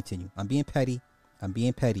continue. I'm being petty.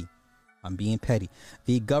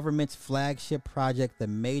 The government's flagship project, the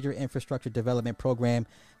Major Infrastructure Development Program,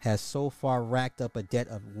 has so far racked up a debt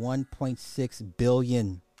of $1.6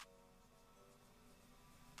 billion.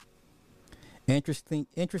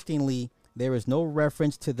 Interestingly, there is no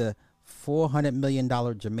reference to the $400 million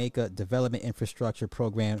Jamaica Development Infrastructure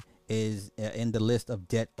Program is in the list of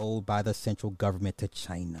debt owed by the central government to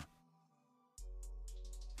China.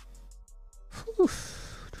 Whew.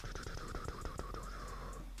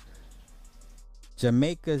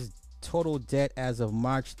 Jamaica's total debt as of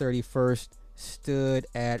March 31st stood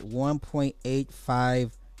at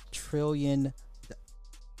 $1.85 trillion.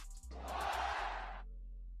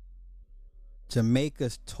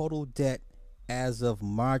 Jamaica's total debt as of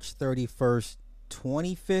March 31st,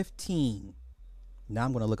 2015. Now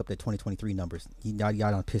I'm going to look up the 2023 numbers. Y'all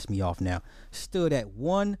done piss me off now. Stood at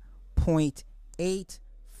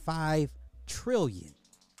 1.85 trillion.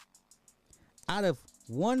 Out of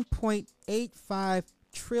 1.85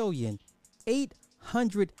 trillion,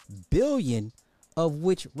 800 billion of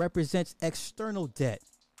which represents external debt.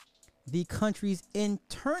 The country's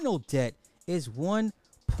internal debt is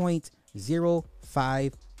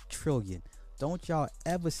 1.05 trillion. Don't y'all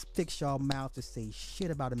ever fix y'all mouth to say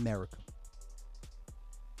shit about America.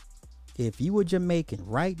 If you a Jamaican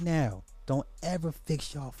right now, don't ever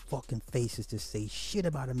fix y'all fucking faces to say shit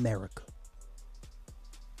about America.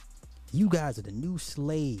 You guys are the new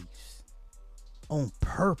slaves on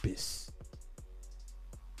purpose.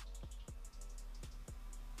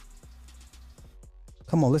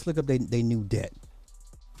 Come on, let's look up they new debt.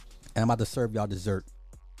 And I'm about to serve y'all dessert.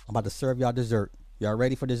 Y'all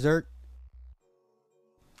ready for dessert?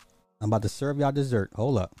 I'm about to serve y'all dessert.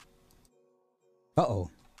 Hold up. Uh-oh.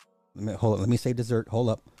 Let me say dessert. Hold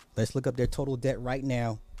up. Let's look up their total debt right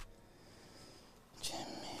now.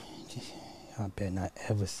 Y'all better not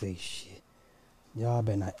ever say shit. Y'all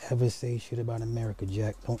better not ever say shit about America,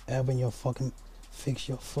 Jack. Don't ever in your fucking fix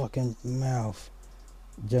your fucking mouth.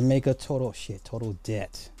 Jamaica total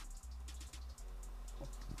debt.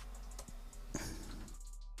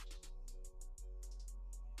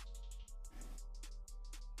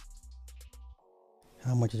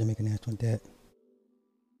 How much is Jamaica national debt?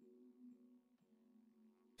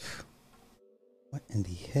 What in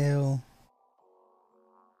the hell?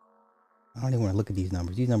 I don't even want to look at these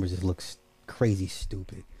numbers. These numbers just look crazy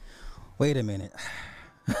stupid. Wait a minute.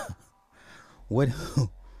 What?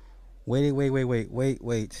 Wait.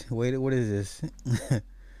 What is this?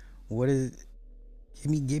 What is?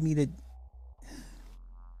 Give me the.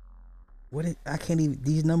 What is? I can't even.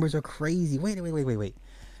 These numbers are crazy. Wait.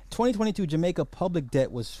 2022 Jamaica public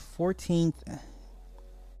debt was 14th.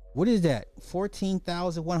 What is that?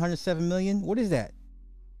 14,107 million. What is that?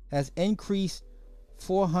 Has increased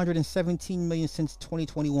 417 million since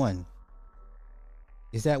 2021.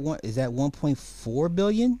 Is that 1.4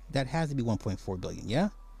 billion? That has to be 1.4 billion. Yeah.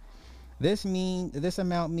 This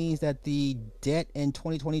amount means that the debt in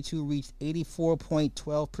 2022 reached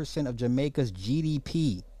 84.12% of Jamaica's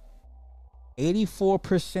GDP.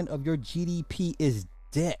 84% of your GDP is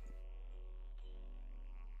debt.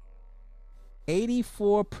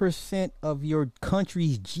 84% of your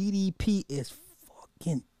country's GDP is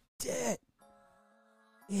fucking debt.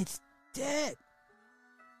 It's debt.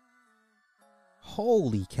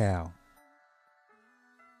 Holy cow.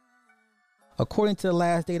 According to the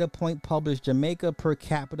last data point published, Jamaica per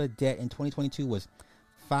capita debt in 2022 was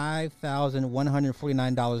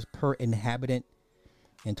 $5,149 per inhabitant.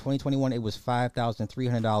 In 2021, it was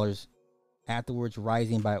 $5,300. Afterwards,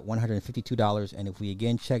 rising by $152. And if we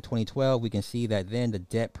again check 2012, we can see that then the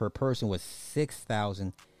debt per person was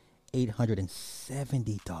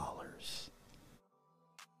 $6,870.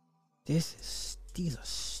 These are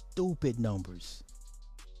stupid numbers.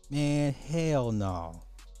 Man, hell no.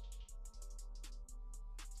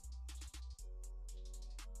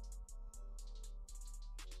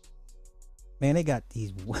 Man, they got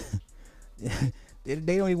these.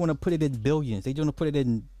 They don't even want to put it in billions. They want to put it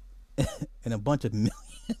in a bunch of millions.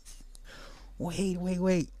 Wait.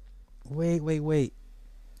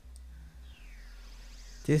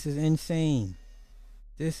 This is insane.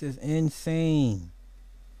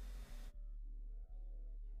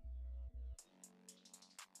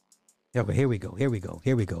 Okay, here we go.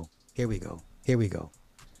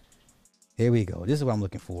 This is what I'm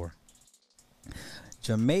looking for.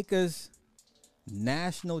 Jamaica's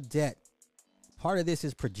national debt. Part of this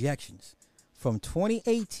is projections from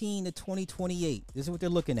 2018 to 2028. This is what they're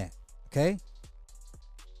looking at. Okay.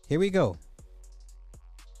 Here we go.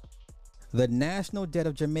 The national debt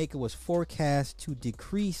of Jamaica was forecast to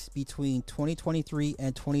decrease between 2023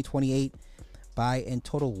 and 2028 by in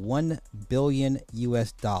total $1 billion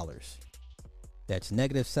US. That's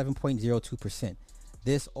negative 7.02%.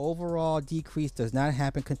 This overall decrease does not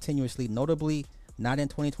happen continuously, notably not in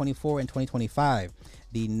 2024 and 2025.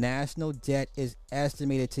 The national debt is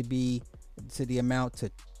estimated to be to the amount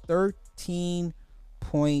to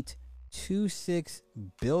 $13.26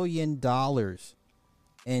 billion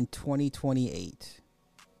in 2028.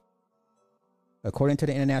 According to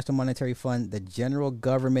the International Monetary Fund, the general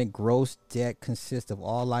government gross debt consists of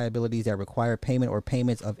all liabilities that require payment or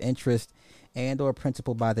payments of interest and or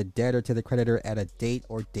principal by the debtor to the creditor at a date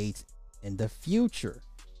or dates in the future.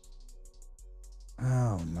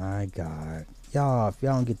 Oh my God. Y'all, if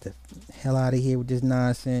y'all don't get the hell out of here with this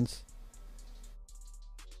nonsense.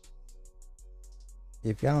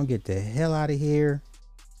 If y'all don't get the hell out of here.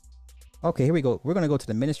 Okay, here we go. We're gonna go to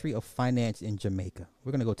the Ministry of Finance in Jamaica.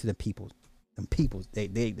 We're gonna go to the people. Them peoples.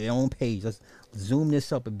 Their own page. Let's zoom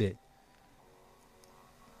this up a bit.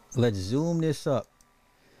 Let's zoom this up.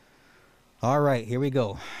 All right, here we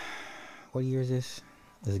go. What year is this?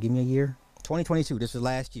 Does it give me a year? 2022. This was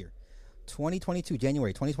last year. 2022,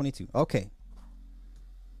 January 2022. Okay.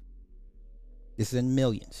 This is in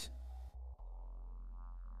millions.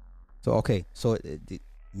 So okay, so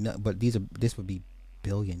no, but this would be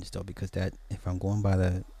billions though, because that, if I'm going by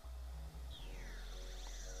the,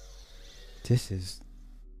 this is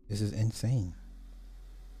insane.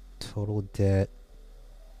 Total debt.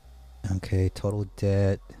 Okay, total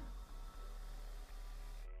debt.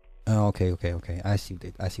 Oh, okay. I see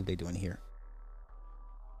what they're doing here.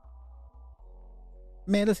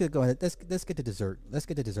 Man, let's go ahead. Let's get to dessert. Let's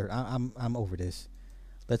get to dessert. I'm over this.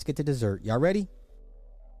 Let's get to dessert. Y'all ready?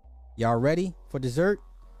 Y'all ready for dessert?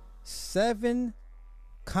 7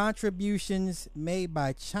 contributions made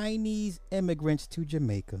by Chinese immigrants to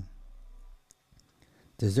Jamaica.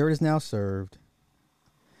 Dessert is now served.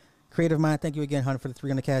 Creative Mind, thank you again, Hunter, for the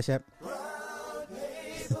 3 on the Cash App.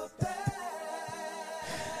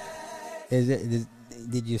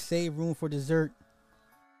 Did you save room for dessert?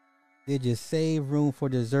 Did you save room for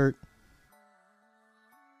dessert?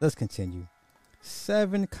 Let's continue.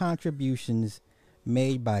 7 contributions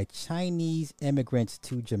made by Chinese immigrants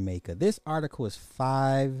to Jamaica. This article is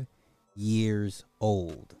 5 years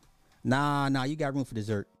old. Nah, you got room for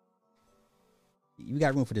dessert. You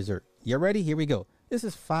got room for dessert. You ready? Here we go. This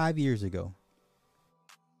is 5 years ago.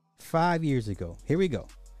 5 years ago. Here we go.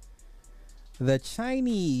 The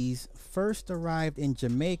Chinese first arrived in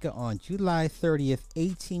Jamaica on July 30th,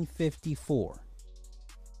 1854.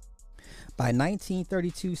 By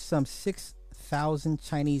 1932, some 6,000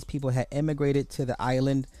 Chinese people had immigrated to the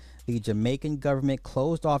island. The Jamaican government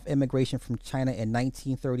closed off immigration from China in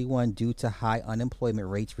 1931 due to high unemployment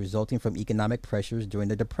rates resulting from economic pressures during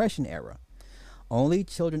the Depression era. Only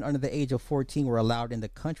children under the age of 14 were allowed in the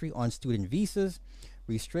country on student visas.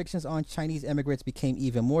 Restrictions on Chinese immigrants became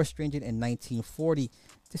even more stringent in 1940.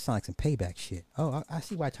 This sounds like some payback shit. Oh, I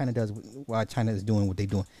see why China is doing what they're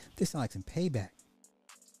doing. This sounds like some payback.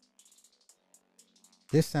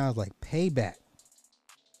 This sounds like payback.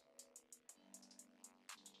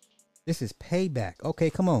 This is payback. Okay,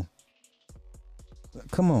 come on.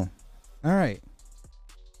 Come on. All right.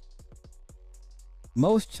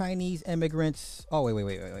 Most Chinese immigrants. Oh,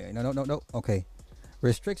 wait. No. Okay.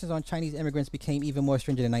 Restrictions on Chinese immigrants became even more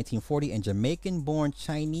stringent in 1940, and Jamaican-born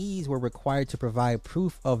Chinese were required to provide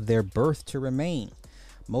proof of their birth to remain.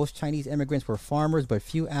 Most Chinese immigrants were farmers, but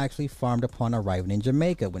few actually farmed upon arriving in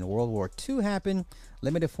Jamaica. When World War II happened,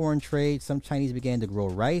 limited foreign trade, some Chinese began to grow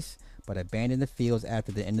rice, but abandoned the fields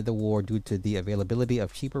after the end of the war due to the availability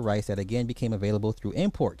of cheaper rice that again became available through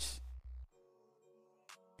imports.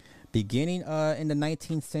 Beginning in the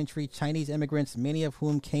 19th century, Chinese immigrants, many of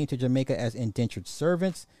whom came to Jamaica as indentured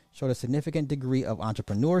servants, showed a significant degree of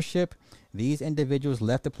entrepreneurship. These individuals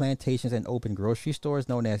left the plantations and opened grocery stores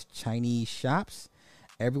known as Chinese shops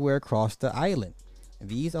everywhere across the island.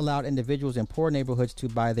 These allowed individuals in poor neighborhoods to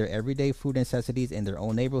buy their everyday food necessities in their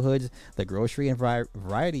own neighborhoods. The grocery and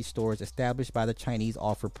variety stores established by the Chinese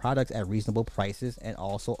offered products at reasonable prices and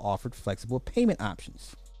also offered flexible payment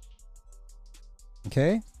options.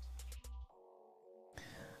 Okay?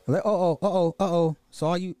 So all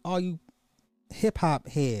you hip hop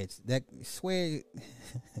heads that swear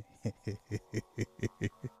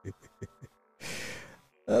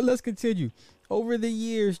let's continue. Over the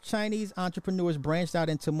years, Chinese entrepreneurs branched out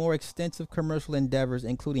into more extensive commercial endeavors,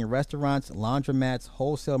 including restaurants, laundromats,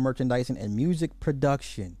 wholesale merchandising, and music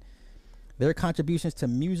production. Their contributions to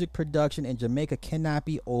music production in Jamaica cannot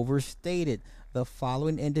be overstated. The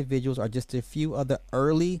following individuals are just a few of the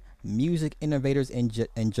early music innovators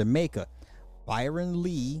in Jamaica. Byron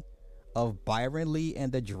Lee of Byron Lee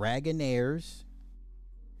and the Dragonaires.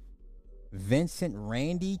 Vincent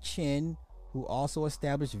Randy Chin, who also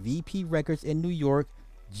established VP Records in New York.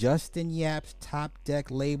 Justin Yap's Top Deck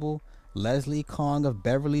label. Leslie Kong of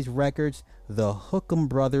Beverly's Records. The Hookham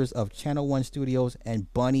Brothers of Channel One Studios.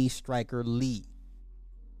 And Bunny Striker Lee.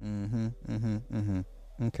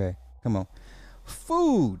 Okay, come on.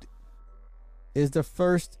 Food is the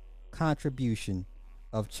first contribution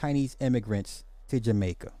of Chinese immigrants to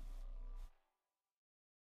Jamaica.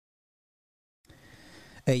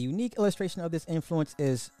 A unique illustration of this influence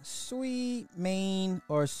is sui mein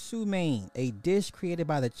or su mein, a dish created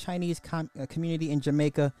by the Chinese community in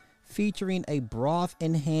Jamaica, featuring a broth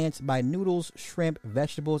enhanced by noodles, shrimp,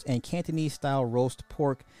 vegetables, and Cantonese-style roast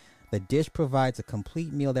pork. The dish provides a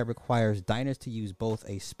complete meal that requires diners to use both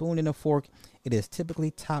a spoon and a fork. It is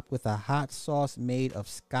typically topped with a hot sauce made of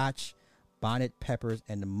Scotch bonnet peppers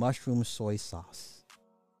and mushroom soy sauce.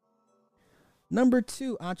 Number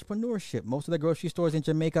 2, entrepreneurship. Most of the grocery stores in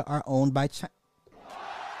Jamaica are owned by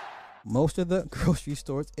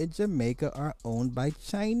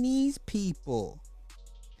Chinese people.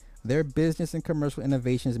 Their business and commercial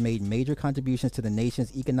innovations made major contributions to the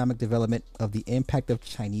nation's economic development. Of the impact of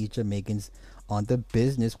Chinese Jamaicans on the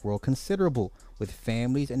business world considerable, with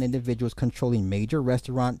families and individuals controlling major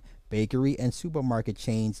restaurant, bakery, and supermarket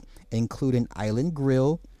chains, including Island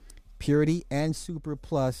Grill, Purity and Super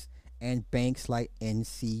Plus, and banks like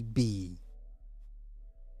NCB.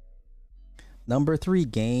 Number 3,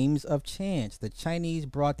 games of chance. The Chinese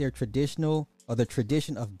brought the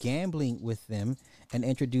tradition of gambling with them and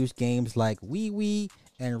introduced games like Wee Wee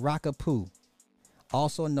and Rockapoo,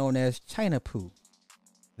 also known as China Poo.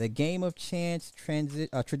 The game of chance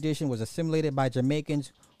tradition was assimilated by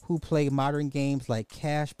Jamaicans who play modern games like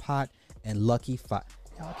Cash Pot and Lucky 5.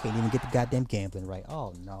 Y'all can't even get the goddamn gambling right.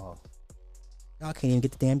 Oh no. Y'all can't even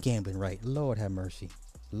get the damn gambling right. Lord have mercy.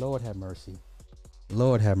 Lord have mercy.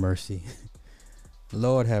 Lord have mercy.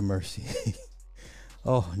 Lord have mercy.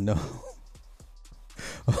 Oh no.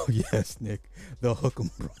 Oh yes, Nick. The Hookem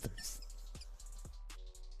brothers.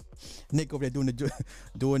 Nick over there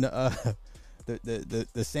doing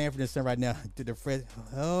the Sanford and Son right now. To the Fred.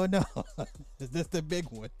 Oh no. This the big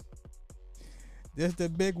one. This the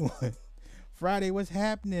big one. Friday, what's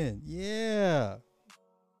happening? Yeah.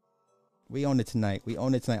 We own it tonight.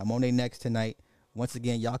 I'm on their next tonight. Once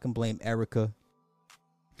again, y'all can blame Erica.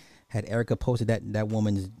 Had Erica posted that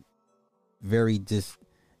woman's very just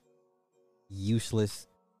useless,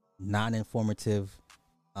 non-informative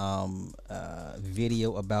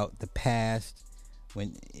video about the past,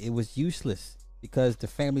 when it was useless because the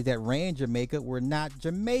families that ran Jamaica were not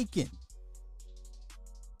Jamaican.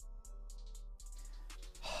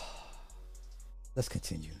 Let's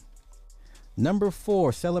continue. Number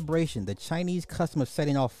 4, celebration. The Chinese custom of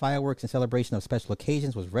setting off fireworks in celebration of special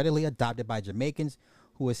occasions was readily adopted by Jamaicans,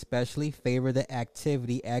 who especially favor the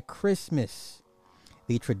activity at Christmas.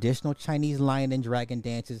 The traditional Chinese lion and dragon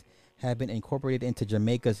dances have been incorporated into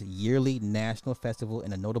Jamaica's yearly national festival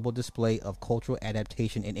in a notable display of cultural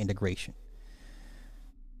adaptation and integration.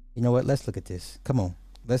 You know what? Let's look at this. Come on.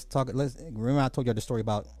 Let's talk. Remember I told you the story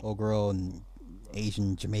about old girl and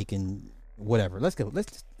Asian, Jamaican, whatever. Let's go.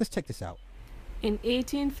 Let's check this out. In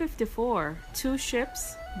 1854, 2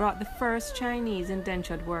 ships brought the first Chinese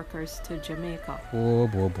indentured workers to Jamaica. Oh,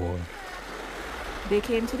 boy. They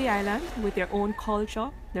came to the island with their own culture,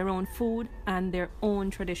 their own food, and their own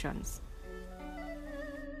traditions.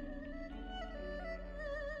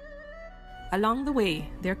 Along the way,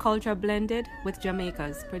 their culture blended with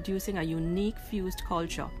Jamaica's, producing a unique fused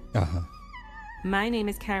culture. My name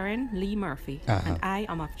is Karen Lee Murphy, and I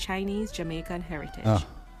am of Chinese Jamaican heritage.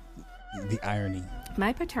 The irony.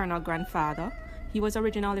 My paternal grandfather, he was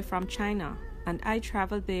originally from China, and I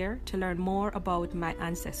traveled there to learn more about my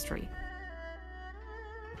ancestry.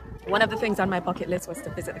 One of the things on my bucket list was to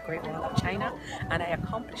visit the Great Wall of China, and I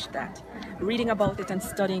accomplished that. Reading about it and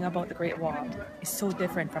studying about the Great Wall is so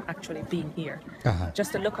different from actually being here.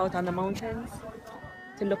 Just to look out on the mountains,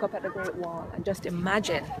 to look up at the Great Wall, and just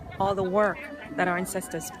imagine all the work that our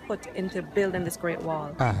ancestors put into building this Great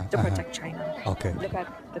Wall to protect China. Okay. Look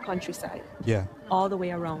at the countryside. Yeah. All the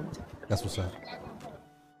way around. That's what's up.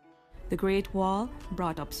 The Great Wall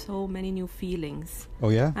brought up so many new feelings. Oh,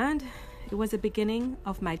 yeah? And it was the beginning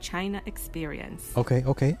of my China experience. Okay.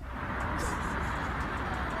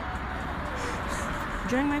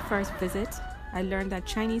 During my first visit, I learned that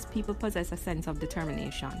Chinese people possess a sense of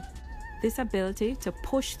determination. This ability to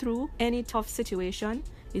push through any tough situation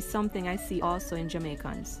is something I see also in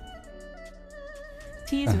Jamaicans.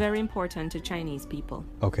 Tea is very important to Chinese people.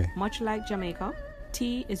 Okay. Much like Jamaica,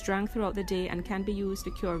 tea is drank throughout the day and can be used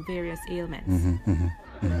to cure various ailments.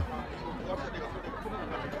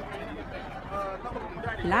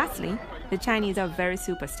 Lastly, the Chinese are very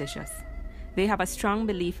superstitious. They have a strong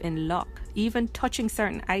belief in luck. Even touching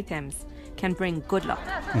certain items can bring good luck.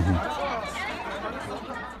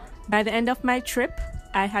 By the end of my trip,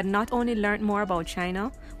 I had not only learned more about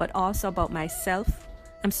China, but also about myself.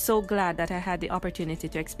 I'm so glad that I had the opportunity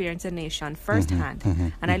to experience the nation firsthand,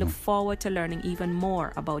 and I look forward to learning even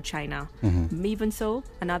more about China. Even so,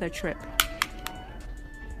 another trip.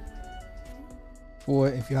 Boy,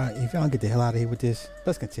 if y'all don't get the hell out of here with this,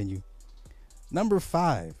 let's continue. Number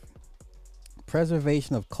 5,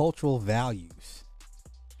 preservation of cultural values.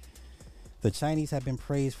 The Chinese have been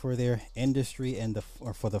praised for their industry and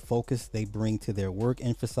for the focus they bring to their work,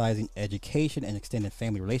 emphasizing education and extended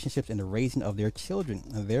family relationships in the raising of their children.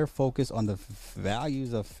 Their focus on the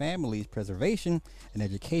values of families preservation and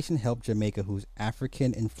education helped Jamaica, whose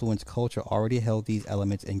African influenced culture already held these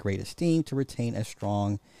elements in great esteem, to retain a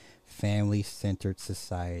strong family-centered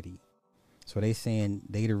society. So they saying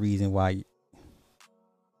they the reason why.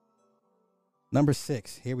 Number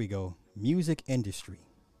 6, here we go. Music industry.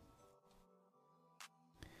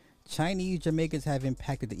 Chinese Jamaicans have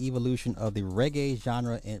impacted the evolution of the reggae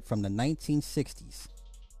genre from the 1960s.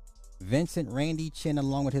 Vincent Randy Chin,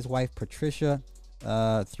 along with his wife Patricia,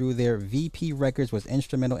 through their VP Records, was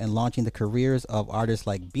instrumental in launching the careers of artists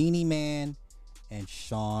like Beanie Man and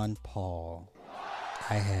Sean Paul.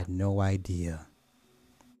 I had no idea.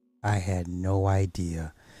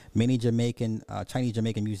 Many Chinese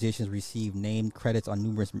Jamaican musicians received named credits on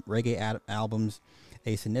numerous reggae albums.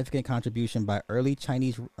 A significant contribution by early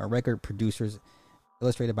Chinese record producers,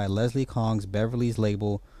 illustrated by Leslie Kong's Beverly's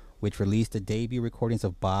label, which released the debut recordings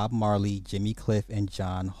of Bob Marley, Jimmy Cliff, and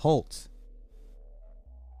John Holtz.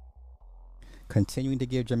 Continuing to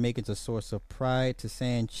give Jamaicans a source of pride,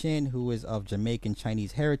 Tasan Chin, who is of Jamaican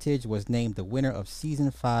Chinese heritage, was named the winner of Season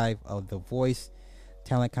 5 of The Voice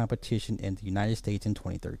talent competition in the United States in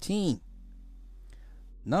 2013.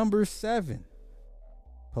 Number 7,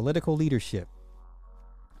 political leadership.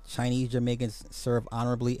 Chinese Jamaicans serve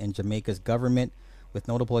honorably in Jamaica's government, with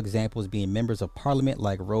notable examples being members of parliament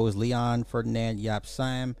like Rose Leon, Ferdinand Yap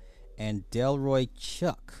Sam, and Delroy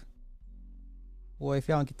Chuck. Boy, if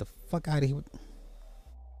y'all don't get the fuck out of here.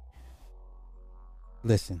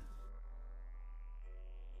 Listen.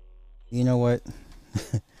 You know what?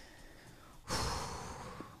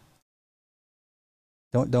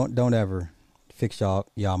 Don't ever fix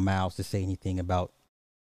y'all mouths to say anything about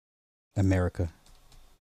America.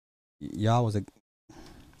 Y'all was a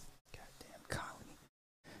goddamn colony.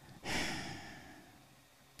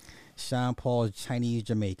 Sean Paul's Chinese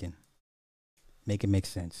Jamaican. Make it make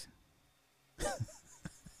sense.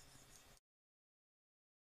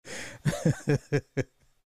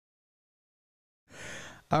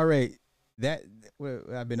 All right.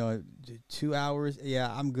 I've been on 2 hours.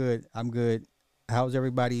 Yeah, I'm good. How's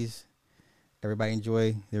everybody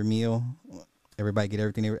enjoy their meal? Everybody get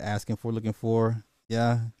everything they were asking for, looking for?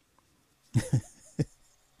 Yeah.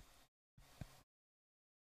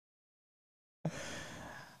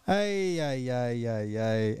 Hey,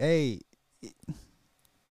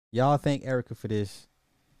 y'all thank Erica for this.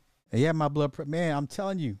 Yeah, my man, I'm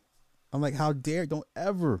telling you. I'm like, how dare, don't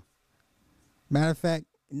ever. Matter of fact,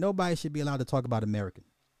 nobody should be allowed to talk about America.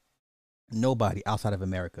 Nobody outside of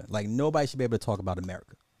America. Like, nobody should be able to talk about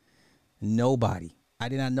America. Nobody. I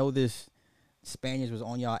did not know this. Spaniards was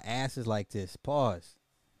on y'all asses like this. Pause.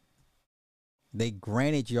 They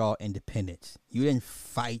granted y'all independence. You didn't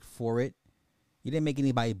fight for it. You didn't make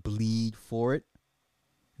anybody bleed for it.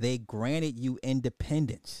 They granted you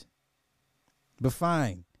independence. But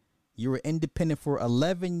fine. You were independent for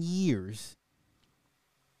 11 years.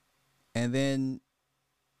 And then,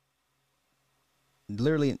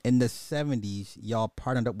 literally in the 70s, y'all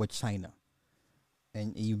partnered up with China.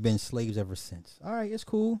 And you've been slaves ever since. All right, it's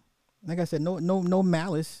cool. Like I said, no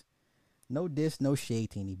malice. No diss, no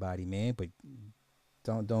shade to anybody, man. But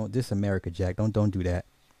don't this America, Jack. Don't do that.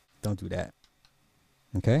 Don't do that.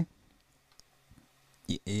 Okay?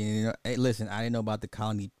 You know, hey, listen, I didn't know about the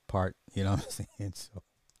colony part, you know what I'm saying? So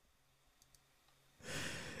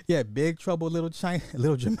yeah, Big Trouble Little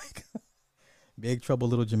Jamaica. Big Trouble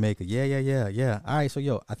Little Jamaica. Yeah. All right, so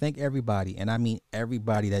yo, I thank everybody, and I mean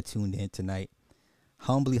everybody that tuned in tonight.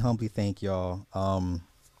 Humbly thank y'all.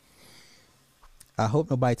 I hope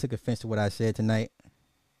nobody took offense to what I said tonight.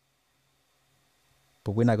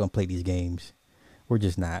 But we're not gonna play these games. We're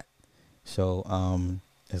just not. So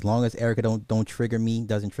as long as Erica doesn't trigger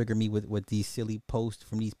me with these silly posts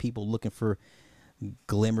from these people looking for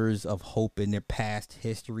glimmers of hope in their past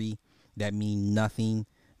history that mean nothing.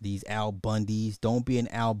 These Al Bundys. Don't be an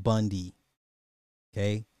Al Bundy.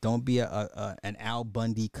 Okay? Don't be an Al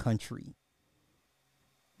Bundy country.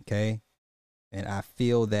 Okay? And I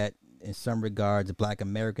feel that in some regards, Black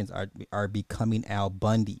Americans are becoming Al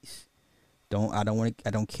Bundys. I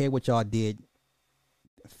don't care what y'all did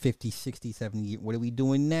 50, 60, 70 years. What are we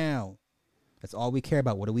doing now? That's all we care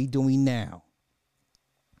about. What are we doing now?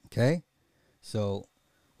 Okay? So,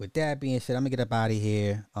 with that being said, I'm going to get up out of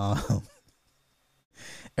here.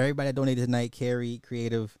 Everybody that donated tonight, Carrie,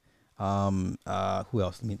 Creative, who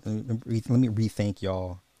else? Let me re-thank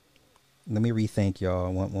y'all. Let me re-thank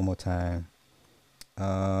y'all one more time.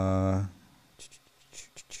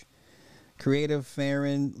 Creative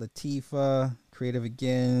Farron, Latifa, Creative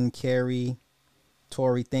again, Carrie,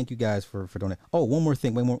 Tori. Thank you guys for doing it. Oh, one more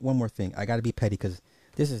thing. One more thing. I got to be petty because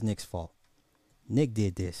this is Nick's fault. Nick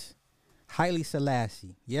did this. Haile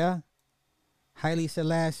Selassie. Yeah? Haile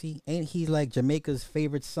Selassie. Ain't he like Jamaica's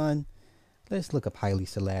favorite son? Let's look up Haile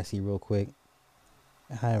Selassie real quick.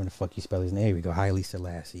 How the fuck you spell his name? Here we go. Haile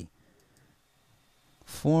Selassie.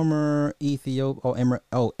 Former Emperor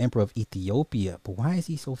of Ethiopia. But why is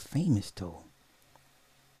he so famous though?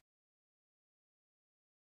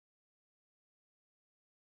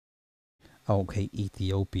 Okay,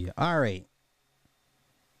 Ethiopia. All right.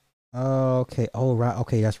 Okay. Oh, right.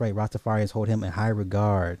 Okay, that's right. Rastafarians hold him in high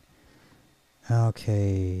regard.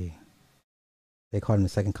 Okay. They called him the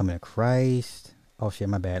second coming of Christ. Oh shit,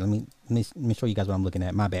 my bad. Let me show you guys what I'm looking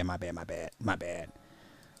at. My bad.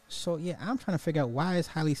 So yeah, I'm trying to figure out why is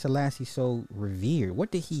Haile Selassie so revered?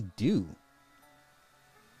 What did he do?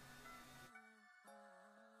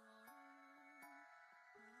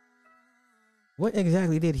 What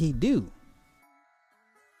exactly did he do?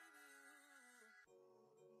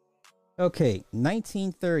 Okay,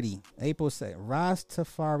 1930, April 2nd,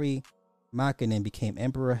 Rastafari Makinen became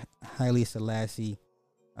Emperor Haile Selassie,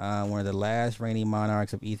 one of the last reigning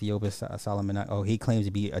monarchs of Ethiopia. Solomon. Oh, he claims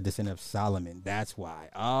to be a descendant of Solomon. That's why.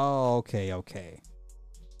 Oh, okay.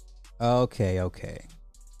 But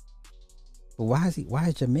why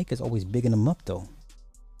is Jamaica's always bigging him up though?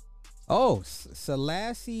 Oh,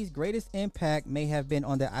 Selassie's greatest impact may have been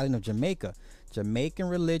on the island of Jamaica. Jamaican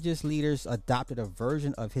religious leaders adopted a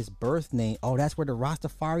version of his birth name. Oh, that's where the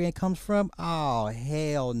Rastafarian comes from? Oh,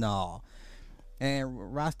 hell no. And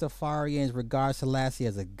Rastafarians regard Selassie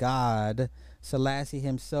as a god. Selassie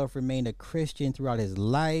himself remained a Christian throughout his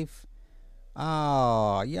life.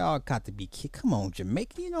 Oh, y'all got to be kidding. Come on,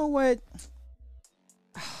 Jamaica. You know what?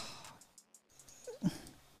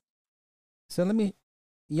 So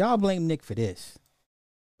y'all blame Nick for this.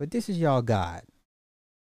 But this is y'all god.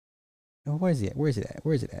 Oh, where is it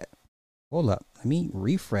at? Hold up. Let me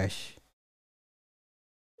refresh.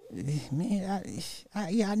 Man,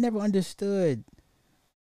 I never understood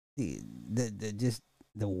the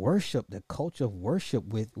worship, the culture of worship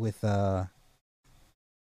with Haile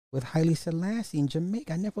Selassie in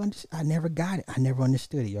Jamaica. I never got it. I never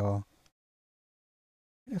understood it, y'all.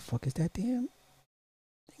 Where the fuck is that damn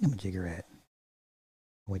thingamajigger at?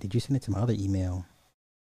 Wait, did you send it to my other email?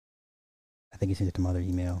 I think you sent it to my other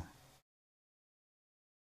email.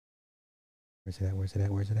 Where's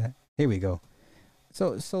it at? Here we go.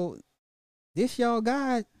 So this y'all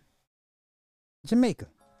got Jamaica.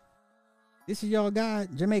 This is y'all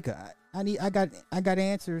got Jamaica. I got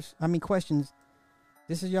answers. I mean questions.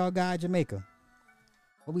 This is y'all got Jamaica.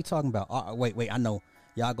 What we talking about? Wait. I know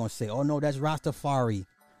y'all gonna say, "Oh no, that's Rastafari,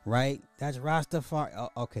 right? That's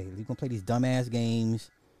Rastafari." Okay, we gonna play these dumbass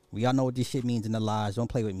games. We all know what this shit means in the lodge. Don't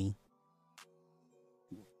play with me.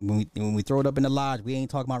 When we throw it up in the lodge, we ain't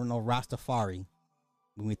talking about no Rastafari.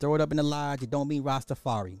 When we throw it up in the lodge, it don't mean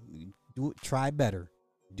Rastafari. Try better.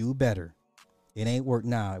 Do better. It ain't work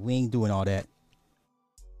now. We ain't doing all that.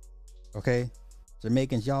 Okay?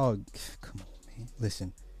 Jamaicans, y'all, come on, man.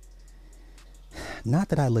 Listen. Not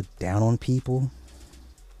that I look down on people.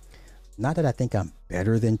 Not that I think I'm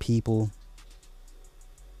better than people.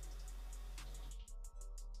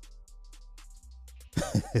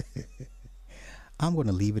 I'm going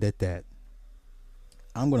to leave it at that.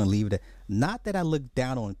 Not that I look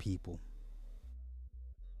down on people.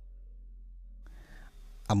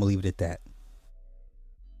 I'm going to leave it at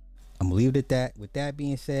that. With that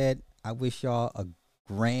being said, I wish y'all a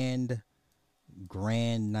grand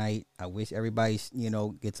night. I wish everybody,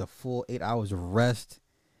 gets a full 8 hours of rest.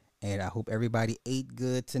 And I hope everybody ate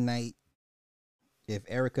good tonight. If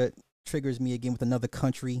Erica triggers me again with another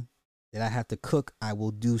country that I have to cook, I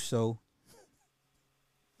will do so.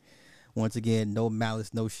 Once again, no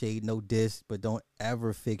malice, no shade, no diss, but don't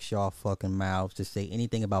ever fix y'all fucking mouths to say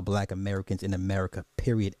anything about Black Americans in America,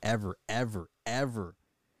 period, ever.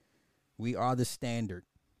 We are the standard.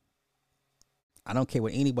 I don't care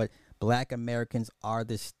what anybody, Black Americans are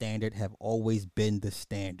the standard, have always been the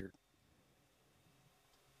standard.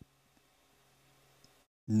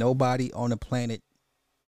 Nobody on the planet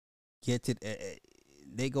gets it.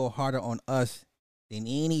 They go harder on us than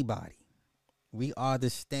anybody. We are the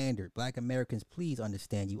standard. Black Americans, please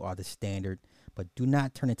understand you are the standard, but do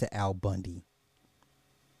not turn into Al Bundy.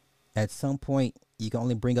 At some point, you can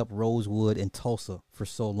only bring up Rosewood and Tulsa for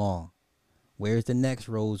so long. Where's the next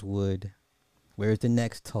Rosewood? Where's the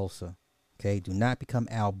next Tulsa? Okay, do not become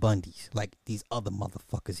Al Bundys like these other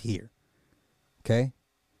motherfuckers here. Okay?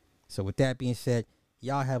 So with that being said,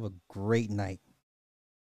 y'all have a great night.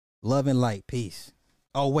 Love and light. Peace.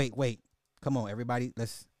 Oh, wait. Come on, everybody.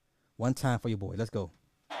 Let's one time for your boy. Let's go.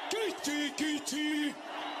 Kichi,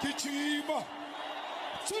 Kichima,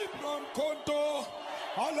 Simran Konto,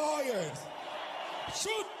 Alliance,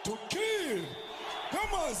 shoot to kill,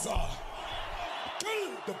 Yamaza,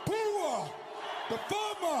 kill the poor, the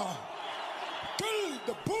farmer, kill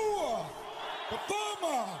the poor, the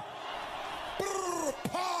farmer, brr,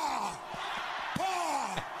 pa,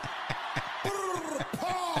 brr,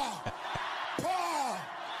 pa,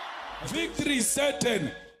 victory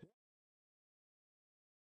certain.